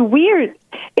crazy. It's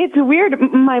weird.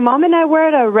 My mom and I were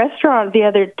at a restaurant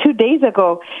 2 days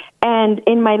ago, and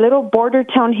in my little border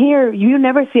town here, you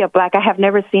never see I have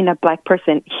never seen a black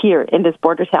person here in this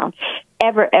border town,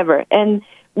 ever. And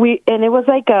it was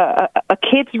like a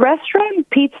kids restaurant,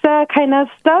 pizza kind of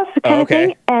stuff, kind of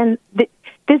thing. And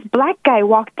this black guy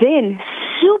walked in,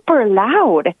 super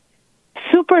loud,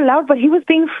 but he was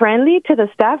being friendly to the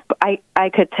staff. I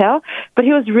could tell, but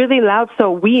he was really loud.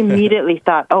 So we immediately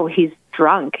thought, oh, he's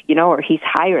drunk, or he's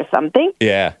high or something.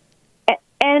 Yeah.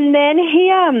 And then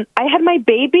I had my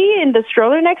baby in the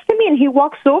stroller next to me, and he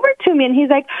walks over to me, and he's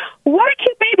like, what a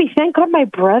cute baby. Thank God my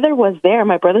brother was there.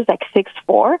 My brother's like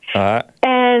 6'4".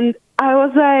 And I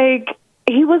was like,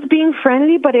 he was being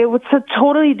friendly, but it was a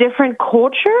totally different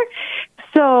culture.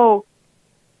 So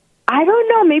I don't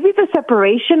know, maybe the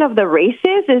separation of the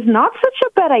races is not such a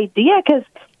bad idea, because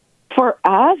for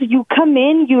us, you come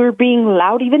in, you're being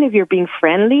loud, even if you're being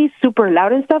friendly, super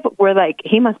loud and stuff, we're like,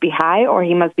 he must be high or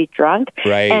he must be drunk.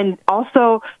 Right. And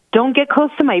also, don't get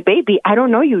close to my baby. I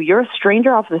don't know you. You're a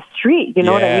stranger off the street. You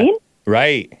know what I mean?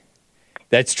 Right.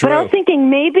 That's true. But I was thinking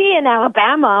maybe in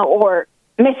Alabama or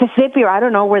Mississippi, or I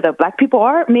don't know where the black people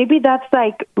are, maybe that's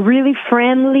like really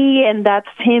friendly and that's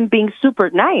him being super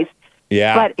nice.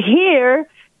 Yeah. But here,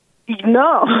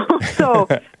 no. So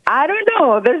I don't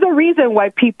know. There's a reason why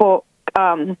people,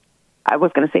 I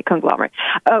was going to say conglomerate,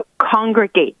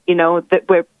 congregate,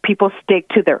 where people stick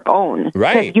to their own.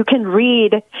 Right. 'Cause you can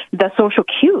read the social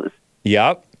cues.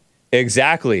 Yep.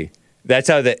 Exactly. That's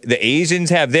how the Asians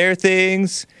have their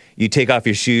things. You take off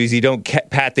your shoes. You don't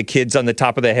pat the kids on the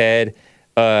top of the head.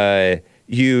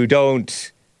 You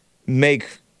don't make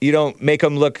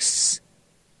them look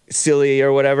silly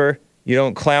or whatever. You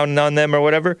don't clown on them or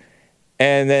whatever.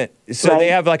 And then, so they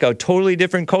have like a totally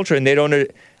different culture, and they don't.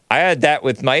 I had that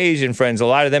with my Asian friends. A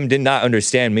lot of them did not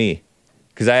understand me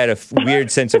because I had a weird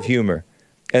sense of humor,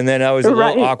 and then I was a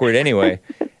little awkward anyway.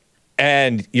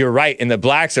 And you're right. And the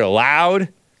blacks are loud,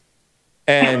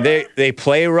 and they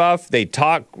play rough. They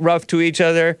talk rough to each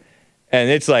other, and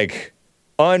it's like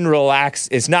unrelaxed.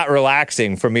 It's not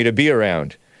relaxing for me to be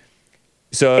around.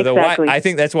 So Exactly. I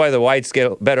think that's why the whites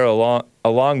get better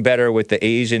along better with the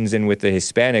Asians and with the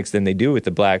Hispanics than they do with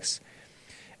the blacks,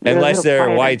 unless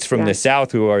they're whites from the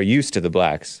South who are used to the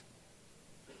blacks.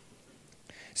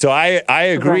 So I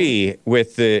agree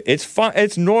with it's fun.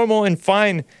 It's normal and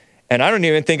fine. And I don't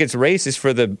even think it's racist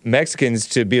for the Mexicans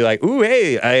to be like, ooh,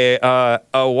 hey,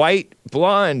 a white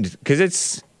blonde,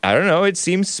 because I don't know, it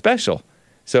seems special.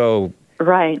 So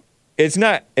Right. it's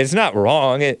not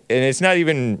wrong, and it's not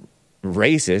even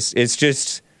racist. It's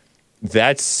just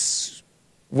that's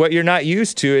what you're not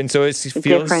used to, and so it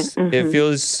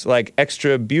feels like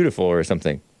extra beautiful or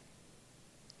something.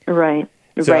 Right.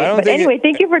 So right. But anyway,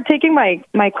 thank you for taking my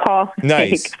call.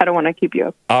 Nice. I don't want to keep you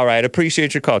up. All right,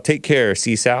 appreciate your call. Take care,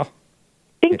 C-Sal.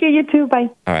 Thank you. You too. Bye.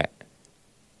 All right.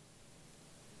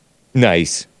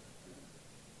 Nice.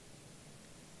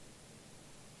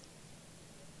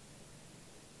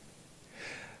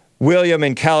 William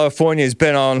in California has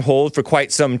been on hold for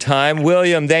quite some time.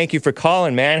 William, thank you for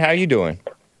calling, man. How you doing?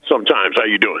 Sometimes. How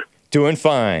you doing? Doing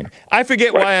fine. I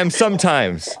forget why I'm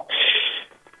sometimes.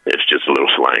 It's just a little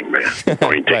slang, man. I ain't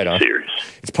Right taking on. it serious.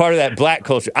 It's part of that black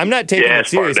culture. I'm not taking it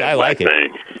it's part of serious. that I black like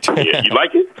it. thing. Yeah, you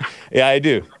like it? Yeah, I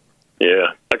do. Yeah.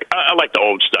 I like the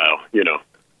old style, you know.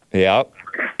 Yeah,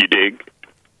 You dig?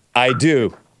 I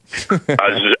do. Speaking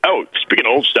of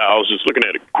old style, I was just looking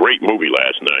at a great movie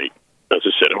last night. As I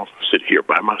said, I'll sit here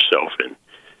by myself and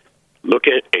look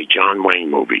at a John Wayne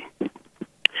movie.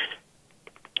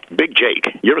 Big Jake.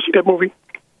 You ever see that movie?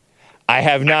 I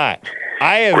have not.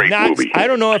 I have Great not. movie. I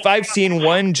don't know if I've seen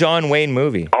one John Wayne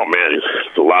movie. Oh, man,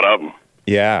 it's a lot of them.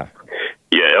 Yeah.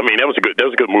 Yeah, I mean, that was a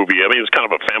good movie. I mean, it was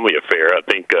kind of a family affair. I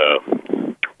think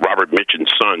Robert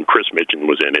Mitchum's son, Chris Mitchum,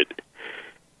 was in it,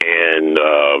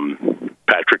 and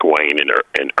Patrick Wayne and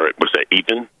was that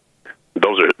Ethan?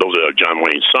 Those are John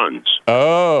Wayne's sons.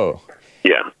 Oh.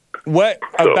 Yeah. What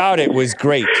about it was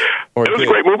great? Or it was good?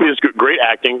 a great movie. It's great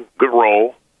acting, good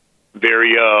role,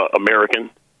 very American.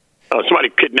 Somebody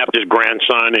kidnapped his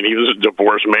grandson, and he was a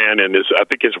divorced man, and I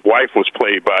think his wife was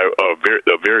played by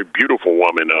a very beautiful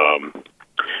woman,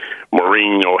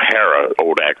 Maureen O'Hara,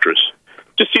 old actress.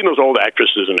 Just seeing those old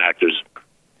actresses and actors,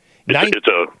 they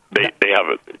have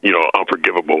a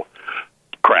unforgivable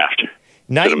craft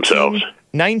to themselves.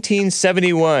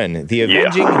 1971, the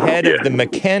avenging head of the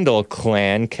McCandle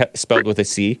clan, spelled with a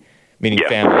C, meaning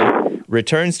family,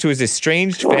 returns to his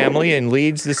estranged family and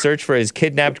leads the search for his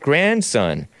kidnapped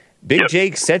grandson. Big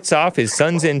Jake sets off, his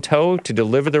sons in tow, to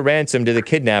deliver the ransom to the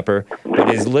kidnapper, but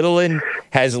has little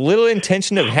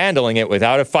intention of handling it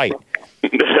without a fight.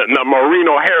 Now, Maureen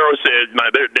O'Hara said,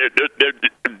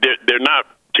 they're not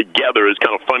together. It's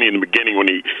kind of funny in the beginning when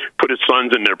he put his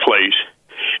sons in their place,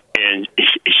 and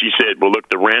she said, "Well, look,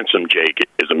 the ransom, Jake,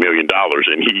 is $1 million,"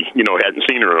 and he, hadn't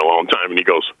seen her in a long time, and he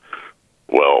goes,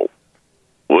 "Well,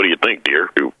 what do you think, dear?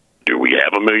 Do we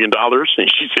have $1 million?"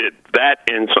 And she said that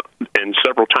and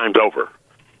several times over.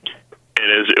 And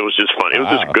it was just fun. It was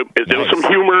just good. There was some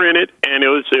humor in it, and it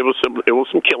was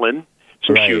some killing,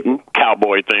 some shooting,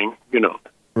 cowboy thing,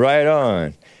 Right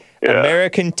on. Yeah.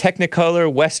 American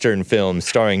Technicolor Western film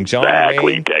starring John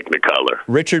Wayne, Technicolor,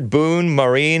 Richard Boone,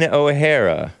 Maureen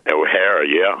O'Hara.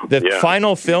 Yeah. The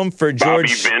final film for George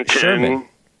Sherman.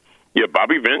 Yeah,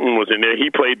 Bobby Vinton was in there. He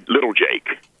played Little Jake.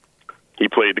 He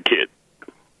played the kid.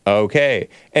 Okay.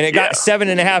 And it got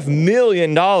 $7.5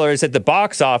 million at the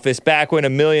box office back when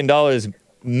 $1 million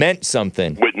meant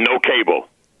something. With no cable.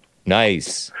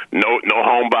 Nice. No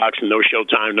home box, no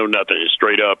Showtime, no nothing. It's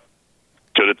straight up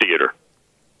to the theater.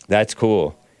 That's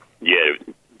cool. Yeah.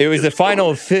 It was the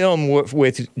final film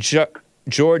with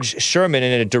George Sherman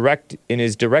in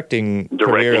his directing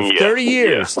career of 30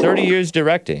 years. 30 years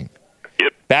directing.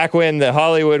 Yep. Back when the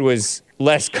Hollywood was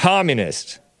less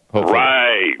communist. Hopefully.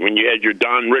 Right, when you had your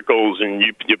Don Rickles and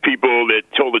your people that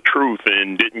told the truth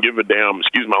and didn't give a damn,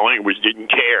 excuse my language, didn't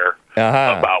care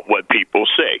about what people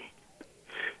say.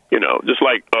 Just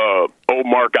like old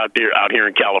Mark out here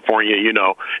in California,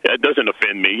 that doesn't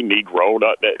offend me, Negro.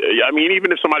 I mean,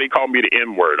 even if somebody called me the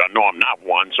N-word, I know I'm not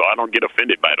one, so I don't get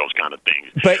offended by those kind of things.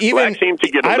 But even seem to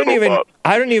get I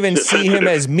don't even see him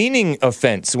as meaning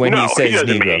offense when he says he doesn't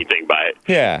Negro. mean anything by it.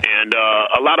 Yeah. And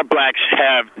a lot of blacks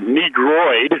have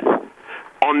Negroid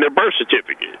on their birth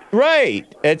certificate. Right.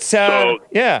 It's yeah.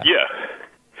 Yeah.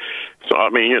 So I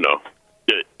mean,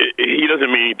 he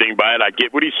doesn't mean anything by it. I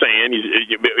get what he's saying.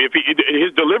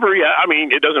 His delivery, I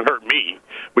mean, it doesn't hurt me.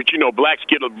 But blacks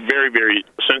get very, very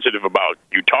sensitive about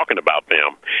you talking about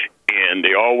them, and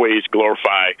they always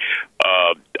glorify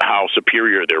how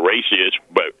superior their race is,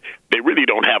 but they really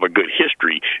don't have a good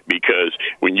history, because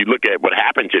when you look at what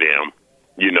happened to them,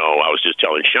 I was just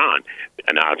telling Sean,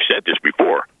 and I've said this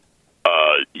before,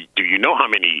 do you know how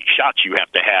many shots you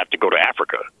have to go to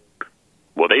Africa?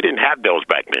 Well, they didn't have those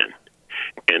back then.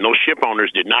 And those ship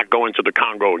owners did not go into the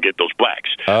Congo and get those blacks.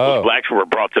 Oh. Those blacks were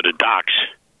brought to the docks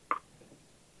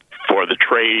for the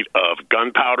trade of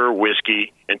gunpowder,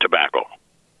 whiskey, and tobacco.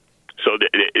 So,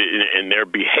 and their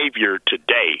behavior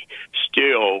today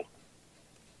still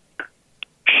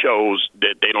shows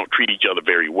that they don't treat each other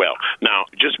very well. Now,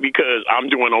 just because I'm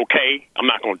doing okay, I'm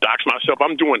not going to dox myself.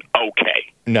 I'm doing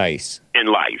okay. Nice. In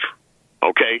life,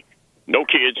 okay? No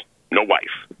kids, no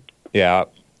wife. Yeah.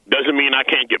 Doesn't mean I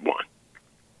can't get one.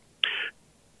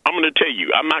 I'm going to tell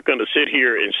you, I'm not going to sit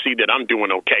here and see that I'm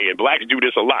doing okay, and blacks do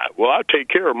this a lot. Well, I take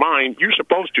care of mine. You're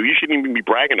supposed to. You shouldn't even be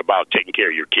bragging about taking care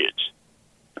of your kids.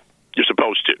 You're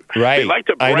supposed to. Right. They like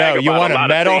to brag I know. You want a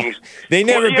medal? They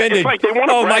never been to. Like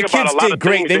My kids did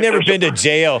great. They never been to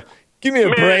jail. Give me a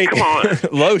break. Come on.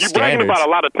 Low You're standards. bragging about a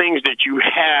lot of things that you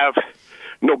have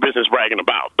no business bragging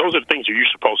about. Those are the things that you're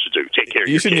supposed to do. Take care of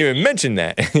your You shouldn't kids. even mention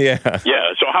that. Yeah.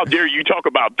 Yeah, so how dare you talk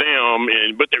about them,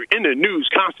 but they're in the news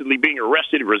constantly being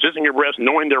arrested, resisting arrest,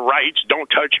 knowing their rights, don't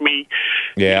touch me,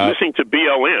 listening to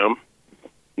BLM,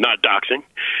 not doxing,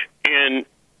 and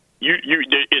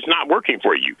it's not working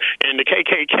for you. And the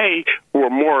KKK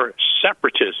were more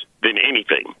separatists than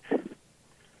anything.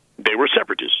 They were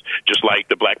separatists, just like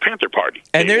the Black Panther Party.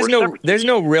 And there's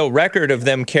no real record of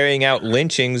them carrying out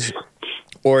lynchings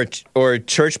or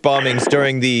church bombings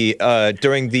during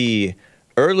the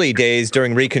early days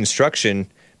during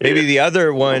Reconstruction. Maybe the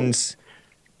other ones,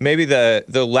 maybe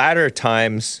the latter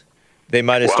times, they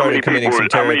might have started committing some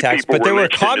terror attacks. But there were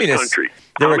communists.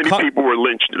 How many people were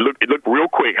lynched? Look real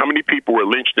quick. How many people were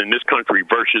lynched in this country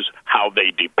versus how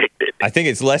they depict it? I think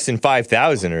it's less than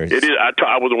 5,000. It is.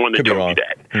 I was the one that told me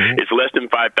that. Mm-hmm. It's less than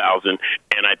 5,000,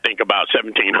 and I think about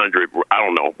 1,700. I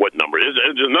don't know what number.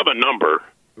 It's another number.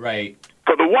 Right.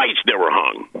 For the whites that were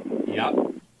hung. Yep.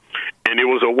 And it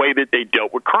was a way that they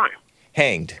dealt with crime.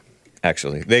 Hanged,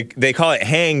 actually. They call it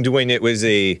hanged when it was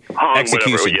a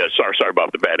execution. Whatever. Yeah, sorry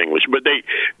about the bad English, but they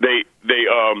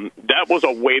that was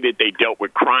a way that they dealt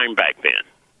with crime back then.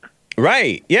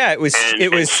 Right. Yeah, it was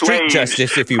street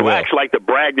justice, if you will. Blacks like to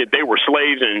brag that they were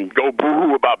slaves and go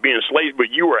boo-hoo about being slaves, but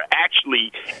you were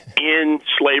actually in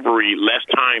slavery less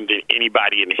time than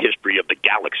anybody in the history of the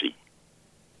galaxy.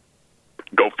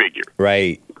 Go figure.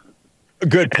 Right.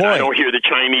 Good point. And I don't hear the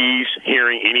Chinese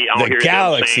hearing any. I don't hear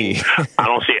galaxy. Them saying, I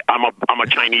don't say I'm a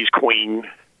Chinese queen.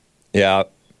 Yeah.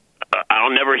 I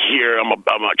don't never hear I'm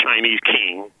a Chinese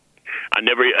king. I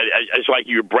never. It's like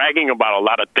you're bragging about a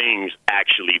lot of things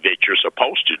actually that you're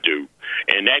supposed to do,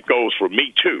 and that goes for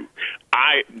me too.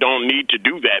 I don't need to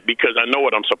do that because I know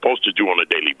what I'm supposed to do on a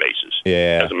daily basis.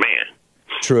 Yeah. As a man.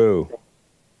 True.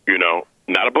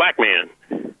 Not a black man.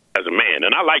 As a man,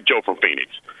 and I like Joe from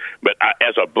Phoenix, but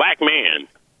as a black man,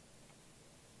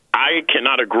 I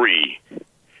cannot agree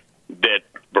that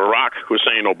Barack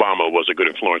Hussein Obama was a good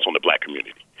influence on the black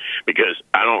community, because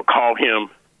I don't call him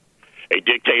a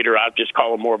dictator. I just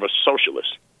call him more of a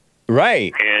socialist.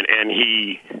 Right. And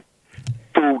he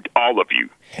fooled all of you.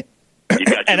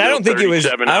 And I don't think he was.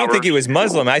 I don't think he was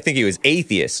Muslim. I think he was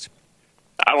atheist.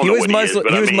 I don't know what Muslim.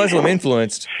 He was Muslim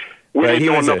influenced. We didn't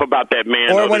know enough about that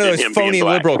man. Or one of those phony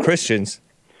liberal Christians.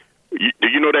 Do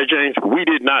you know that, James? We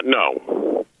did not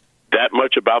know that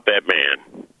much about that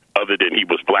man, other than he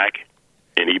was black,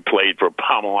 and he played for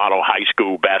Palomado High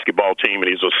School basketball team, and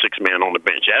he was a sixth man on the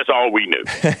bench. That's all we knew.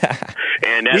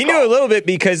 And we knew a little bit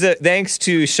because thanks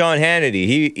to Sean Hannity.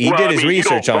 He did his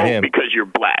research on him. Because you're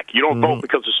black. You don't vote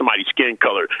because of somebody's skin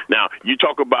color. Now, you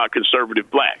talk about conservative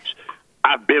blacks.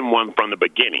 I've been one from the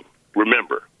beginning.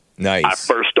 Remember. Nice. I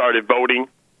first started voting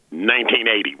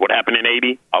 1980. What happened in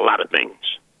 80? A lot of things.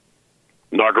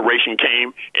 Inauguration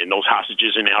came, and those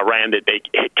hostages in Iran that they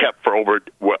kept for over,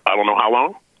 I don't know how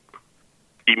long,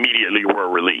 immediately were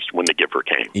released when the Giffer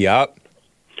came. Yep.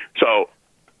 So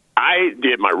I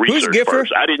did my research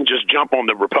first. I didn't just jump on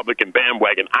the Republican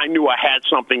bandwagon. I knew I had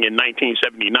something in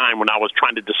 1979 when I was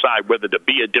trying to decide whether to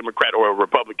be a Democrat or a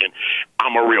Republican.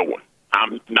 I'm a real one.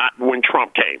 I'm not when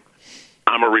Trump came.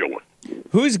 I'm a real one.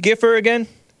 Who's Giffer again?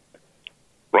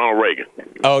 Ronald Reagan.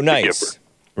 Oh, nice.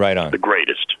 Right on. The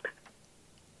greatest.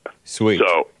 Sweet.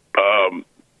 So,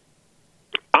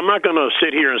 I'm not going to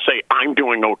sit here and say I'm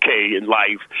doing okay in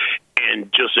life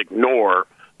and just ignore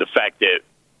the fact that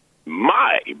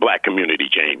my black community,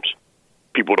 James,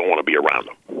 people don't want to be around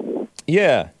them.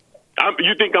 Yeah.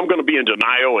 You think I'm going to be in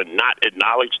denial and not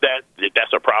acknowledge that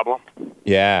that's a problem?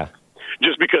 Yeah.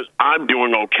 just because I'm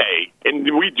doing okay. And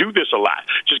we do this a lot.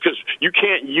 Just because you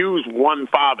can't use one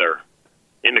father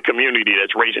in the community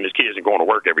that's raising his kids and going to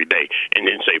work every day and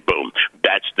then say, boom,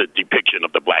 that's the depiction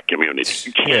of the black community.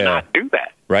 You cannot do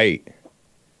that. Right.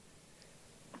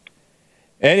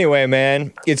 Anyway,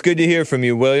 man, it's good to hear from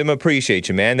you, William. Appreciate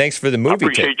you, man. Thanks for the movie tip.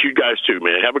 Appreciate you guys, too,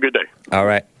 man. Have a good day. All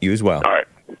right. You as well. All right.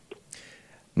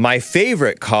 My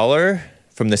favorite caller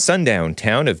from the sundown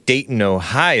town of Dayton,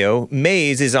 Ohio,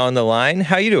 Maze, is on the line.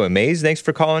 How you doing, Maze? Thanks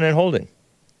for calling and holding.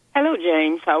 Hello,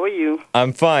 James. How are you?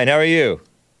 I'm fine. How are you?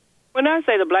 When I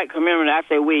say the black community, I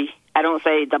say we. I don't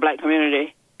say the black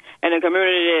community. And the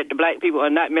community that the black people are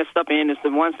not messed up in is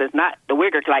the ones that's not the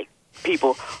wigger-like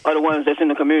people are the ones that's in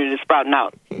the community sprouting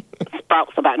out.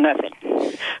 Sprouts about nothing.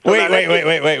 So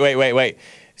Wait.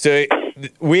 So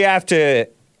we have to,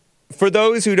 for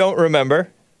those who don't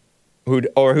remember,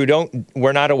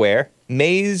 we're not aware,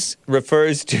 Maze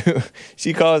refers to,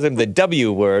 she calls him the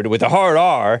W word with a hard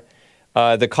R,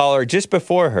 the caller just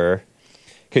before her,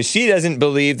 because she doesn't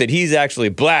believe that he's actually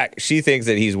black. She thinks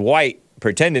that he's white,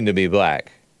 pretending to be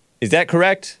black. Is that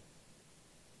correct?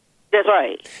 That's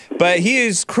right. But he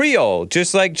is Creole,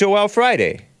 just like Joel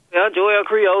Friday. Well, Joel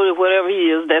Creole is whatever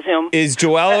he is. That's him. Is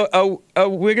Joel a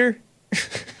wigger?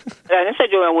 I didn't say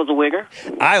Joel was a wigger.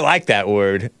 I like that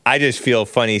word. I just feel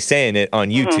funny saying it on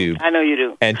YouTube. I know you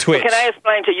do. And Twitch. But can I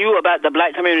explain to you about the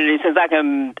black community, since I've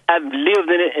lived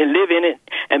in it and live in it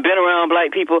and been around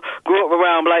black people, grew up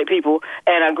around black people,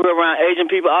 and I grew up around Asian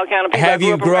people, all kind of people. Have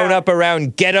you grown up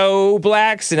around ghetto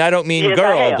blacks? And I don't mean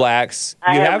girl blacks.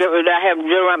 I have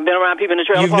been around people in the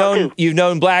trailer park too. You've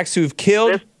known blacks who've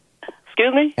killed?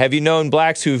 Excuse me? Have you known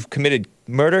blacks who've committed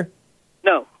murder?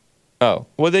 No. Oh,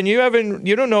 well then you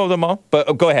don't know them all,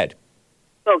 but go ahead.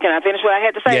 So can I finish what I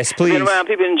had to say? Yes, please. Been around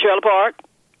people in the trailer park,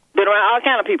 been around all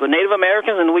kind of people, Native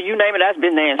Americans, and you name it, I've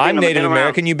been there. I'm Native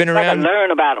American, you've been around? I learn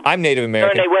about them. I'm Native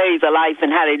American. Learn their ways of life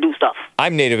and how they do stuff.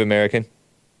 I'm Native American.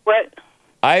 What?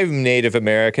 I'm Native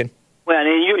American. Well,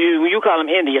 then you call them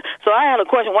India. So I had a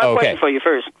question, question for you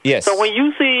first. Yes. So when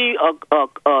you see a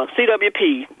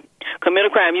CWP commit a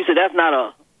crime, you say that's not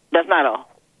a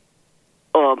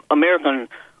American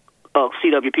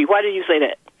CWP. Why do you say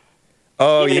that?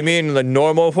 Oh, you mean the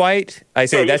normal white? I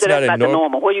say that's not a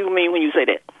normal. What do you mean when you say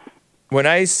that? When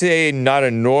I say not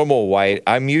a normal white,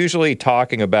 I'm usually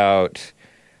talking about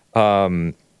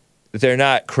they're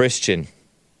not Christian.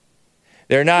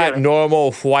 They're not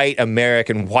normal white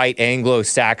American, white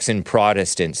Anglo-Saxon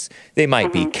Protestants. They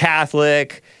might be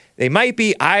Catholic. They might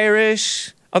be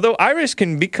Irish, although Irish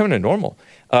can be kind of normal.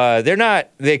 They're not.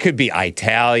 They could be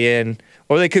Italian,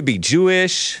 or they could be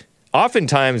Jewish.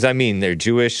 Oftentimes, they're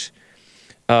Jewish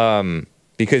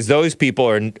because those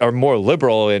people are more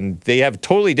liberal and they have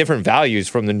totally different values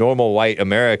from the normal white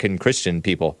American Christian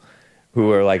people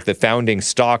who are like the founding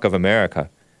stock of America.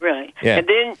 Really? Yeah. And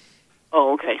then,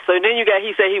 okay. So then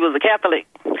he said he was a Catholic.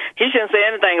 He shouldn't say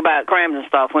anything about crimes and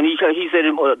stuff. When he said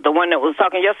the one that was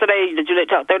talking yesterday that you let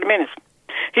talk 30 minutes,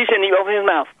 he shouldn't even open his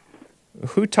mouth.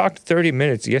 Who talked 30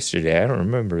 minutes yesterday? I don't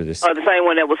remember this. The same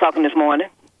one that was talking this morning.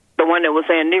 The one that was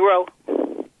saying Negro.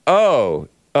 Oh,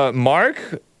 Mark?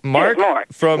 Mark? Yes, Mark.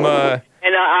 From Los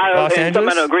Angeles?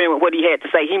 I'm in agreement with what he had to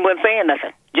say. He wasn't saying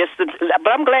nothing.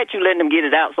 But I'm glad you letting him get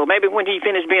it out. So maybe when he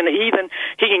finished being a heathen,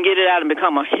 he can get it out and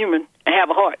become a human and have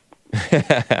a heart.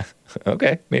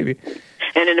 Okay, maybe.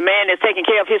 And then the man that's taking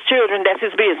care of his children, that's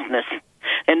his business.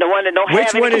 And the one that don't have any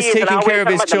kids, which one is taking care of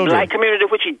his children? The black community,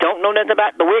 which he don't know nothing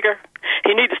about, the wigger,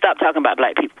 he needs to stop talking about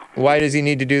black people. Why does he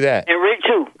need to do that? And Rick,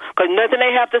 too. Because nothing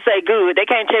they have to say good. They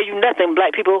can't tell you nothing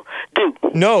black people do.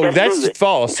 No, that's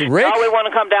false. Rick always want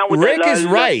to come down with Rick is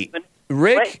right.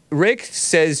 Rick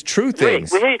says true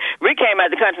things. Rick came out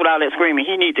of the country with all that screaming.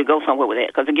 He needs to go somewhere with that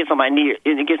because it gets on my ears.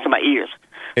 It gets to my ears.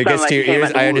 It gets to your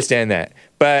ears? I understand that.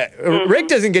 But Rick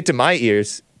doesn't get to my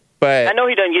ears. But I know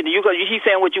he doesn't get to you because he's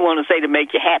saying what you want to say to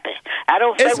make you happy. I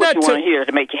don't say what you want to hear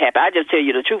to make you happy. I just tell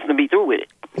you the truth and be through with it.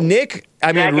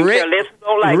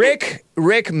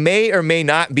 Rick may or may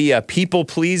not be a people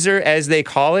pleaser, as they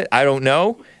call it. I don't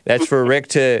know. That's for Rick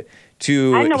to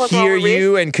hear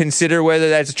you and consider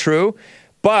whether that's true.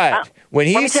 But when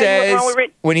he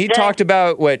talked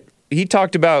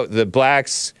about the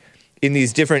blacks in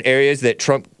these different areas that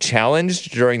Trump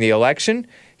challenged during the election,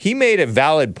 he made a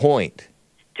valid point.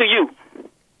 To you.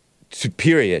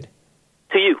 Period.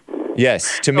 To you.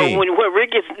 Yes, to me. When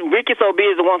Rick is so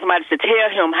busy to want somebody to tell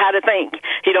him how to think,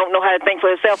 he don't know how to think for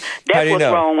himself. That's what's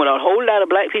wrong with a whole lot of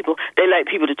black people. They like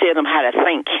people to tell them how to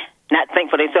think, not think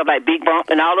for themselves, like Big Bump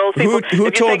and all those people. Who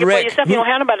told Rick?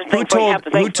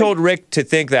 Who told Rick to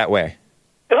think that way?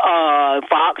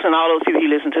 Fox and all those people he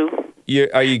listened to.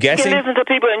 Are you You guessing? can listen to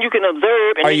people and you can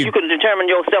observe, and then you can determine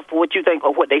yourself for what you think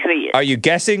of what they said. Are you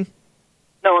guessing?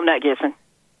 No, I'm not guessing.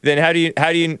 Then how do you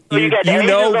you got the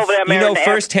Asians over there marrying the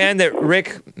firsthand that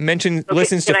Rick mentioned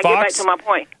listens to Can I Fox? get back to my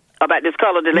point about this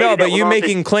color? No, but you're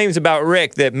making claims about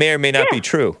Rick that may or may not be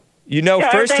true. You know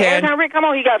firsthand. Every time Rick come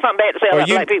on, he got something bad to say about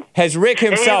black people. Has Rick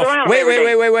himself? And he's around Wait.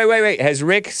 every day. Has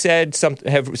Rick said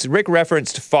something? Has Rick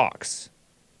referenced Fox?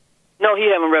 No, he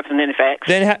haven't referenced any facts.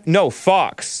 Then no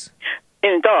Fox.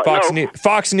 In thought,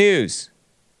 Fox News.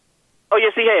 Oh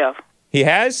yes, he have. He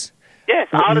has. Yes.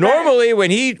 All the Normally, time. when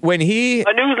he a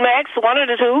Newsmax, one of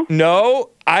the two.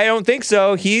 No, I don't think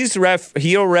so.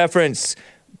 He'll reference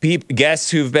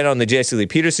guests who've been on the Jesse Lee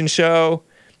Peterson show,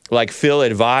 like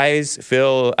Philip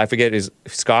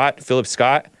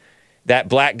Scott, that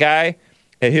black guy,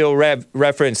 and he'll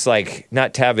reference like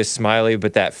not Tavis Smiley,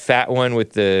 but that fat one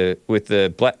with the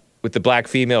black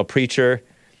female preacher.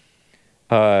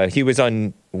 He was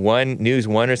on News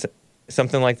One or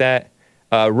something like that.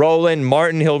 Roland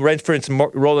Martin, he'll reference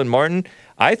Roland Martin.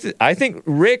 I think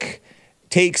Rick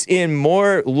takes in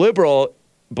more liberal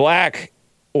black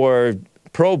or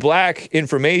pro-black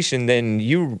information than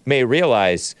you may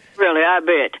realize. Really, I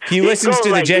bet. He listens to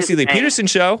the Jesse Lee Peterson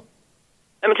show.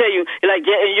 Let me tell you, like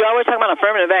you always talk about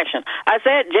affirmative action. I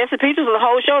said Jesse Peterson, the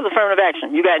whole show is affirmative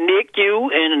action. You got Nick, you,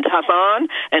 and Hassan,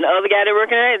 and the other guy they're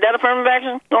working at. Is that affirmative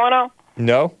action going on?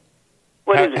 No.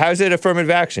 What is it? How's it affirmative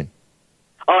action?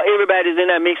 Oh, everybody's in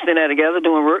there mixed in there together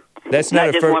doing work. That's not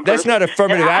affirmative action. That's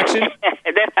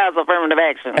affirmative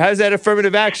action. How's that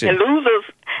affirmative action?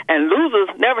 And losers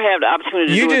never have the opportunity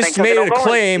to do You just made a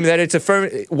claim that it's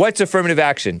affirmative. What's affirmative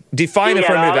action? Define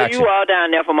affirmative action. You all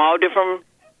down there from all different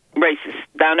races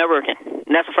down there working.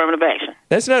 And that's affirmative action.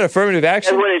 That's not affirmative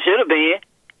action. That's what it should have been.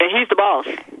 And he's the boss.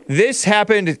 This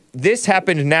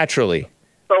happened naturally.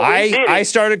 So I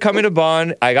started coming to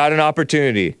Bond. I got an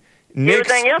opportunity. Nick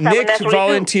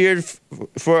volunteered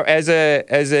for as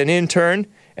an intern,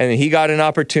 and he got an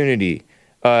opportunity.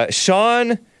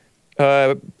 Sean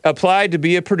applied to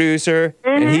be a producer,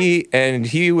 and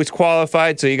he was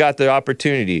qualified, so he got the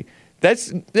opportunity.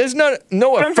 There's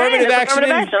no affirmative action.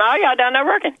 All y'all down there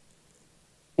working.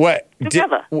 What?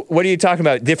 Together. What are you talking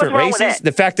about? Different races?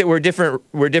 The fact that we're different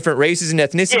races and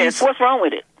ethnicities? Yes. What's wrong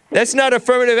with it? That's not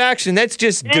affirmative action. That's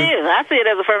just. It is. I see it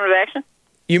as affirmative action.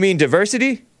 You mean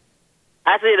diversity?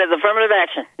 I see it as affirmative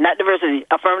action, not diversity.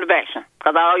 Affirmative action,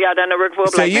 because all y'all done the work for a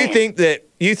black man. So you think that?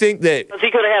 Because he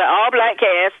could have had an all-black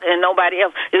cast and nobody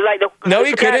else. It's like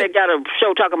he couldn't. That got a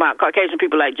show talking about Caucasian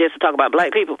people like Jesse talk about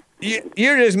black people.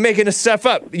 You're just making this stuff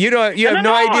up. You have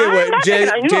no idea what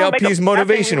JLP's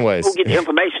motivation was. Who get the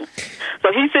information?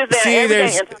 So he sits there.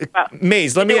 See,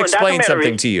 Maze. Let me explain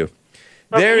something to you.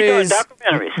 There is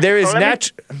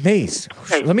Maze.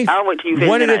 Okay, let me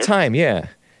one at a time. Yeah,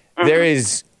 there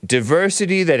is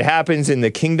diversity that happens in the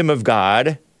kingdom of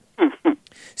God,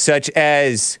 such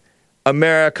as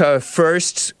America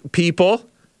First people,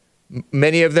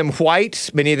 many of them white,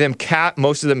 many of them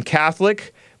most of them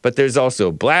Catholic, but there's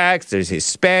also blacks, there's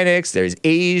Hispanics, there's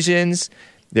Asians,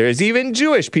 there's even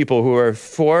Jewish people who are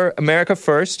for America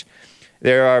First.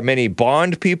 There are many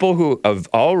Bond people who of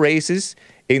all races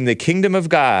in the kingdom of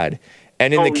God.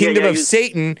 And in the kingdom of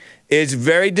Satan is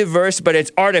very diverse, but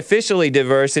it's artificially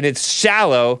diverse and it's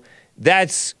shallow.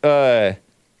 That's and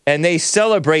they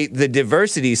celebrate the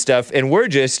diversity stuff, and we're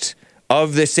just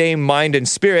of the same mind and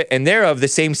spirit, and they're of the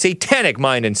same satanic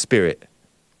mind and spirit.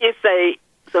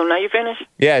 So now you finished?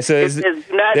 Yeah, so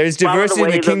there's diversity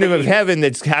in the kingdom of heaven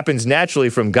that happens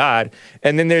naturally from God,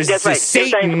 and then there's the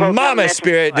Satan mama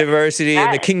spirit diversity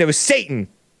in the kingdom of Satan.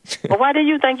 Well, why do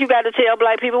you think you got to tell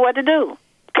black people what to do?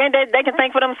 Can't they can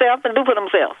think for themselves and do for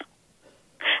themselves?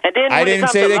 And then I didn't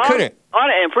say they couldn't.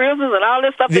 And prisons and all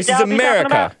this stuff. This is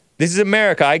America. This is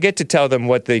America. I get to tell them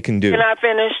what they can do. Can I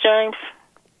finish, James?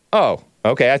 Oh,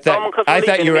 okay. I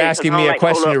thought you were asking me a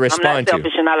question to respond to. I'm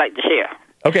not selfish and I like to share.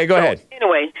 Okay, go ahead.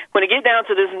 Anyway, when it get down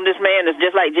to this man that's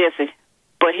just like Jesse,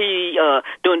 but he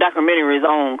doing documentaries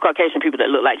on Caucasian people that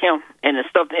look like him and the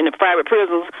stuff in the private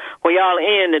prisons where y'all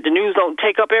in that the news don't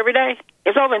take up every day.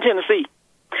 It's over in Tennessee.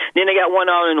 Then they got one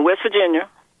out in West Virginia.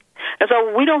 And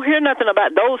so we don't hear nothing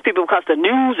about those people because the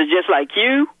news is just like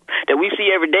you, that we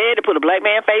see every day. They put a black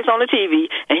man face on the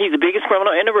TV, and he's the biggest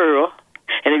criminal in the world.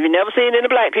 And if you never seen any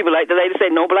black people, like the lady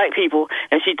said, no black people,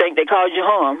 and she think they caused you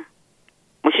harm,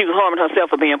 when she was harming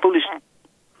herself for being foolish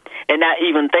and not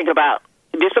even think about,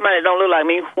 this somebody that don't look like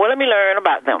me, well, let me learn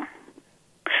about them.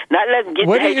 Not let's get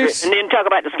What the are you hatred. And then talk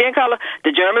about the skin color.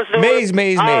 The Germans do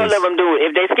it. All of them do it.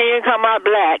 If their skin come out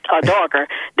black or darker,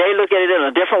 they look at it in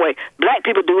a different way. Black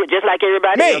people do it just like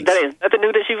everybody else. That is nothing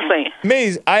new that she was saying.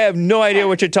 Maze, I have no idea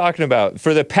what you're talking about.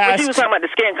 For the past, she was talking about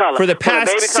the skin color. For the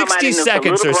past 60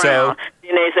 seconds or so.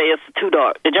 And they say it's too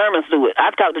dark. The Germans do it.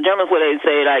 I've talked to Germans where they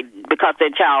say, like, because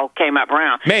their child came out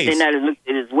brown, Maze. they not look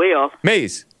at it as well.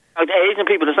 Maze. Asian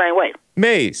people the same way.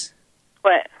 Maze.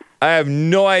 What? I have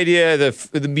no idea.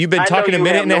 You've been talking a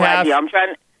minute and a half. Idea. I'm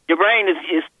trying. Your brain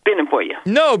is spinning for you.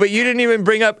 No, but you didn't even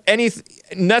bring up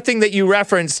nothing that you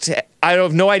referenced. I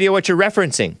have no idea what you're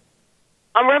referencing.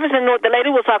 I'm referencing what the lady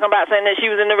was talking about, saying that she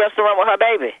was in the restaurant with her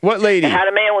baby. What lady? And how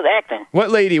the man was acting. What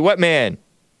lady? What man?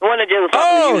 The one that just was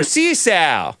talking to you.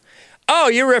 Seasal. Oh,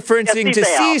 you're referencing to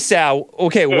Seasal.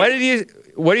 Okay, yeah.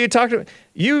 What are you talking about?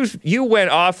 You went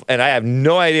off, and I have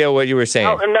no idea what you were saying.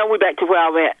 Oh, and now we're back to where I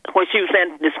was at. What she was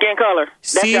saying, the skin color.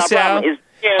 Seasal.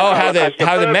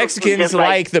 How the Mexicans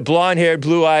like the blonde-haired,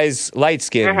 blue-eyes,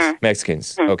 light-skinned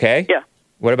Mexicans. Okay. Yeah.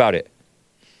 What about it?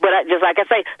 But just like I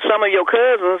say, some of your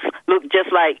cousins look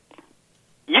just like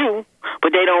you,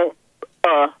 but they don't,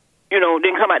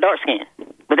 didn't come out dark skinned.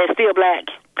 But they're still black.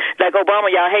 Like Obama,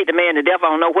 y'all hate the man to death. I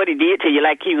don't know what he did to you.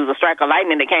 Like he was a strike of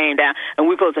lightning that came down, and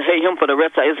we're supposed to hate him for the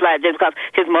rest of his life just because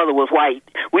his mother was white.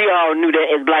 We all knew that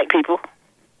as black people.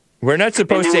 We're not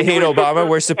supposed to hate Obama.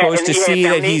 We're supposed to see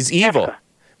that he's evil.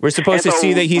 We're supposed to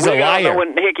see that he's a liar. I don't know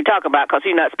what the heck you talk about because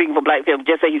he's not speaking for black people.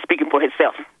 Just say he's speaking for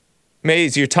himself.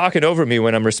 Maze, you're talking over me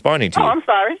when I'm responding to you. Oh, I'm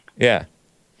sorry. Yeah.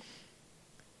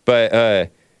 But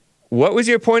what was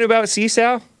your point about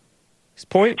Seasal? His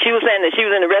point? She was saying that she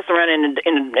was in the restaurant and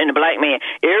the black man.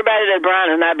 Everybody that's brown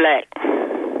is not black.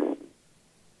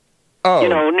 Oh,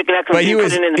 but he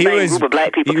was group of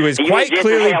black people. He was quite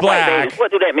clearly black.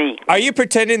 What do that mean? Are you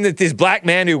pretending that this black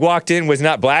man who walked in was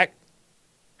not black?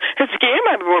 His skin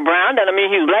might be brown. That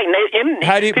mean he was black.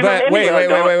 How do you? But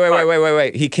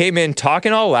wait! He came in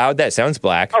talking all loud. That sounds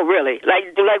black. Oh, really?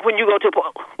 Like when you go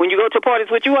to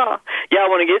parties, what you are? Y'all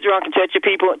want to get drunk and touch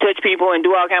people, and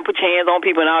do all kind of put your hands on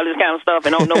people and all this kind of stuff,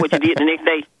 and don't know what you did the next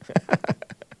day.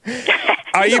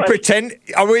 Are you pretend?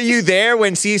 Were you there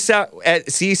when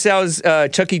Seasal's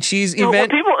Chuck E. Cheese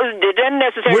event? People didn't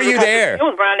necessarily. Were you there? It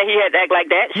was brown that he had to act like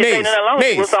that. She stayed alone.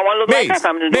 It was someone looked like that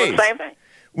coming to do the same thing.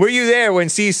 Were you there when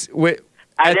at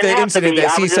the incident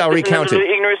that Seasal recounted? The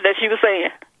ignorance that she was saying.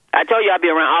 I told you I'd be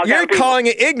around all You're calling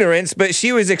it ignorance, but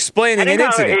she was explaining an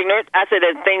incident. I didn't call her ignorance. I said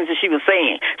the things that she was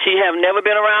saying. She have never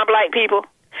been around black people,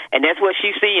 and that's what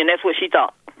she see, and that's what she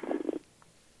thought.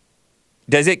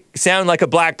 Does it sound like a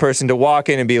black person to walk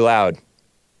in and be loud?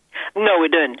 No,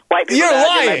 it doesn't. White people You're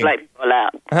lying. Just like black people are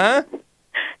loud. Huh?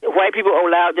 White people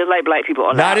are loud just like black people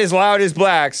are loud. Not as loud as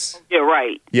blacks. You're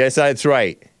right. Yes, that's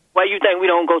right. Why you think we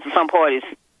don't go to some parties?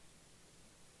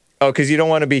 Oh, because you don't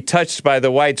want to be touched by the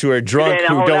whites who are drunk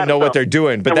who don't know what they're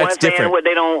doing. But that's different. What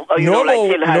they don't,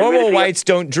 normal whites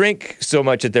don't drink so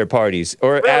much at their parties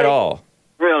or at all.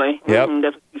 Really? Yep. Mm-hmm,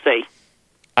 that's what you say.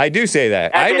 I do say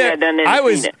that. I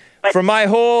was for my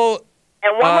whole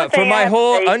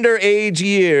underage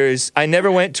years. I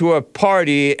never went to a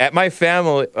party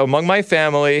among my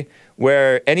family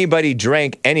where anybody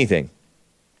drank anything.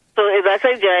 So as I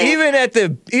say, James,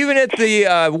 even at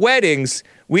the weddings,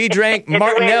 we drank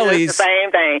Martinelli's. The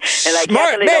same thing. And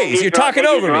Smart Maze, you're talking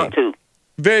over me. Too.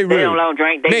 Very rude. They don't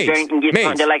drink. They drink and get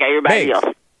drunk just like everybody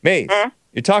else. Maze,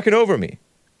 you're talking over me.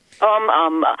 Well,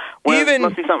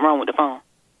 must be something wrong with the phone.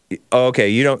 Okay,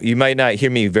 you might not hear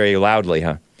me very loudly,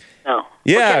 huh? No.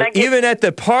 Yeah, even at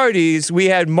the parties, we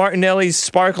had Martinelli's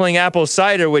sparkling apple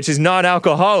cider, which is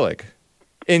non-alcoholic,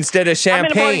 instead of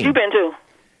champagne. How many parties you been to?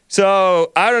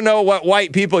 So, I don't know what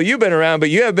white people you've been around, but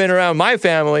you have been around my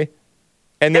family,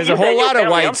 and there's a whole lot of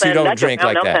whites who don't drink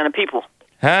like that. I'm saying the people.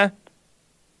 Huh?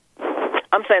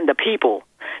 I'm saying the people.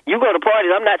 You go to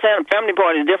parties. I'm not saying family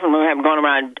parties different when we haven't gone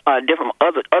around different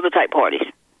other type parties.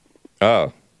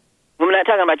 Oh. We're not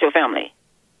talking about your family.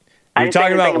 You're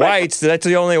talking about whites. That's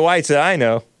the only whites that I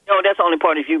know. No, that's the only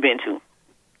parties you've been to.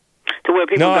 To where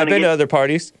people. No, I've been to other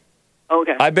parties.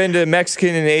 Okay. I've been to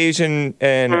Mexican and Asian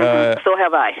and so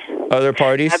have I. Other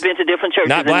parties. I've been to different churches.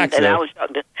 Not blacks, and though. I was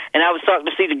shocked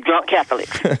to see the drunk Catholics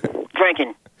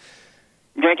drinking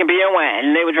beer and wine,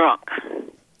 and they were drunk.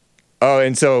 Oh,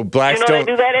 and so blacks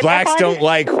don't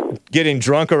like getting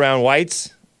drunk around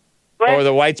whites, or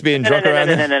the whites being drunk around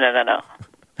them. No.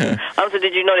 So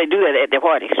did you know they do that at their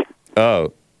parties?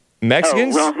 Oh,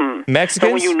 Mexicans? Mexicans?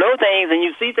 So when you know things and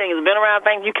you see things and been around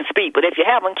things, you can speak. But if you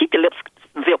haven't, keep your lips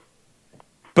zipped.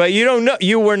 But you don't know.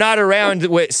 You were not around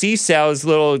with Seasal's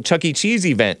little Chuck E. Cheese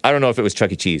event. I don't know if it was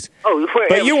Chuck E. Cheese. Oh,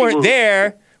 but you weren't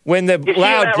there when the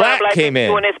loud black came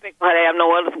in. When they I have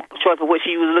no other choice of what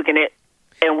she was looking at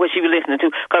and what she was listening to.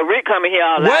 Because Rick coming here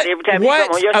all loud every time he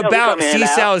come on your show. What about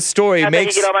Seasal's story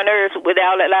makes you get on my nerves with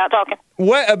all that loud talking?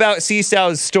 What about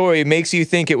Seasal's story makes you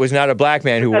think it was not a black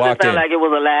man who walked in? It sounded like it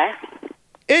was a lie.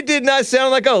 It did not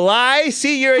sound like a lie.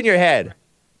 See, you're in your head.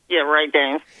 Yeah, right,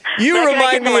 James. You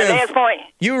remind me of. Last point?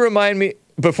 You remind me.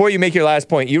 Before you make your last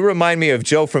point, you remind me of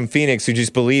Joe from Phoenix, who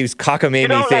just believes cockamamie things. You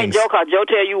don't like Joe, because Joe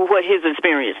tell you what his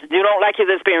experience. You don't like his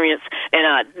experience,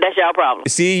 and that's your problem.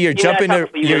 See, you're jumping to.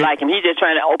 You like him. He's just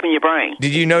trying to open your brain.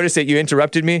 Did you notice that you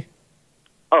interrupted me?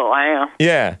 Oh, I am.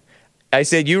 Yeah. I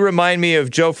said, you remind me of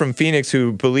Joe from Phoenix,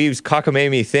 who believes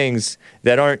cockamamie things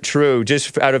that aren't true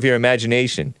just out of your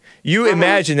imagination. You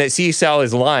imagine that Seasal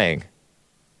is lying.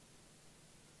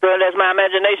 So that's my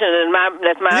imagination, and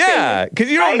that's my opinion. Yeah,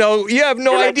 because you don't know, you have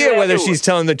no idea whether she's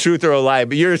telling the truth or a lie,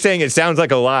 but you're saying it sounds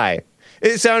like a lie.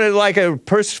 It sounded like a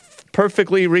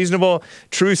perfectly reasonable,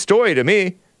 true story to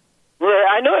me. Well,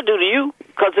 I know it do to you,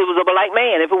 because it was a black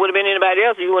man. If it would have been anybody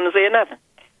else, you wouldn't have said nothing.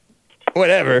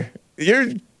 Whatever.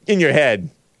 You're in your head,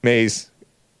 Maze.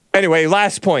 Anyway,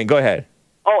 last point. Go ahead.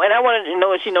 Oh, and I wanted to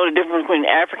know if she know the difference between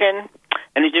African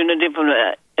and if you know the difference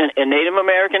between a Native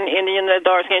American Indian that's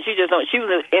dark skin. She just don't. She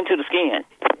was into the skin.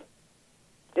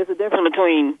 There's a difference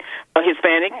between a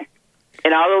Hispanic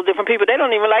and all those different people. They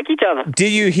don't even like each other.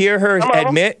 Did you hear her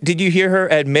admit? Did you hear her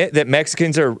admit that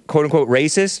Mexicans are quote unquote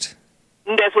racist?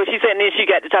 That's what she said. And then she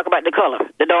got to talk about the color,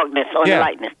 the darkness, or the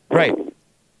lightness. Right.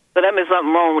 So that means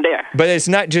something wrong there. But it's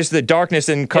not just the darkness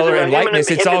and color and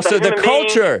lightness. It's also the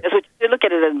culture. That's what you look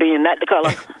at it as being, not the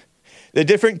color. The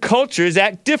different cultures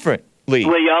act differently.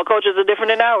 Well, y'all cultures are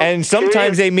different than ours. And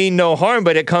sometimes they mean no harm,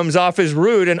 but it comes off as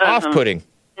rude and off-putting.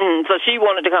 So she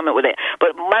wanted to comment with that.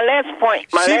 But my last point...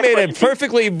 She made a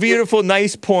perfectly beautiful,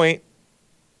 nice point,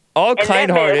 all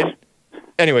kind-hearted.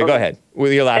 Anyway, go ahead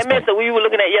with your last point. That we were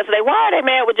looking at yesterday. Why are they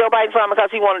mad with Joe Biden for? Because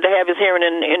he wanted to have his hearing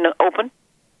in the open.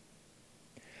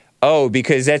 Oh,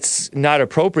 because that's not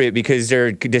appropriate because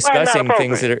they're discussing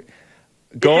things that are...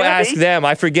 Go ask them.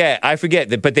 I forget.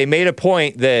 But they made a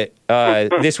point that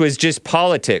this was just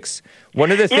politics.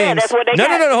 One of the things... That's what they No.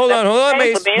 Hold on,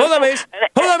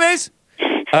 Maze.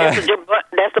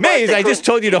 Maze, I just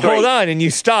told you to hold on, and you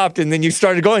stopped, and then you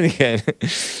started going again.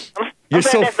 That's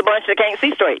the bunch that can't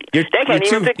see straight.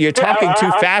 You're talking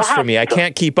too fast for me. I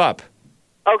can't keep up.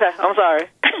 Okay, I'm sorry.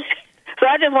 So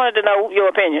I just wanted to know your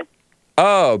opinion.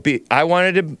 Oh, I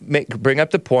wanted to bring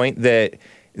up the point that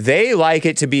they like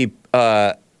it to be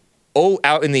out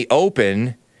in the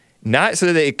open, not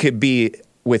so that it could be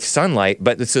with sunlight,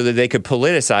 but so that they could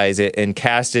politicize it and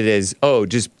cast it as,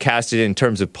 just cast it in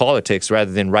terms of politics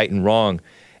rather than right and wrong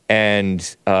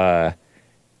and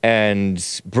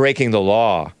breaking the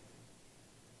law.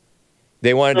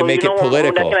 They wanted to make it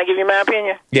political. Can I give you my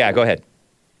opinion? Yeah, go ahead.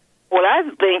 Well, I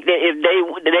think that if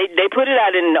they put it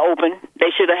out in the open,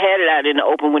 they should have had it out in the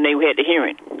open when they had the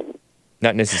hearing.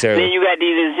 Not necessarily. Then you got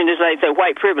these, and it's like say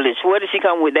white privilege. Where did she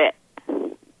come with that?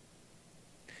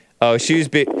 Oh,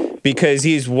 because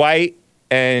he's white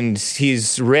and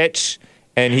he's rich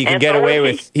and he can get away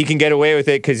with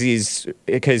it because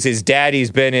his daddy's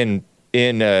been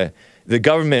in the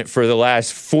government for the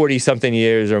last 40-something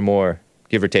years or more,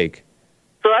 give or take.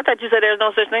 So I thought you said there's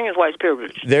no such thing as white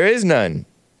privilege. There is none.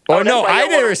 Oh, no, I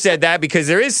never said that because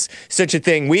there is such a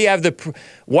thing. We have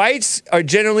whites are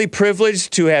generally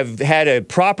privileged to have had a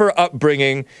proper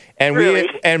upbringing,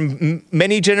 and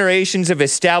many generations have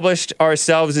established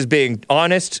ourselves as being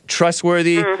honest,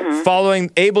 trustworthy,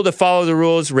 able to follow the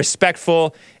rules,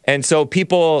 respectful, and so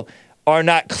people are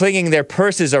not clinging their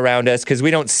purses around us because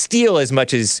we don't steal as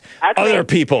much as other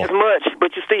people. As much,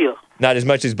 but you steal. Not as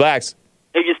much as blacks.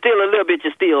 If you steal a little bit,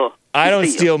 you steal. I don't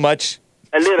steal much.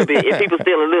 A little bit. If people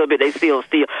steal a little bit, they still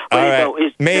steal. But all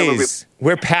right, Maze,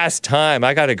 we're past time.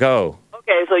 I got to go.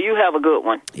 Okay, so you have a good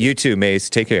one. You too, Maze.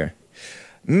 Take care.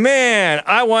 Man,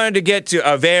 I wanted to get to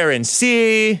Aver and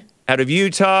C out of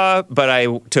Utah, but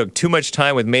I took too much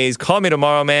time with Maze. Call me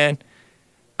tomorrow, man.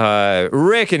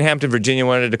 Rick in Hampton, Virginia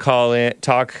wanted to call in,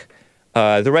 talk.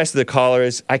 The rest of the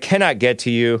callers, I cannot get to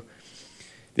you.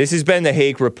 This has been the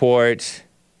Hake Report.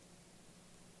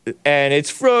 And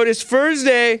it's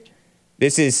Thursday.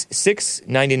 This is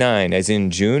 699, as in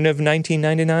June of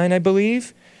 1999, I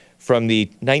believe, from the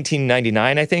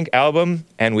 1999, I think, album,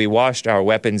 And We Washed Our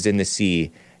Weapons in the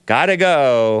Sea. Gotta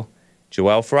go.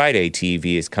 Joelle Friday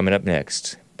TV is coming up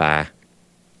next. Bye.